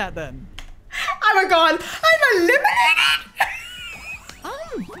out in that then? Oh my god, I'm eliminated!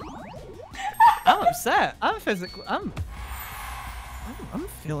 I'm upset. I'm physically. I'm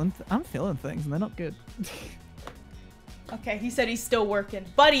feeling things, and they're not good. Okay, he said he's still working,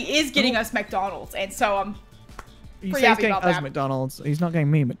 but he is getting us McDonald's, and so I'm He's pretty happy getting about us that. McDonald's. He's not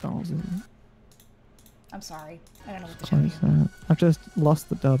getting me McDonald's. Is he? I'm sorry. I don't know what to tell you. I've just lost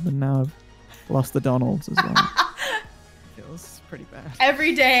the dub, and now I've lost the Donald's as well. Feels pretty bad.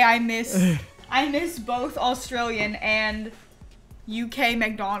 Every day I miss both Australian and UK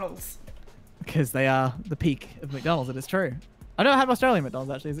McDonald's. Because they are the peak of McDonald's. It is true. I don't have Australian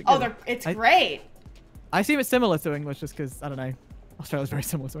McDonald's actually. Is it Oh, good? it's great. I assume it's similar to English, just because I don't know. Australia's very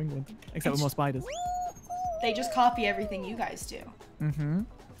similar to England, except with more spiders. They just copy everything you guys do. Mm-hmm.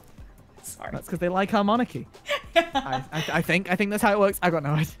 Sorry. That's because they like our monarchy. I think that's how it works. I got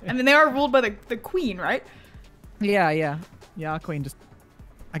no idea. I mean, they are ruled by the queen, right? Yeah. Our queen just,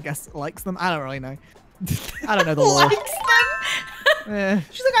 I guess, likes them. I don't really know. I don't know the law. Likes them. Eh.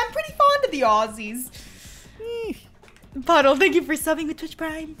 She's like, I'm pretty fond of the Aussies. Puddle, thank you for subbing with Twitch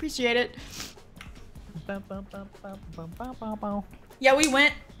Prime. Appreciate it. Yeah, we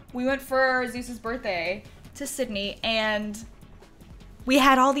went for Zeus's birthday to Sydney, and we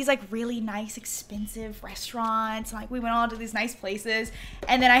had all these like really nice, expensive restaurants. Like we went all to these nice places,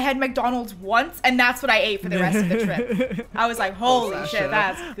 and then I had McDonald's once, and that's what I ate for the rest of the trip. I was like, holy shit,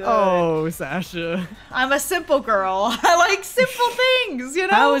 that's good. Oh, Sasha. I'm a simple girl. I like simple things, you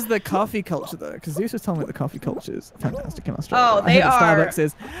know? How is the coffee culture though? Because Zeus was telling me the coffee culture is fantastic in Australia. Oh, I they hear that are. Starbucks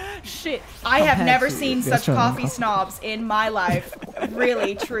is shit. I have compared never to seen the such Australian coffee snobs in my life.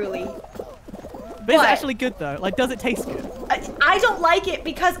 Really, truly. But is But- it actually good though? Like, does it taste good? I don't like it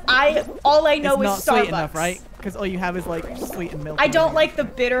because all I know It's is not Starbucks. sweet enough, right? Because all you have is like sweetened milk. I and don't everything. like the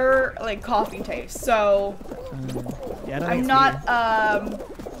bitter like coffee taste, so Yeah, I don't think I'm it's not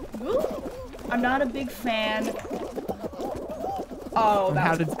I'm not a big fan. Oh,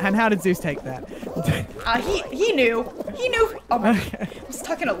 How did Zeus take that? he knew. He knew. Oh my Okay. God. I was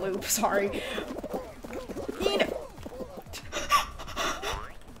stuck in a loop. Sorry. He knew.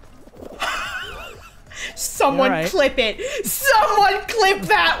 Someone You're right. clip it. Someone clip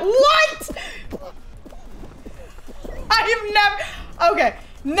that. What? I have never. Okay.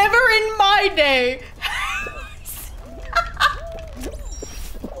 Never in my day.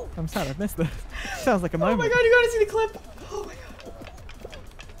 I'm sad I missed this. Sounds like a Oh moment. my god, you gotta see the clip. Oh my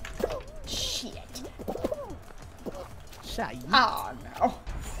god. Shit. Shy. Oh no.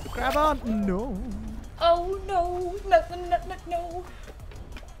 Grab on. No. Oh no. No.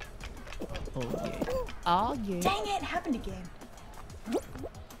 Oh yeah. Oh yeah. Dang it, happened again.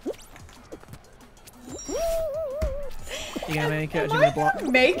 You gonna make it? Or Am you I gonna block?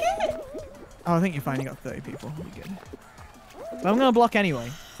 gonna make it? Oh, I think you're fine. You got 30 people. You'll be good. But I'm gonna block anyway.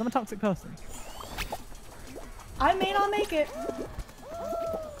 'Cause I'm a toxic person. I may not make it.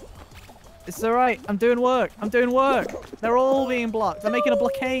 It's alright. I'm doing work. I'm doing work. They're all being blocked. I'm making a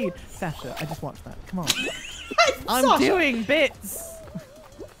blockade. Sasha, I just watched that. Come on. I'm Sasha. doing bits.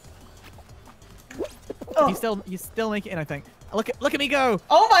 Oh. You still make it in, I think. Look at me go.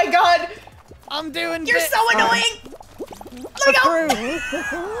 Oh my god. I'm doing You're bits. so annoying. I'm through.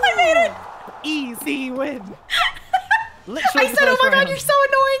 I made it. Easy win. Literally I the said, oh first my god, round. you're so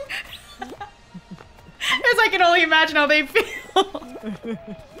annoying. As I can only imagine how they feel.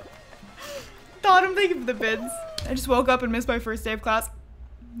 Thought I'm thinking of the bids. I just woke up and missed my first day of class.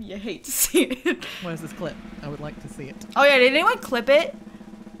 You hate to see it. Where's this clip? I would like to see it. Oh yeah, did anyone clip it?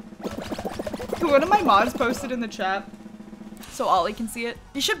 One of my mods posted in the chat, so Ollie can see it.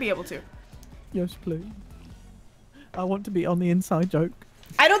 You should be able to. Yes, please. I want to be on the inside joke.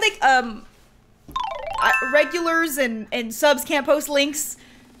 I don't think regulars and subs can't post links.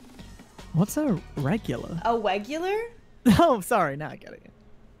 What's a regular? A regular? Oh, sorry. Now I get it.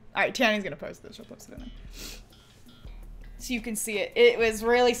 All right, Tiani's gonna post this. She'll post it in there, so you can see it. It was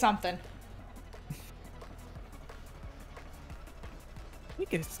really something. We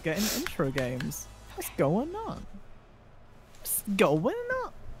could just get in intro games. What's going on? What's going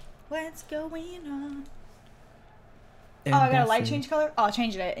on? What's going on? Oh, I got a light change color? Oh, I'll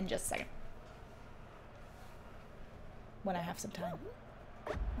change it in just a second. When I have some time.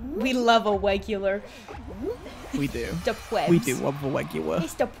 We love a regular. We do. The plebs. We do love a regular.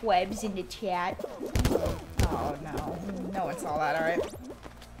 It's the plebs in the chat. Oh no. No one saw that, alright.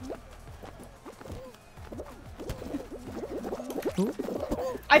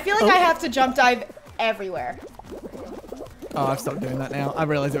 I feel like I have to jump dive everywhere. Oh, I've stopped doing that now. I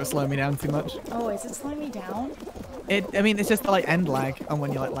realized it was slowing me down too much. Oh, is it slowing me down? I mean, it's just like end lag, and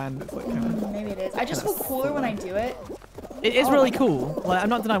when you like land, it's like kind of. Maybe it is. I just feel cooler when I do it. It is really cool. Like, I'm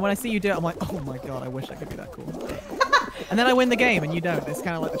not denying. When I see you do it, I'm like, oh my god, I wish I could be that cool. And then I win the game, and you don't. It's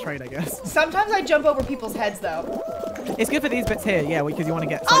kind of like the trade, I guess. Sometimes I jump over people's heads, though. It's good for these bits here, yeah, because you want to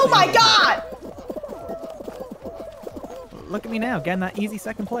get. Oh my god! Look at me now, getting that easy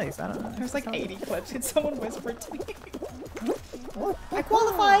second place. I don't know. There's like 80 clips. Could someone whisper to me? I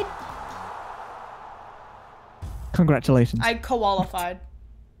qualified. Congratulations. I qualified.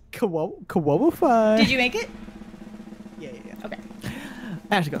 Qualified. Did you make it? Yeah. Okay.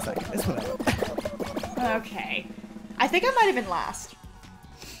 I actually got second. It's whatever. Okay. I think I might have been last.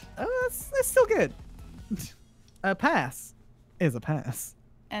 Oh, that's still good. A pass is a pass.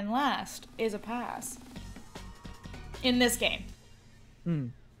 And last is a pass. In this game.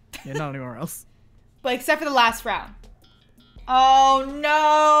 Yeah, not anywhere else. But except for the last round. Oh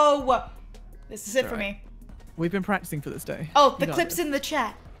no! This is it for me. We've been practicing for this day. Oh, the clip's in the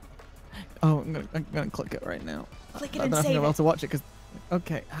chat. Oh, I'm gonna click it right now. Click it I and don't save know it. how to watch it because.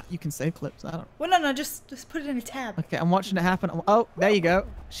 Okay, you can save clips. I don't. Well, no, just put it in a tab. Okay, I'm watching it happen. Oh, there you go.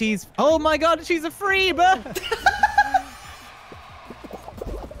 She's. Oh my God, she's a freebie.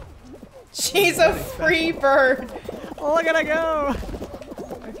 She's a free bird. Look at her go.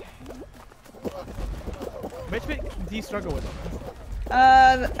 Okay. Which bit do you struggle with?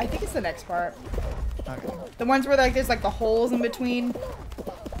 I think it's the next part. Okay. The ones where like there's like the holes in between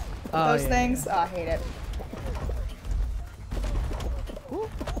those things. Yeah. Oh, I hate it.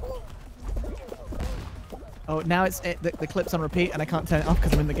 Oh, now the clip's on repeat and I can't turn it off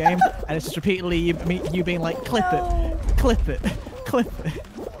because I'm in the game, and it's just repeatedly you being like, clip it, clip it, clip it.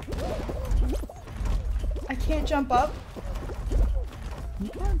 I can't jump up. You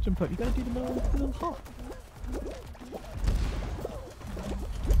can't jump up. You gotta do the little hop.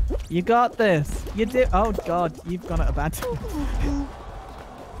 You got this. You did. Oh God, you've gone at a bad time.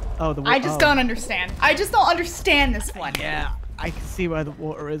 Oh, the. I just don't understand. I just don't understand this one. Yeah, I can see where the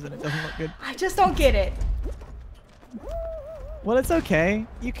water is, and it doesn't look good. I just don't get it. Well, it's okay.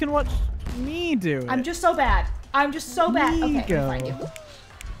 You can watch me do it. I'm just so bad. I'm just so bad. Me Okay, let me go. find you.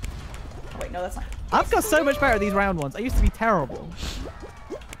 Oh, wait, no, that's not. I've got so much better at these round ones. I used to be terrible.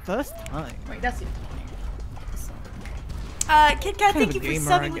 First time. Wait, that's you. Kit Kat, thank you for gamer,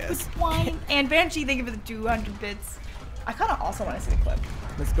 subbing I with guess. the wine. And Banshee, thank you for the 200 bits. I kind of also want to see the clip.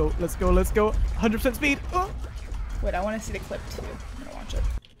 Let's go, let's go, let's go. 100% speed. Oh. Wait, I want to see the clip too. I'm gonna watch it.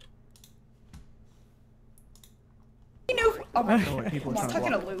 You know. Oh my Oh, wait, god. people are I'm trying to stuck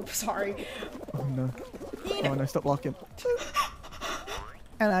in a block. loop. Sorry. Oh no. You Oh know. no, stop blocking.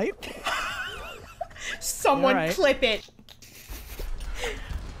 Hello. Someone Alright. clip it.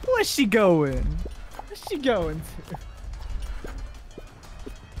 Where's she going? Where's she going to?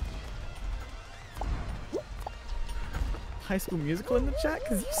 High School Musical in the chat?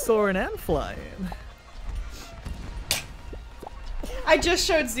 Because you saw an ant flying. I just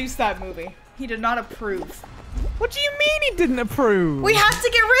showed Zeus that movie. He did not approve. What do you mean he didn't approve? We have to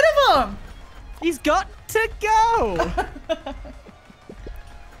get rid of him. He's got to go!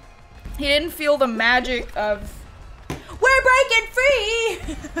 He didn't feel the magic of we're breaking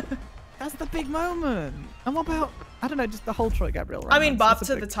free. That's the big moment. And what about, I don't know, just the whole Troy Gabriel I mean, romance? Bop That's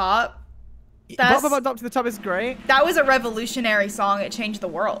a to big- the Top. Bop Bop Bop to the Top is great. That was a revolutionary song. It changed the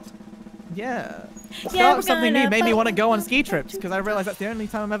world. Yeah. Yeah, Start we're with something new gonna made me want to bop go on bop ski bop trips bop because I realized that's the only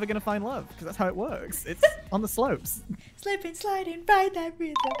time I'm ever going to find love because that's how it works. It's on the slopes. Slipping, sliding, ride that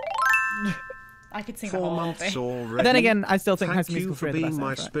rhythm. I could sing the 4 whole months thing. already. But then again, I still think High Thank School you Musical for 3 are the being best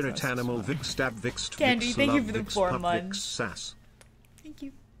my soundtrack, spirit so it's animal. just fine. Vix stab Vix Candy, Vix thank you love, for the Vix 4 pup, months. Vix sass. Thank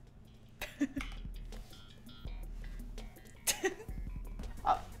you.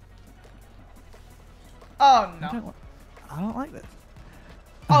 Oh no. I don't like this.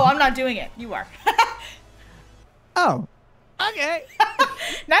 Oh, I'm not doing it. You are. Oh. Okay.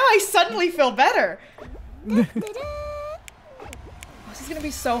 Now I suddenly feel better. This is gonna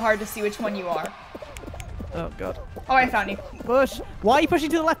be so hard to see which one you are. Oh god. Oh, I found you. Push. Why are you pushing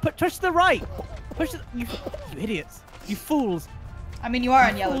to the left? Push to the right. Push to you idiots. You fools. I mean, you are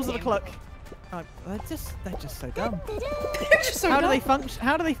on yellow Fools of team. the clock. Oh, they're just so dumb. They're just so How do dumb. they function?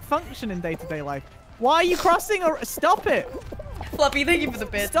 How do they function in day-to-day life? Why are you crossing? Or stop it! Fluffy, thank you for the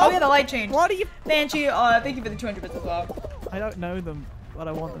bits. Stop. Oh yeah, the light changed. Why do you? Banshee, thank you for the 200 bits as well. I don't know them. but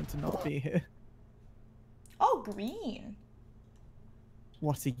I want them to not be here. Oh, green.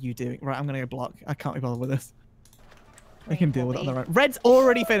 What are you doing? Right, I'm gonna go block. I can't be bothered with this. I can deal with it on the right. Red's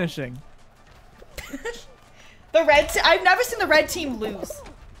already finishing. The red. I've never seen the red team lose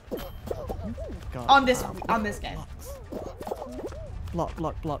God. on this game. Block to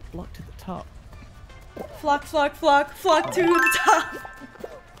the top. Flock to the top.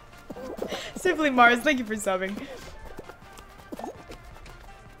 Simply Mars, thank you for subbing.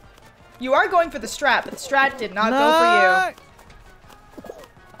 You are going for the strat, but the strat did not go for you.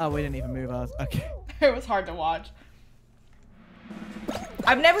 Oh, we didn't even move ours. Okay. It was hard to watch.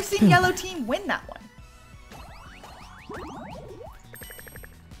 I've never seen yellow team win that one.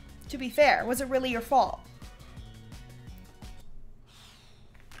 To be fair, was it really your fault?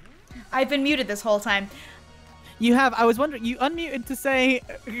 I've been muted this whole time. You have. I was wondering. You unmuted to say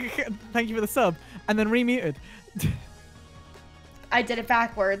thank you for the sub, and then remuted. I did it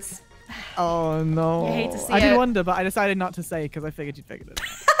backwards. Oh no! You hate to see I did it. wonder, but I decided not to say because I figured you'd figured it out.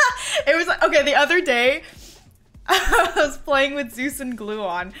 It was like, okay, the other day, I was playing with Zeus and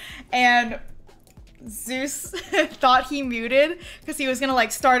Gluon, and Zeus thought he muted because he was gonna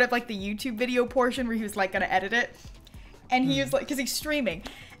like start up like the YouTube video portion where he was like gonna edit it, and he was like, because he's streaming,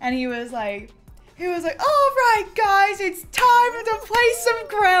 and he was like, all right guys, it's time to play some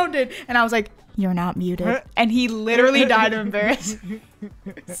Grounded, and I was like, you're not muted, and he literally died of embarrassment.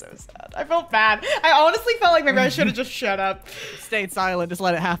 It's so sad. I felt bad. I honestly felt like maybe I should have just shut up. Stayed silent. Just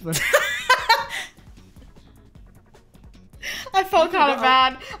let it happen. I felt kind of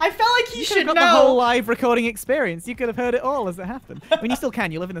bad. I felt like he should got know. the whole live recording experience. You could have heard it all as it happened. I mean, you still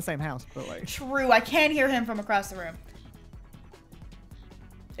can. You live in the same house, but like. True, I can hear him from across the room.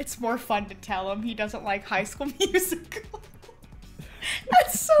 It's more fun to tell him he doesn't like High School Musical.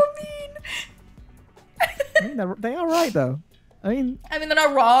 That's so mean. I mean, they are right though. I mean, they're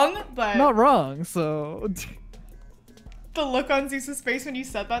not wrong, but not wrong. So. The look on Zeus's face when you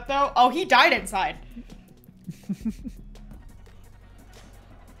said that, though. Oh, he died inside.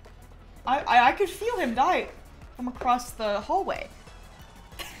 I could feel him die from across the hallway.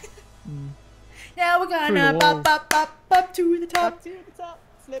 Now we're gonna up to the top. Up to the top,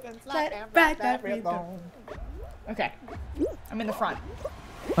 slip and Slide slide and right that that ribbon. Okay, I'm in the front.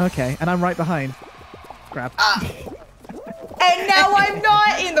 Okay, and I'm right behind. Grab. And now I'm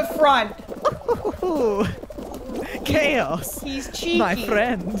not in the front. Ooh. Chaos. He's cheeky. My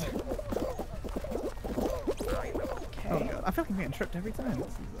friend. Okay. Oh god, I feel like I'm getting tripped every time. This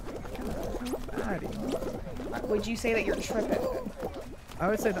is kind of baddie. Would you say that you're tripping? I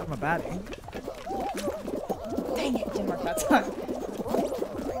would say that I'm a baddie. Dang it, didn't work that time.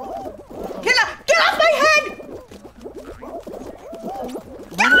 Get off my head!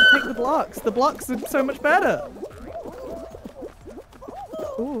 Why not take the blocks? The blocks are so much better.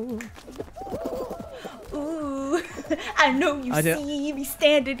 Ooh. Ooh, I know you see me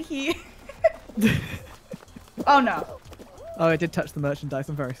standing here. Oh no. Oh, I did touch the merchandise.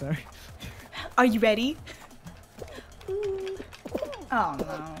 I'm very sorry. Are you ready? Ooh. Oh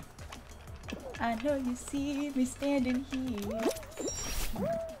no. I know you see me standing here.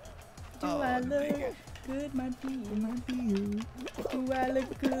 Do I look good, my dear? Do I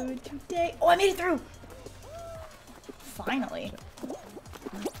look good today? Oh, I made it through! Finally.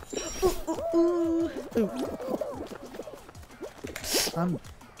 Ooh. I'm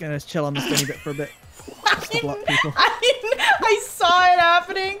gonna chill on the spinny bit for a bit. Just to block people. I saw it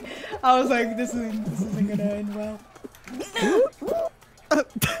happening. I was like, this isn't gonna end well.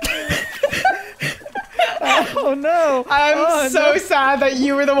 Oh no! I'm so sad that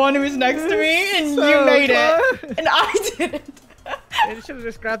you were the one who was next to me and So you made close. it. And I didn't. You should have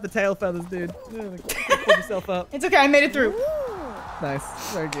just grabbed the tail feathers, dude. Pull yourself up. It's okay, I made it through. Nice.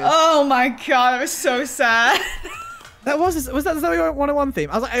 Very good. Oh my god, that was so sad. That was that the Zoe 101 theme?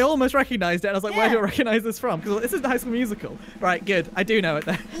 I was like, I almost recognized it, and I was like, where do I Yeah. recognize this from? Because this is the High School Musical. Right, good. I do know it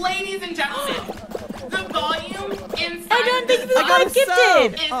then. Ladies and gentlemen, the volume inside I don't think this I got box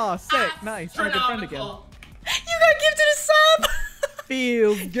gifted. is Oh, sick. Nice. I'm a good friend again. astronomical. You got gifted a sub.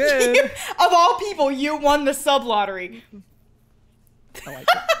 Feels good. Of all people, you won the sub lottery. I like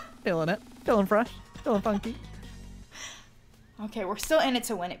it. Feeling it. Feeling fresh. Feeling funky. Okay, we're still in it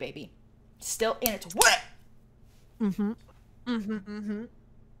to win it, baby. Still in it to win it.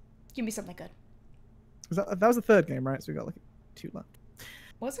 Give me something good. That was the third game, right? So we got like 2 left.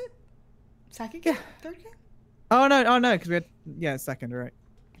 Was it? Second game? Third game? Oh no, because we had second, right?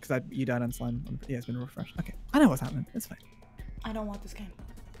 Because you died on slime. Yeah, it's been refreshed. Okay, I know what's happening. It's fine. I don't want this game.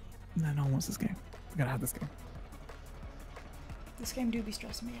 No one wants this game. We gotta have this game. This game do be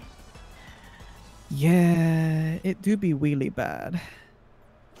stressing me out. Yeah, it do be really bad.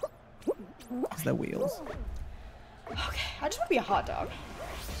 Because they're wheels. Okay, I just want to be a hot dog.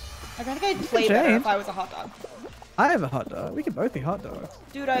 Like, I think I'd play better if I was a hot dog. I have a hot dog. We could both be hot dogs.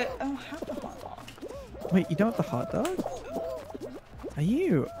 Dude, I don't have a hot dog. Wait, you don't have the hot dog? Are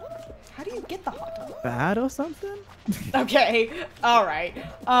you How do you get the hot dog? bad or something? Okay, alright.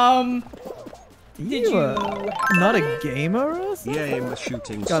 Did you not a gamer or something? Yeah, I'm a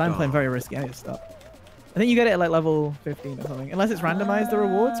shooting God, star. I'm playing very risky. I need to stop. I think you get it at like level 15 or something. Unless it's randomized the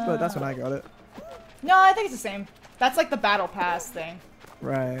rewards, but that's when I got it. No, I think it's the same. That's like the battle pass thing.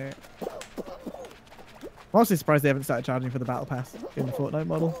 Right. I'm honestly surprised they haven't started charging for the battle pass in the Fortnite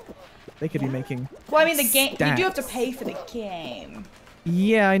model. They could be making Well, I mean, the game, you do have to stats. pay for the game.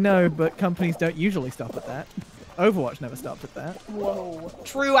 Yeah, I know, but companies don't usually stop at that. Overwatch never stopped at that. Whoa.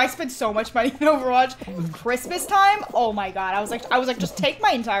 True, I spent so much money in Overwatch. Christmas time? Oh my god. I was like, just take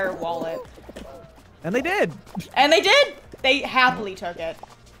my entire wallet. And they did! And they did! They happily took it.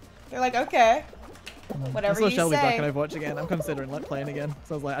 They're like, okay. I Whatever saw you Shelby back in say. Overwatch again. I'm considering like playing again.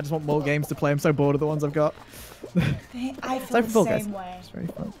 So I was like, I just want more games to play. I'm so bored of the ones I've got. I It's feel like the Fall same Guys. way. It's very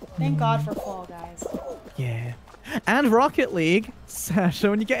fun. Thank God for Fall Guys. Yeah. And Rocket League, Sasha,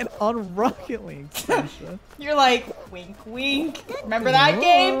 when you get on Rocket League, Sasha. You're like, wink, wink. Remember that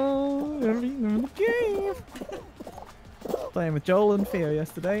game? Oh, remember the game. Playing with Joel and Theo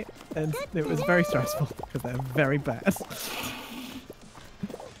yesterday, and it was very stressful because they're very bad.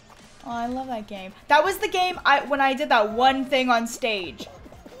 Oh, I love that game. That was the game when I did that one thing on stage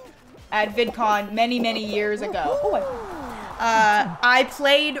at VidCon many, many years ago. Oh, I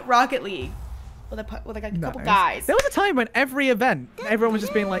played Rocket League with like a couple Nice. guys. There was a time when every event, everyone was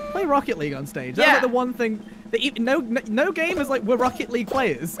just being like, play Rocket League on stage. That was Yeah. like the one thing that no gamers like were Rocket League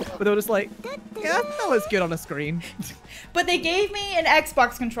players, but they were just like, yeah, that was good on a screen. But they gave me an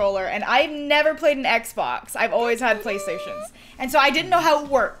Xbox controller, and I've never played an Xbox. I've always had PlayStations. And so I didn't know how it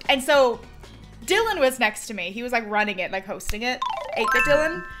worked. And so Dylan was next to me. He was like running it, like hosting it. 8-bit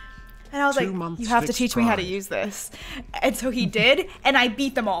Dylan. And I was 2 like, months you have to fixed teach me how to price. use this. And so he did, and I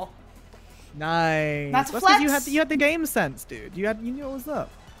beat them all. Nice. That's 'cause flex. you had the game sense, dude. You knew what was up.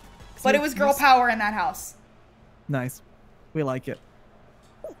 But it was girl power in that house. Nice. We like it.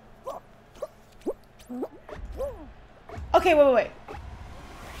 Okay, wait.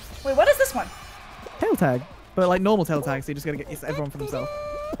 Wait, what is this one? Tail tag, but like normal tail tag, so you just gotta get everyone for themselves.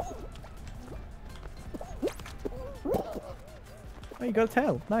 Oh, you got a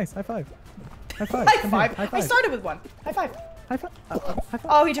tail. Nice. High five. High five. High Come five. here. High I five. started with one. High five. High five. High five.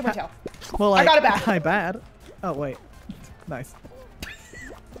 Oh, he took my tail. Well, I got it back. High bad. Oh wait. Nice.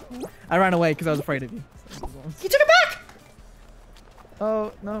 I ran away because I was afraid of you. He took it back!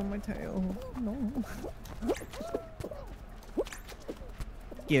 Oh no, my tail. No.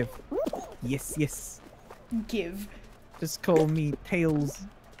 Give. Yes, yes. Give. Just call me Tails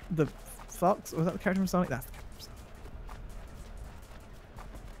the Fox. Was that the character from Sonic? That's the character from Sonic.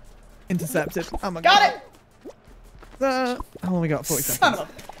 Intercepted. Oh my god. Got it! How long we got? 40 Son seconds.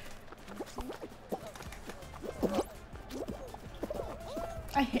 of a...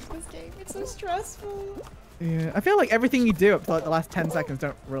 I hate this game. It's so stressful. Yeah, I feel like everything you do up to like the last 10 seconds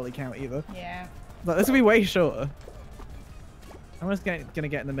don't really count either. Yeah. But this will be way shorter. I'm just gonna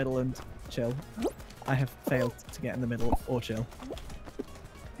get in the middle and chill. I have failed to get in the middle or chill.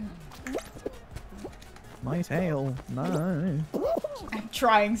 My tail. No. I'm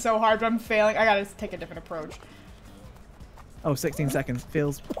trying so hard, but I'm failing. I gotta take a different approach. Oh, 16 seconds.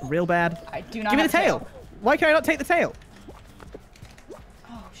 Feels real bad. I do not Give me have the tail. Why can I not take the tail?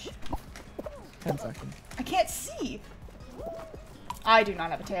 Oh, shit. 10 seconds. I can't see. I do not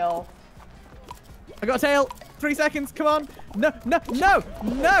have a tail. I got a tail. 3 seconds. Come on. No, no, no,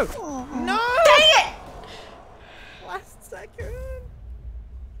 no, no. Dang it! Last second.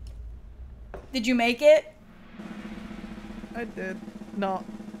 Did you make it? I did not.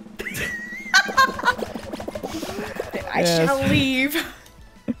 I Yes. shall leave.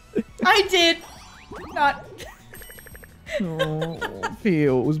 I did not. Oh,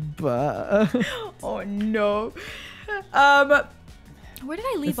 feels bad. Oh no. Where did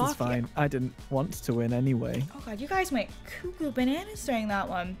I leave This off is fine. here? I didn't want to win anyway. Oh god, you guys went cuckoo bananas during that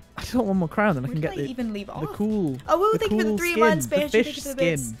one. I just want one more crown, then I Where can did get I the even leave off? cool. Oh, woo, the thank you for the cool 3 skin, months, the Banshee, fish thank you for the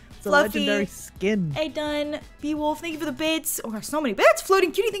bits. skin. It's a Fluffy. legendary skin. Hey Dun, Beowulf, thank you for the bits. Oh gosh, so many bits.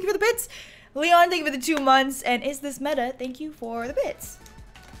 Floating Cutie, thank you for the bits. Leon, thank you for the 2 months. And Is This Meta, thank you for the bits.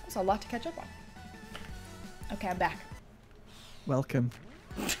 There's a lot to catch up on. Okay, I'm back. Welcome.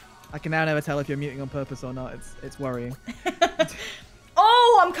 I can now never tell if you're muting on purpose or not. It's worrying.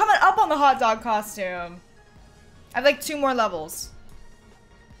 Oh, I'm coming up on the hot dog costume. I have like 2 more levels.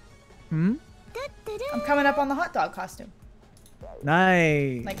 Hmm? I'm coming up on the hot dog costume.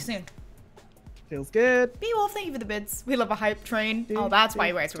 Nice. Like soon. Feels good. Beowulf, thank you for the bits. We love a hype train. Oh, that's why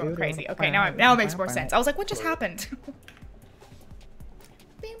you guys were going crazy. Okay, now it makes more sense. I was like, what just happened?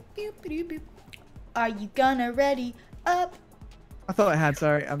 Are you gonna ready up? I thought I had,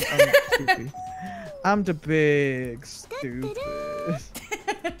 sorry. I'm stupid. I'm the big stupid.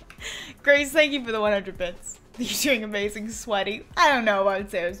 Grace, thank you for the 100 bits. You're doing amazing, sweaty. I don't know if I would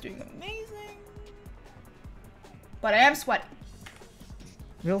say I was doing amazing. But I am sweaty.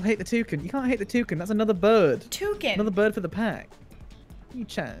 We all hate the toucan. You can't hate the toucan. That's another bird. Toucan. Another bird for the pack. You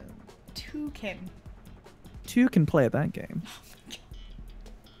chan. Toucan. Toucan play at that game.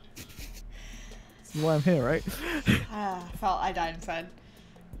 This is why I'm here, right? I died inside.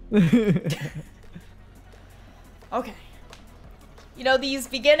 Okay. You know, these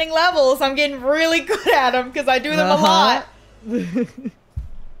beginning levels, I'm getting really good at them because I do them a lot.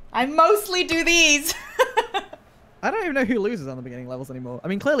 I mostly do these. I don't even know who loses on the beginning levels anymore. I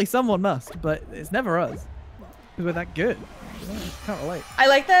mean, clearly someone must, but it's never us. Because we're that good. Can't relate. I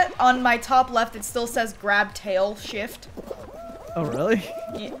like that on my top left it still says grab tail shift. Oh, really?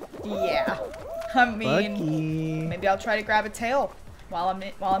 Yeah. I mean, Lucky. maybe I'll try to grab a tail while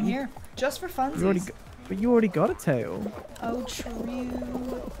I'm here. Just for funsies. But you already got a tail. Oh, true.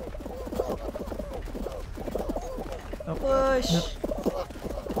 Oh, Push. no.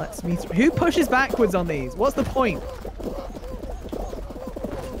 Let's me. Who pushes backwards on these? What's the point?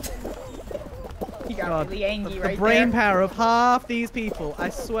 You got really angry right there. The brain power of half these people. I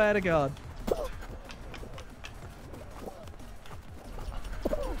swear to God.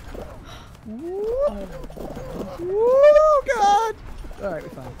 Oh God! All right, we're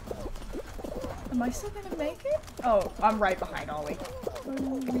fine. Am I still gonna make it? Oh, I'm right behind Ollie. I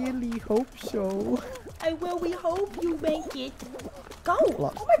really hope so. I will. We hope you make it. Go!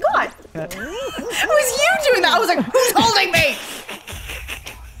 Lost. Oh my God! It was you doing that. I was like, who's holding me?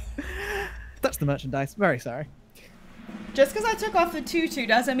 That's the merchandise. Very sorry. Just because I took off the tutu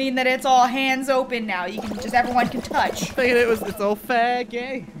doesn't mean that it's all hands open now. You can just everyone can touch. It's all fair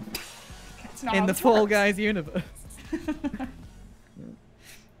game. It's not In how the this Fall works. Guys universe.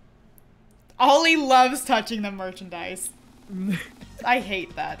 Ollie loves touching the merchandise. I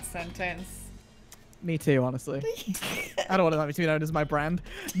hate that sentence. Me too, honestly. I don't want that to be known as my brand.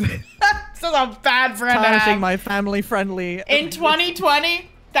 This is a bad brand to Tarnishing have. my family-friendly. In 2020,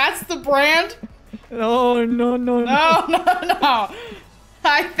 that's the brand? Oh no. No.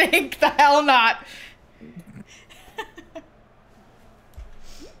 I think the hell not.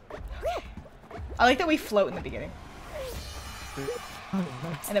 I like that we float in the beginning. Oh,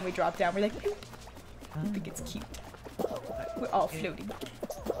 nice. And then we drop down. We're like, pew. I think it's cute. We're all floating.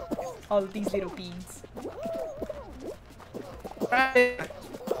 All of these little beans.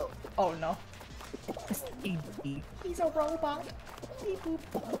 Oh no. He's a robot. Beep boop.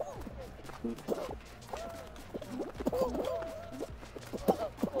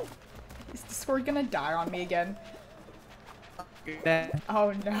 Is the sword gonna die on me again?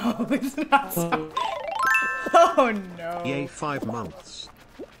 Oh no, it's not so. Oh no. Yay, 5 months.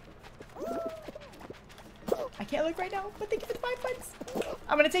 I can't look right now, but thank you for the 5 months.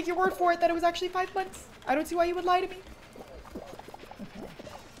 I'm gonna take your word for it that it was actually 5 months. I don't see why you would lie to me. Okay.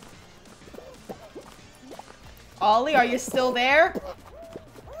 Ollie, are you still there?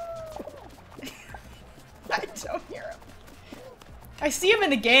 I don't hear him. I see him in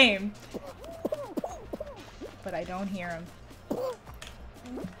the game. But I don't hear him.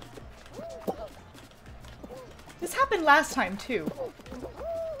 This happened last time too.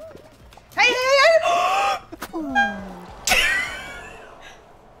 Hey!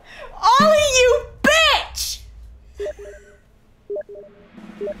 Ollie, you bitch!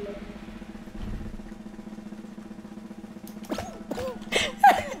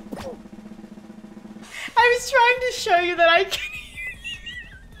 I was trying to show you that I can hear you.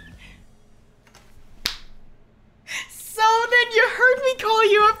 So then you heard me call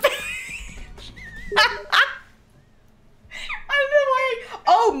you a bitch. I don't know why.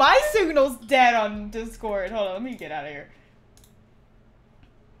 Oh, my signal's dead on Discord. Hold on, let me get out of here.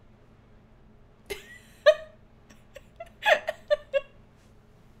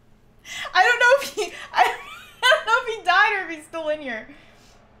 I don't know if he. I don't know if he died or if he's still in here.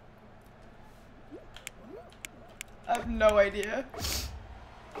 I have no idea.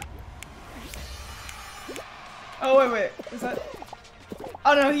 Oh wait, is that?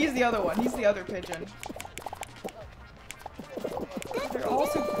 Oh no, he's the other one. He's the other pigeon. They're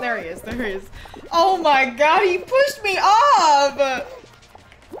also there. He is. There he is. Oh my God, he pushed me off. The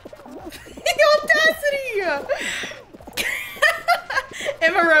audacity!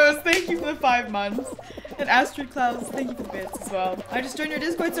 Emma Rose, thank you for the 5 months. And Astrid Clouds, thank you for the bits as well. I just joined your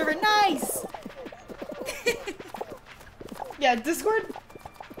Discord server. Nice. Yeah, Discord.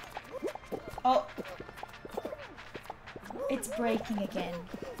 Oh. It's breaking again.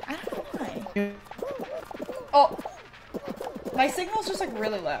 I don't know why. Oh. My signal's just like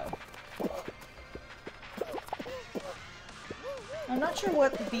really low. I'm not sure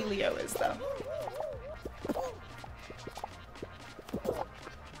what the Leo is though.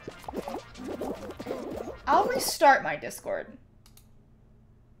 I'll restart my Discord.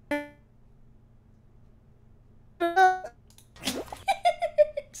 It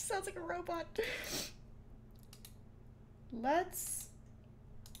sounds like a robot. Let's...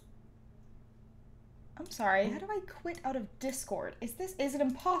 I'm sorry, how do I quit out of Discord? Is it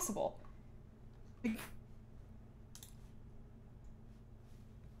impossible?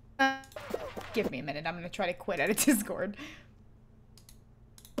 Give me a minute, I'm gonna try to quit out of Discord.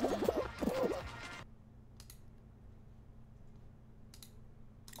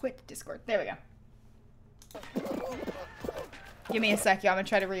 Quit Discord, there we go. Give me a sec, y'all, I'm gonna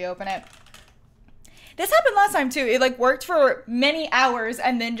try to reopen it. This happened last time too. It like worked for many hours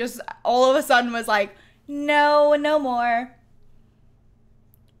and then just all of a sudden was like, no, no more.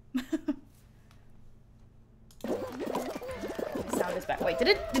 Sound is back. Wait,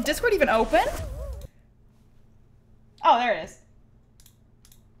 did Discord even open? Oh, there it is.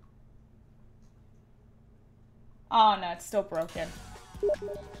 Oh no, it's still broken.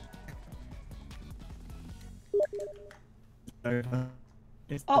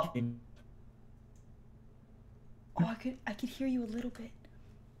 Oh. Oh, I could hear you a little bit.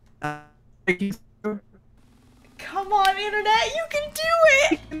 Come on, internet, you can do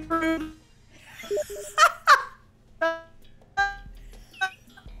it!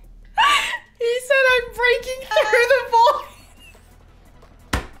 He said I'm breaking through the void.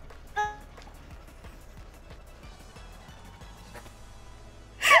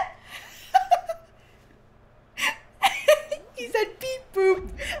 He said beep boop.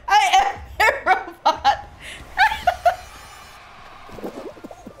 I am a robot.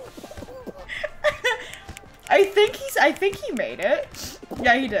 I think he made it.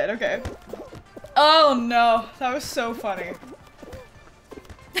 Yeah, he did. Okay. Oh no, that was so funny.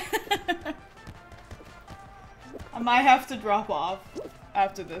 I might have to drop off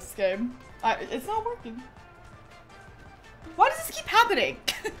after this game. It's not working. Why does this keep happening?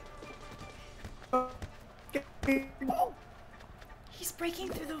 Oh, he's breaking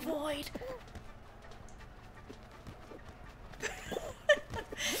through the void.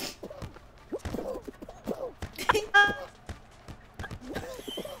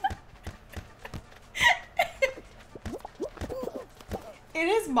 It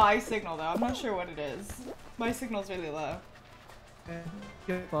is my signal though, I'm not sure what it is. My signal's really low.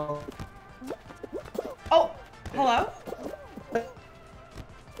 Oh, hello?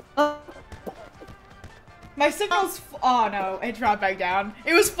 My signal's oh no, it dropped back down.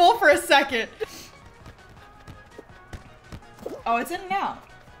 It was full for a second. Oh, it's in and out.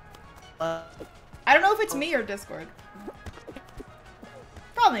 I don't know if it's me or Discord.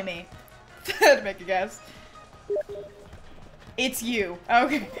 Probably me. To make a guess. It's you.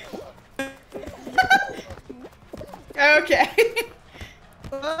 Okay. Okay.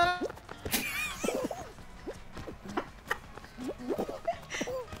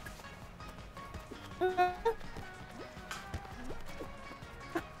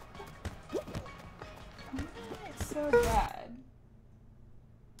 It's so bad.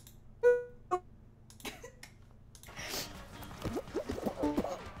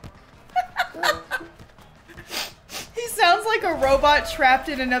 He sounds like a robot trapped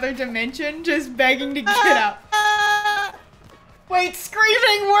in another dimension, just begging to get out. Wait,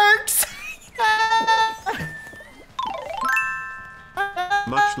 screaming works!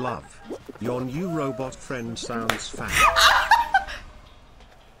 Much love. Your new robot friend sounds fat.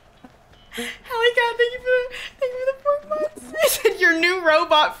 Hellycat, thank you for the 4 months. I said your new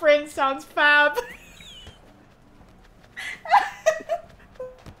robot friend sounds fab.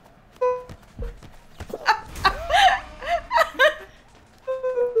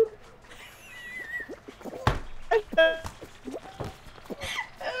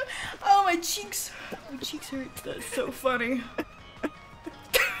 Oh, my cheeks hurt. That's so funny. I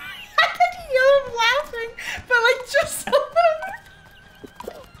can hear him laughing, but like just a little.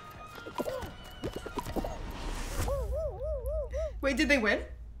 Wait, did they win?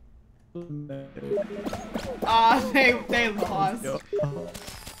 They lost.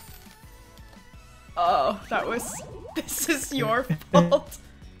 Oh, this is your fault.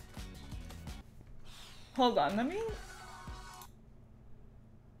 Hold on, let me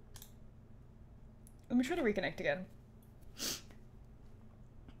try to reconnect again.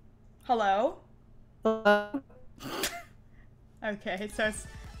 Hello? Okay, so it's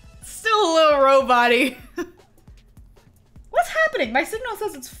still a little robot-y. What's happening? My signal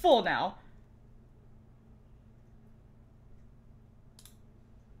says it's full now.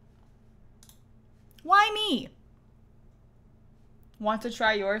 Why me? Want to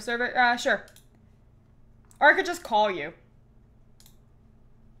try your server? Sure. Or I could just call you.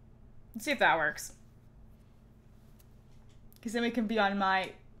 Let's see if that works. Because then we can be on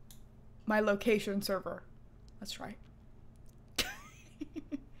my location server. Let's try.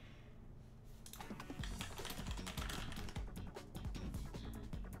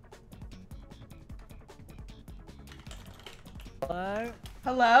 Hello?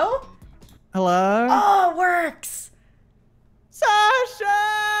 Hello? Hello? Oh, it works! Sasha!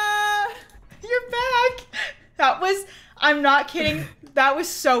 You're back! That was, I'm not kidding, that was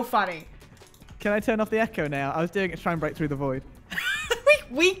so funny. Can I turn off the echo now? I was doing it to try and break through the void.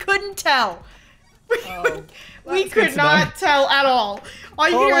 we couldn't tell. Oh, we that's good could to not know. tell at all. All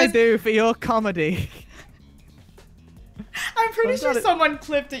you All hear I is, do for your comedy. I'm pretty Oh, sure got it. someone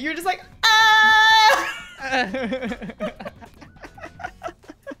clipped it. You're just like, ah!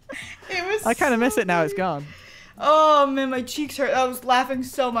 It was I kind of so miss it now it's funny. gone. Oh man, my cheeks hurt. I was laughing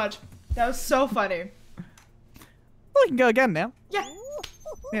so much. That was so funny. Well, we can go again now. Yeah,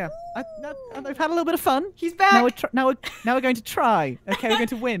 Yeah, I've had a little bit of fun. he's back. Now we're going to try. Okay, we're going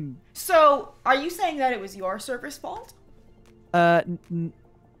to win. So, are you saying that it was your server's fault? I'm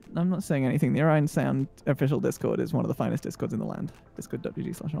not saying anything. The Orion Sound official Discord is one of the finest Discords in the land.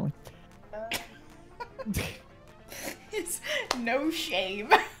 Discord.gg/Ollie. It's no shame.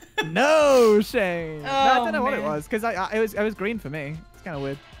 No shame. No, I Oh, don't know what it man. was because it was green for me. It's kind of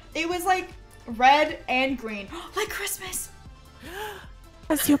weird. It was like red and green, like Christmas.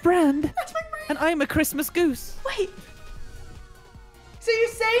 That's your brand, That's my brand. and I'm a Christmas goose. Wait. So you're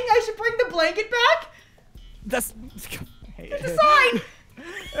saying I should bring the blanket back? That's It's a sign.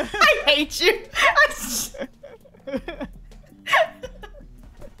 I hate you.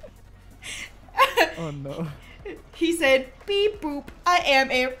 Oh no. He said, beep boop, I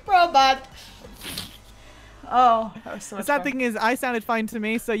am a robot. Oh, that was so The much sad fun. thing is, I sounded fine to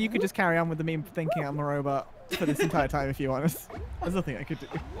me, so you could just carry on with the meme thinking I'm a robot for this entire time if you want us. There's nothing I could do.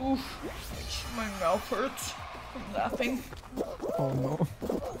 Oof, my mouth hurts from laughing. Oh no.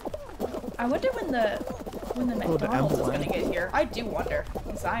 I wonder when the the McDonald's is Amber gonna line. get here. I do wonder,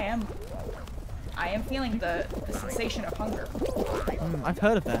 because I am feeling the sensation of hunger. I've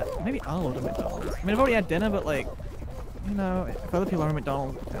heard of that. Maybe I'll order McDonald's. I mean, I've already had dinner, but like, you know, if other people are at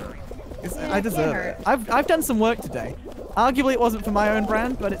McDonald's, Yeah, I it deserve can't it. I've done some work today. Arguably, it wasn't for my own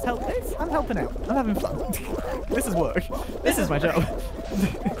brand, but it's helped. I'm helping out. I'm having fun. This is work. This is my job.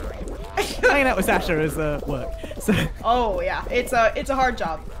 Hanging out with Sasha is work. So. Oh yeah, it's a hard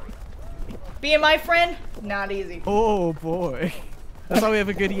job. Being my friend, not easy. Oh boy. That's why we have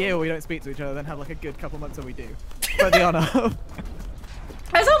a good year where we don't speak to each other, then have like a good couple months where we do. For the honor of.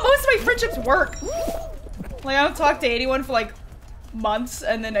 That's how most of my friendships work. Like I don't talk to anyone for like months,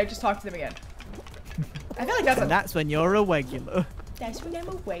 and then I just talk to them again. I feel like that's And that's when you're a regular. that's when I'm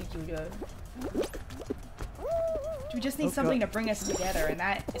a regular. We just need Oh, something God. to bring us together, and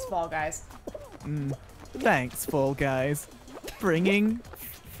that is Fall Guys. Thanks, Fall Guys. Bringing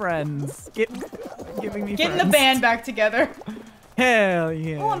friends. Giving me Getting friends. the band back together. Hell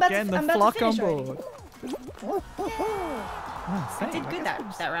yeah. Oh, I'm about to- Getting the I'm about to flock on finish already. board. Oh, I same, did I good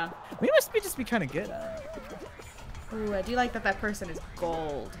guess that round. We must just be kind of good at it. Ooh, I do like that person is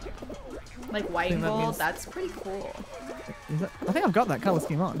gold. Like white think and that gold, means- that's pretty cool. I think I've got that color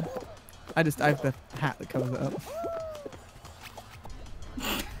scheme on. I have the hat that covers it up.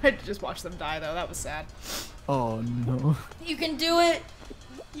 I had to just watch them die though, that was sad. Oh no. You can do it!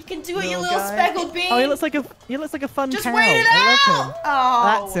 You can do it, you Little little guy. speckled bean! Oh, he looks like a fun Just cow. wait it I out! love him. Oh,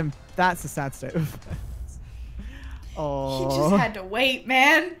 That's him. That's a sad state of affairs. Oh. He just had to wait,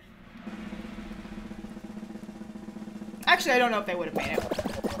 man. Actually, I don't know if they would have made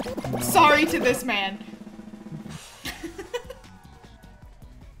it. Sorry to this man.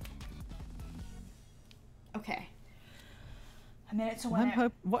 Okay. A minute to win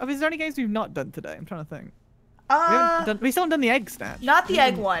it. Is there any games we've not done today? I'm trying to think. We still haven't done the egg snatch. Not the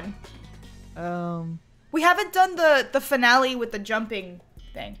egg one. We We haven't done the finale with the jumping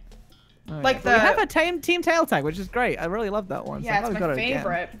thing. Like we have a team tail tag, which is great. I really love that one. Yeah, so it's I've got my it again.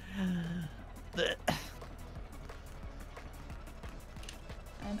 favorite.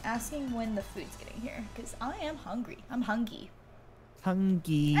 I'm asking when the food's getting here, because I am hungry. I'm hungry.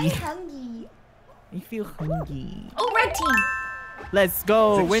 Hungry. I'm hungry. I feel hungry. Oh, red team! Let's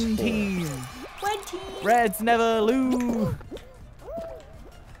go, This win ball. team. Red team! Reds never lose.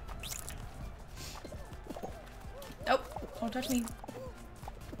 Nope. Don't touch me.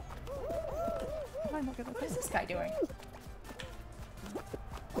 How did I not get that What is tail? this guy doing?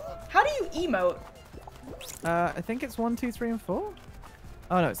 How do you emote? I think it's 1, 2, 3, and 4.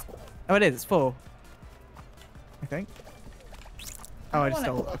 Oh no, it's it is. It's 4. I think. Oh, I just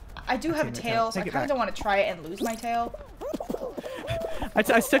stole. I do have a tail, so I Take it kind back. of don't want to try it and lose my tail. I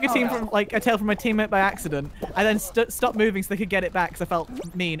took a Oh, team no. from a tail from my teammate by accident. I then stopped moving so they could get it back because I felt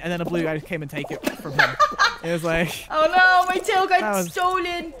mean, and then a blue guy came and take it from him. It was like, Oh no, my tail got That was-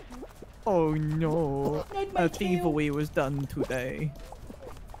 stolen. oh no, Not my a tail. thievery was done today.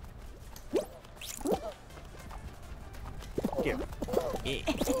 Yeah.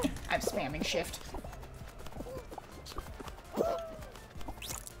 I'm spamming shift.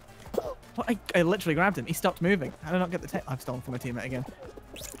 What? I literally grabbed him. He stopped moving. How did I not get the tail? I've stolen from my teammate again.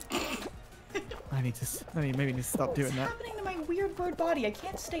 I need to maybe need to stop doing that. What's happening to my weird bird body? I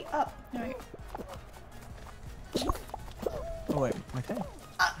can't stay up. No, Oh wait, my tail.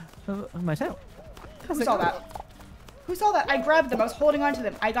 My tail. How's who it saw going? that? Who saw that? I grabbed them. I was holding on to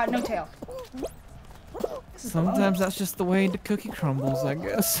them. I got no tail. This is Sometimes that's just the way the cookie crumbles, I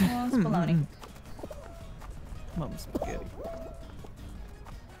guess. baloney. Well, it's baloney. Mum spaghetti.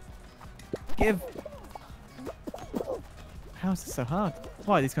 Give. How is this so hard?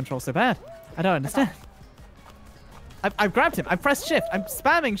 Why are these controls so bad? I don't understand. I've grabbed him. I pressed shift. I'm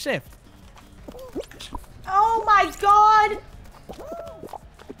spamming shift. Oh my god!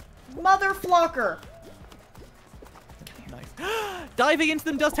 Mother flocker. Nice. Diving into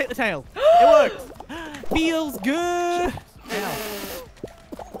them does take the tail. It worked. Feels good. Ow.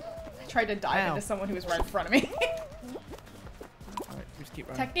 I tried to dive Ow. into someone who was right in front of me. Alright, we just keep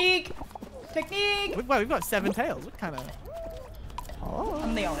running. Technique! Technique! We've got 7 tails. What kind of... Oh.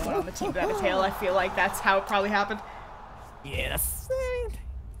 I'm the only one on the team that had a tail. I feel like that's how it probably happened. Yeah, that's...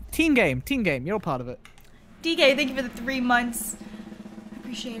 Team game. Team game. You're a part of it. DK, thank you for the 3 months. I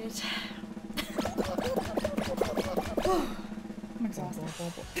appreciate it. I'm exhausted.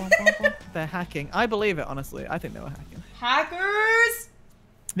 They're hacking. I believe it, honestly. I think they were hacking. Hackers!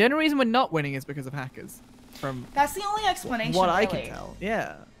 The only reason we're not winning is because of hackers. From That's the only explanation. what I can really. tell.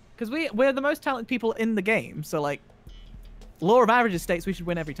 Yeah. Because we're the most talented people in the game. So, like, law of averages states we should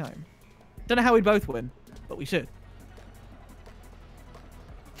win every time. Don't know how we'd both win, but we should.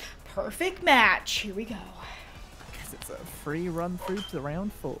 Perfect match. Here we go. Guess it's a free run through to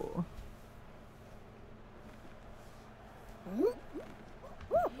round 4.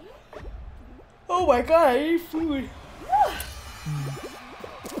 Oh my god, I need food.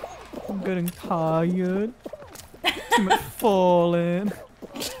 I'm getting tired. Too much falling.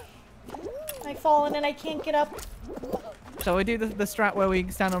 I've fallen and I can't get up. Shall we do the strat where we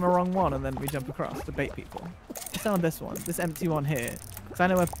stand on the wrong one and then we jump across to bait people? Stand on this one, this empty one here. Because I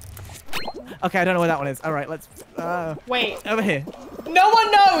know where... Okay, I don't know where that one is. Alright, let's... Wait, over here. no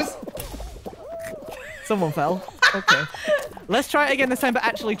one knows! Someone fell. Okay. Let's try it again this time, but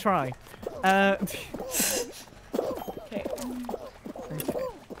actually try. Okay. Okay.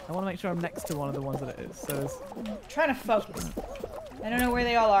 I want to make sure I'm next to one of the ones that it is. So there's... I'm trying to focus. I don't know where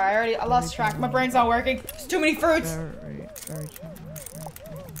they all are. I lost track. My brain's not working. There's too many fruits. very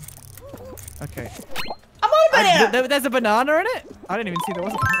okay. I'm on a banana! There's a banana in it? I didn't even see there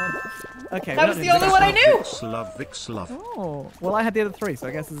was a banana. Okay. That was the only one I knew! Vix love, Vix love. Oh, well I had the other 3, so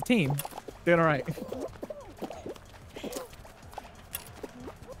I guess as a team, doing alright.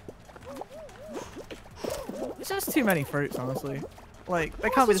 It's just too many fruits, honestly. Like,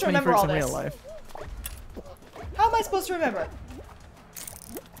 there can't be this supposed many to fruits remember in all real this? life. How am I supposed to remember?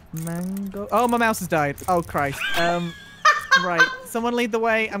 Mango. Oh, my mouse has died. Oh, Christ. Right. Someone lead the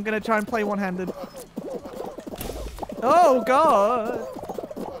way. I'm going to try and play one-handed. Oh, God.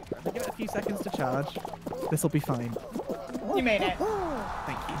 Give it a few seconds to charge. This will be fine. You made it.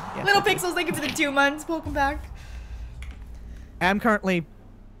 Thank you. Yes, Little I did. Pixels, thank you for the 2 months. Welcome back. I'm currently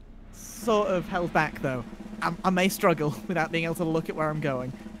sort of held back, though. I may struggle without being able to look at where I'm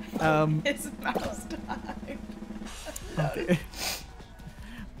going. His mouse died. Okay.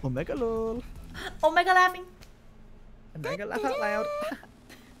 Omega lol. Omega laughing. Omega laugh out loud.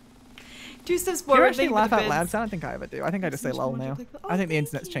 Two steps Do forward. you actually thank you for laugh the out bits. loud? 'Cause I don't think I ever do. I think I just say lol now. I think the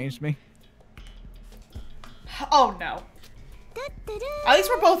internet's changed me. Oh no. At least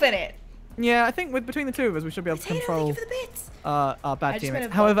we're both in it. Yeah, I think between the two of us, we should be able to Taylor, control thank you for the bits. our I bad just teammates.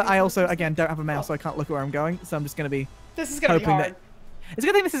 made a However, vote. I also, again, don't have a mouse, so I can't look at where I'm going. So I'm just going to be This is gonna be hoping hard. that... It's a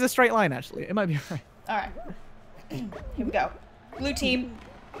good thing this is a straight line, actually. It might be alright. Alright. Here we go. Blue team.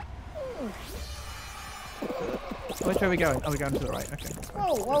 Which way are we going? Oh, we're going to the right. Okay. That's fine.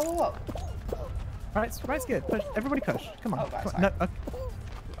 Whoa, whoa, whoa, whoa. Right's good. Push. Everybody push. Come on. Oh, God, Come on. No, okay.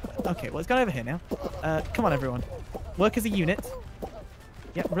 Okay, well, it's gone over here now. Come on, everyone. Work as a unit.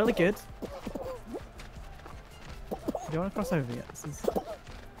 Yep, really good. You don't want to cross over yet. This is...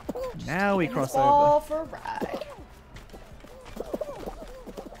 Now we cross All over. for a ride.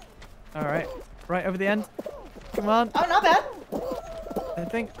 All right. Right over the end. Come on. Oh, not bad. I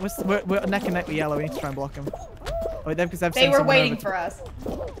think we're neck and neck with Yellowy to try and block them. Oh, because they've They sent were someone waiting over for us.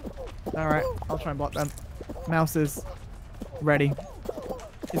 All right, I'll try and block them. Mouse is ready.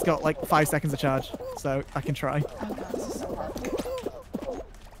 He's got like 5 seconds of charge, so I can try. Oh god, this is so hard.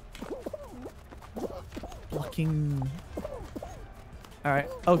 Blocking. All right.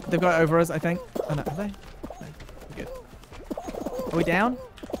 Oh, they've got it over us, I think. Oh no, have they? No. We're good. Are we down?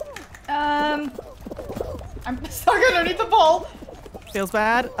 I'm stuck underneath the pole. Feels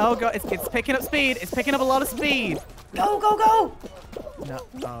bad. Oh god, it's picking up speed. It's picking up a lot of speed. Go, go, go. No.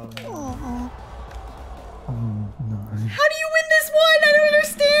 Oh no. Oh. Oh no. How do you win this one? I don't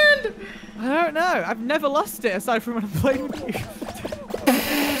understand. I don't know. I've never lost it aside from when I'm playing with you.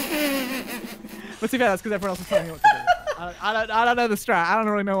 But too bad that's because everyone else is telling me what to do. I don't know the strat. I don't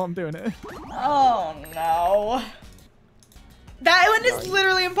really know what I'm doing it. Oh no. That one is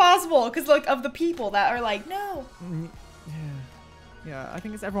literally impossible because like of the people that are like, no. Yeah. Yeah, I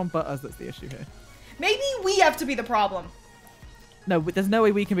think it's everyone but us that's the issue here. Maybe we have to be the problem. No, but there's no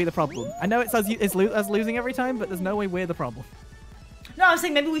way we can be the problem. I know it's us losing every time, but there's no way we're the problem. No, I was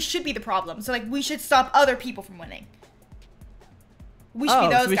saying maybe we should be the problem. So like we should stop other people from winning. We should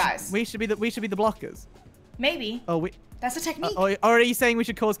be those guys. We should be the blockers. Maybe. Oh, That's a technique. or are you saying we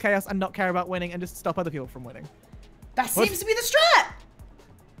should cause chaos and not care about winning and just stop other people from winning? That seems to be the strat.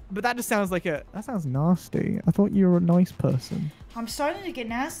 But that just sounds like that sounds nasty. I thought you were a nice person. I'm starting to get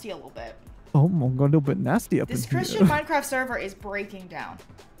nasty a little bit. Oh my god, a little bit nasty up This in here. Christian Minecraft server is breaking down.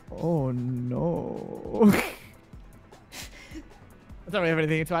 Oh no. I don't really have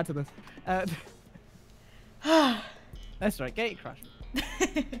anything to add to this. That's right, gate crash.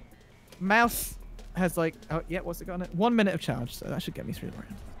 Mouse has like, oh yeah, what's it got on it? 1 minute of charge, so that should get me through the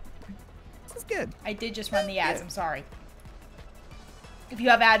round. This is good. I did just run the ads, I'm sorry. If you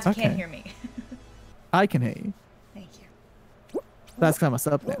have ads, you can't hear me. I can hear you. Thank you. That's kind of a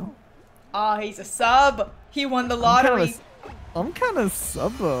sub now. Oh, he's a sub. He won the lottery. I'm kind of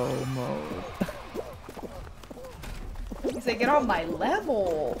sub-o mode. He's like, get on my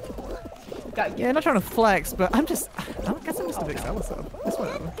level. Yeah, not trying to flex, but I guess I'm just a big seller sub. That's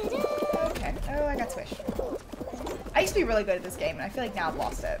whatever. Okay. Oh, I got Swish. I used to be really good at this game, and I feel like now I've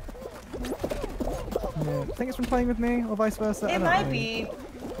lost it. Yeah, I think it's from playing with me, or vice versa. It might be.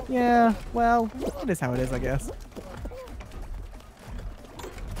 Yeah, well, it is how it is, I guess.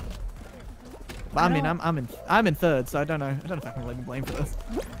 But I mean, I'm in third, so I don't know if I can really be blamed for this.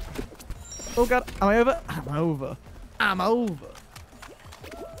 Oh god, am I over? I'm over. I'm over.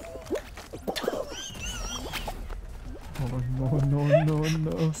 Oh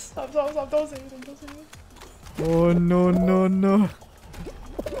no. Stop, don't say it. Oh no. Oh no.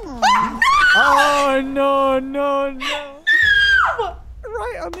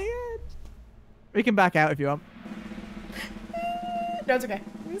 Right on the edge. We can back out if you want. No, it's okay.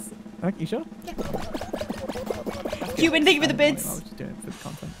 Okay, you sure? Yeah. Cuban, thank you for the I bids. was just doing it for the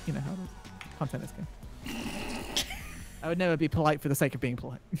content. You know how it is. Content is good. I would never be polite for the sake of being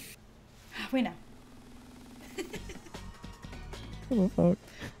polite. We know. What the fuck?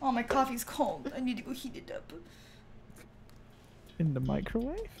 Oh, my coffee's cold. I need to go heat it up. In the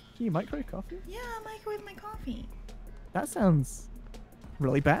microwave? Can you microwave coffee? Yeah, microwave my coffee. That sounds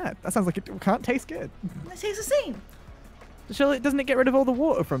really bad. That sounds like it can't taste good. It tastes the same. Surely, doesn't it get rid of all the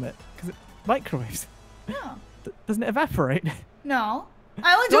water from it? Because it microwaves. No. Doesn't it evaporate? No.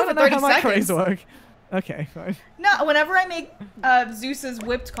 I only do it for 30 how microwaves seconds. work. Okay, fine. No, whenever I make Zeus's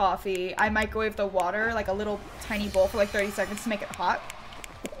whipped coffee, I microwave the water, like a little tiny bowl for like 30 seconds to make it hot.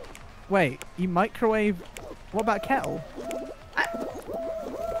 Wait, you microwave... What about kettle?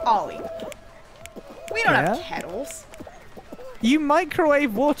 Ollie. We don't have Yeah? kettles. You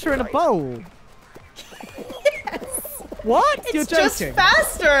microwave water in a bowl? Yes. What? It's You're just joking.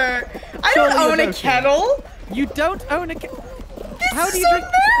 faster. I Surely don't you're own a joking. kettle. You don't own a kettle? This How do is you drink...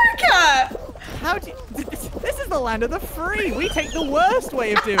 America. How do you... This is the land of the free. We take the worst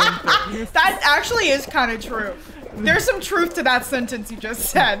way of doing things. That actually is kind of true. There's some truth to that sentence you just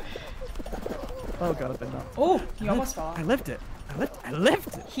said. Oh god, I've been knocked. Oh, you almost fell. I lived it. I lived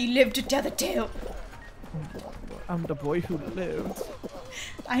it. He lived to tell the tale. I'm the boy who lived.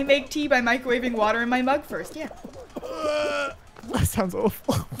 I make tea by microwaving water in my mug first. Yeah. That sounds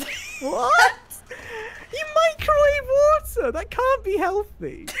awful. What? You microwave water? That can't be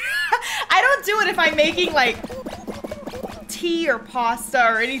healthy. I don't do it if I'm making like tea or pasta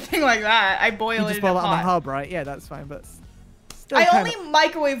or anything like that. I boil You it just in a boil it on the pot. hob, right? Yeah, that's fine, but still I kinda- only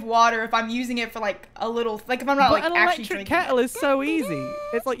microwave water if I'm using it for like a little, like if I'm not But like an actually electric drinking kettle it. is so easy.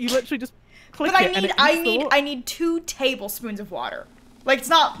 It's like you literally just click But it and it I heats the water. need 2 tablespoons of water. Like it's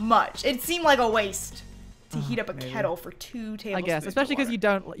not much. It seemed like a waste to heat up a maybe. kettle for 2 tablespoons. I guess, especially because you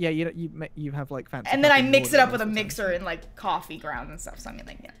don't. Yeah, you have like fancy. And then I fucking mix it water up with a most of the time. mixer and like coffee grounds and stuff. So I mean,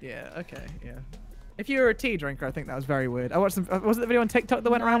 like, yeah. Yeah. Okay. Yeah. If you were a tea drinker, I think that was very weird. I watched some. Was it the video on TikTok that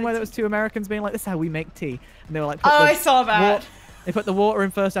went around where there was 2 Americans being like, "This is how we make tea," and they were like, put Oh, the I saw that. They put the water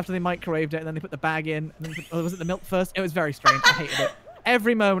in first after they microwaved it, and then they put the bag in, and then or was it the milk first? It was very strange. I hated it.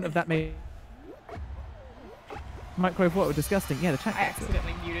 Every moment of that made microwave water was disgusting. Yeah, the chat. I gets it.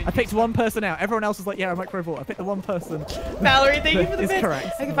 accidentally muted. I picked one person out. Everyone else was like, "Yeah, microwave water." I picked the one person. Valerie, thank you for the It's bits. correct.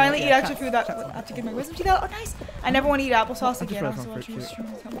 I can Oh, finally yeah, eat extra chat's- food without chat's have to give my wisdom teeth out. Oh, nice. I never want to eat applesauce just again. realized Also I'm watching fruit your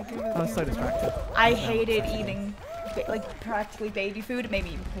streams help me get rid of I was so the distracted. I hated eating like practically baby food. It made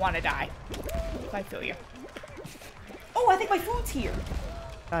me want to die. I feel you. Oh, I think my food's here.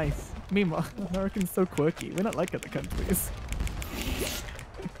 Nice. Meanwhile, Americans so quirky. We're not like other countries.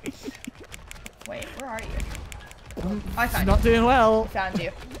 Wait, where are you? I found Not you. doing well. Found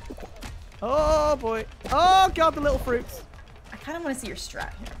you. Oh boy. Oh god, the little fruits. I kind of want to see your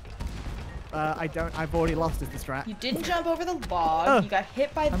strat here. I don't. I've already lost as the strat. You didn't jump over the log. Oh. You got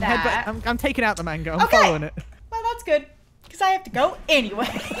hit by I'm, that. I'm taking out the mango. I'm Okay. following it. Well, that's good. Because I have to go anyways.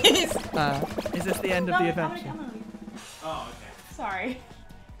 Is this the end of the adventure? I'm gonna leave. Oh, okay. Sorry.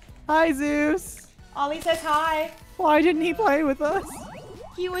 Hi, Zeus. Ollie says hi. Why didn't he play with us?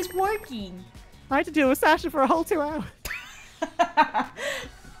 He was working. I had to deal with Sasha for a whole 2 hours.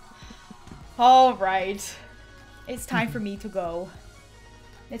 All right. It's time for me to go.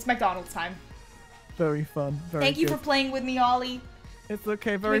 It's McDonald's time. Very fun. Very Thank you good. for playing with me, Ollie. It's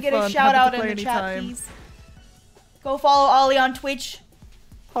okay. Can Very we get fun. a shout Happy out to in play the chat, anytime. please? Go follow Ollie on Twitch.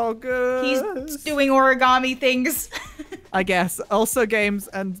 Oh, good. He's doing origami things. I guess. Also games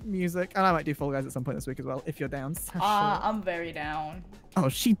and music. And I might do Fall Guys at some point this week as well, if you're down. Sasha. I'm very down. Oh,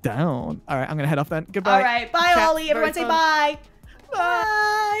 she down. All right, I'm going to head off then. Goodbye. All right. Bye, Chat, Ollie. Everyone say very bye. fun.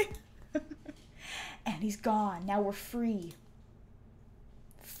 Bye. And he's gone. Now we're free.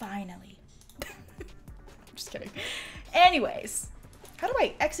 Finally. Just kidding. Anyways, how do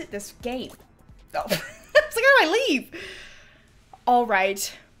I exit this game? Oh, it's like, how do I leave? All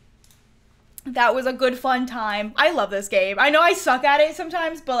right. That was a good fun time. I love this game. I know I suck at it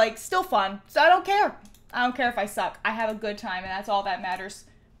sometimes, but like still fun. So I don't care. I don't care if I suck. I have a good time and that's all that matters.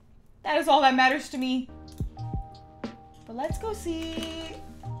 That is all that matters to me. But let's go see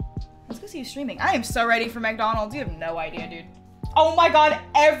you streaming. I am so ready for McDonald's. You have no idea, dude. Oh my god,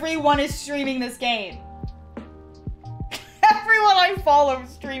 everyone is streaming this game. Everyone I follow is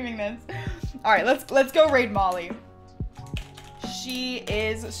streaming this. All right, let's go raid Molly. She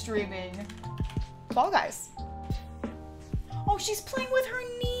is streaming Fall Guys. Oh, she's playing with her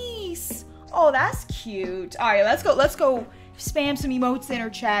niece. Oh, that's cute. All right, let's go spam some emotes in her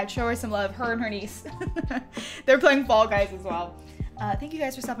chat. Show her some love, her and her niece. They're playing Fall Guys as well. Thank you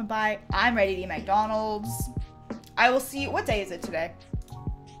guys for stopping by. I'm ready to eat McDonald's. I will see you. What day is it today?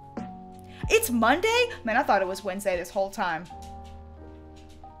 It's Monday? Man, I thought it was Wednesday this whole time.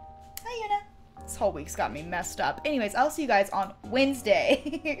 Hi, Yuna. This whole week's got me messed up. Anyways, I'll see you guys on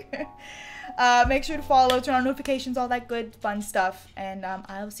Wednesday. Make sure to follow, turn on notifications, all that good fun stuff. And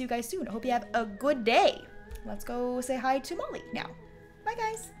I'll see you guys soon. I hope you have a good day. Let's go say hi to Molly now. Bye,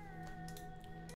 guys.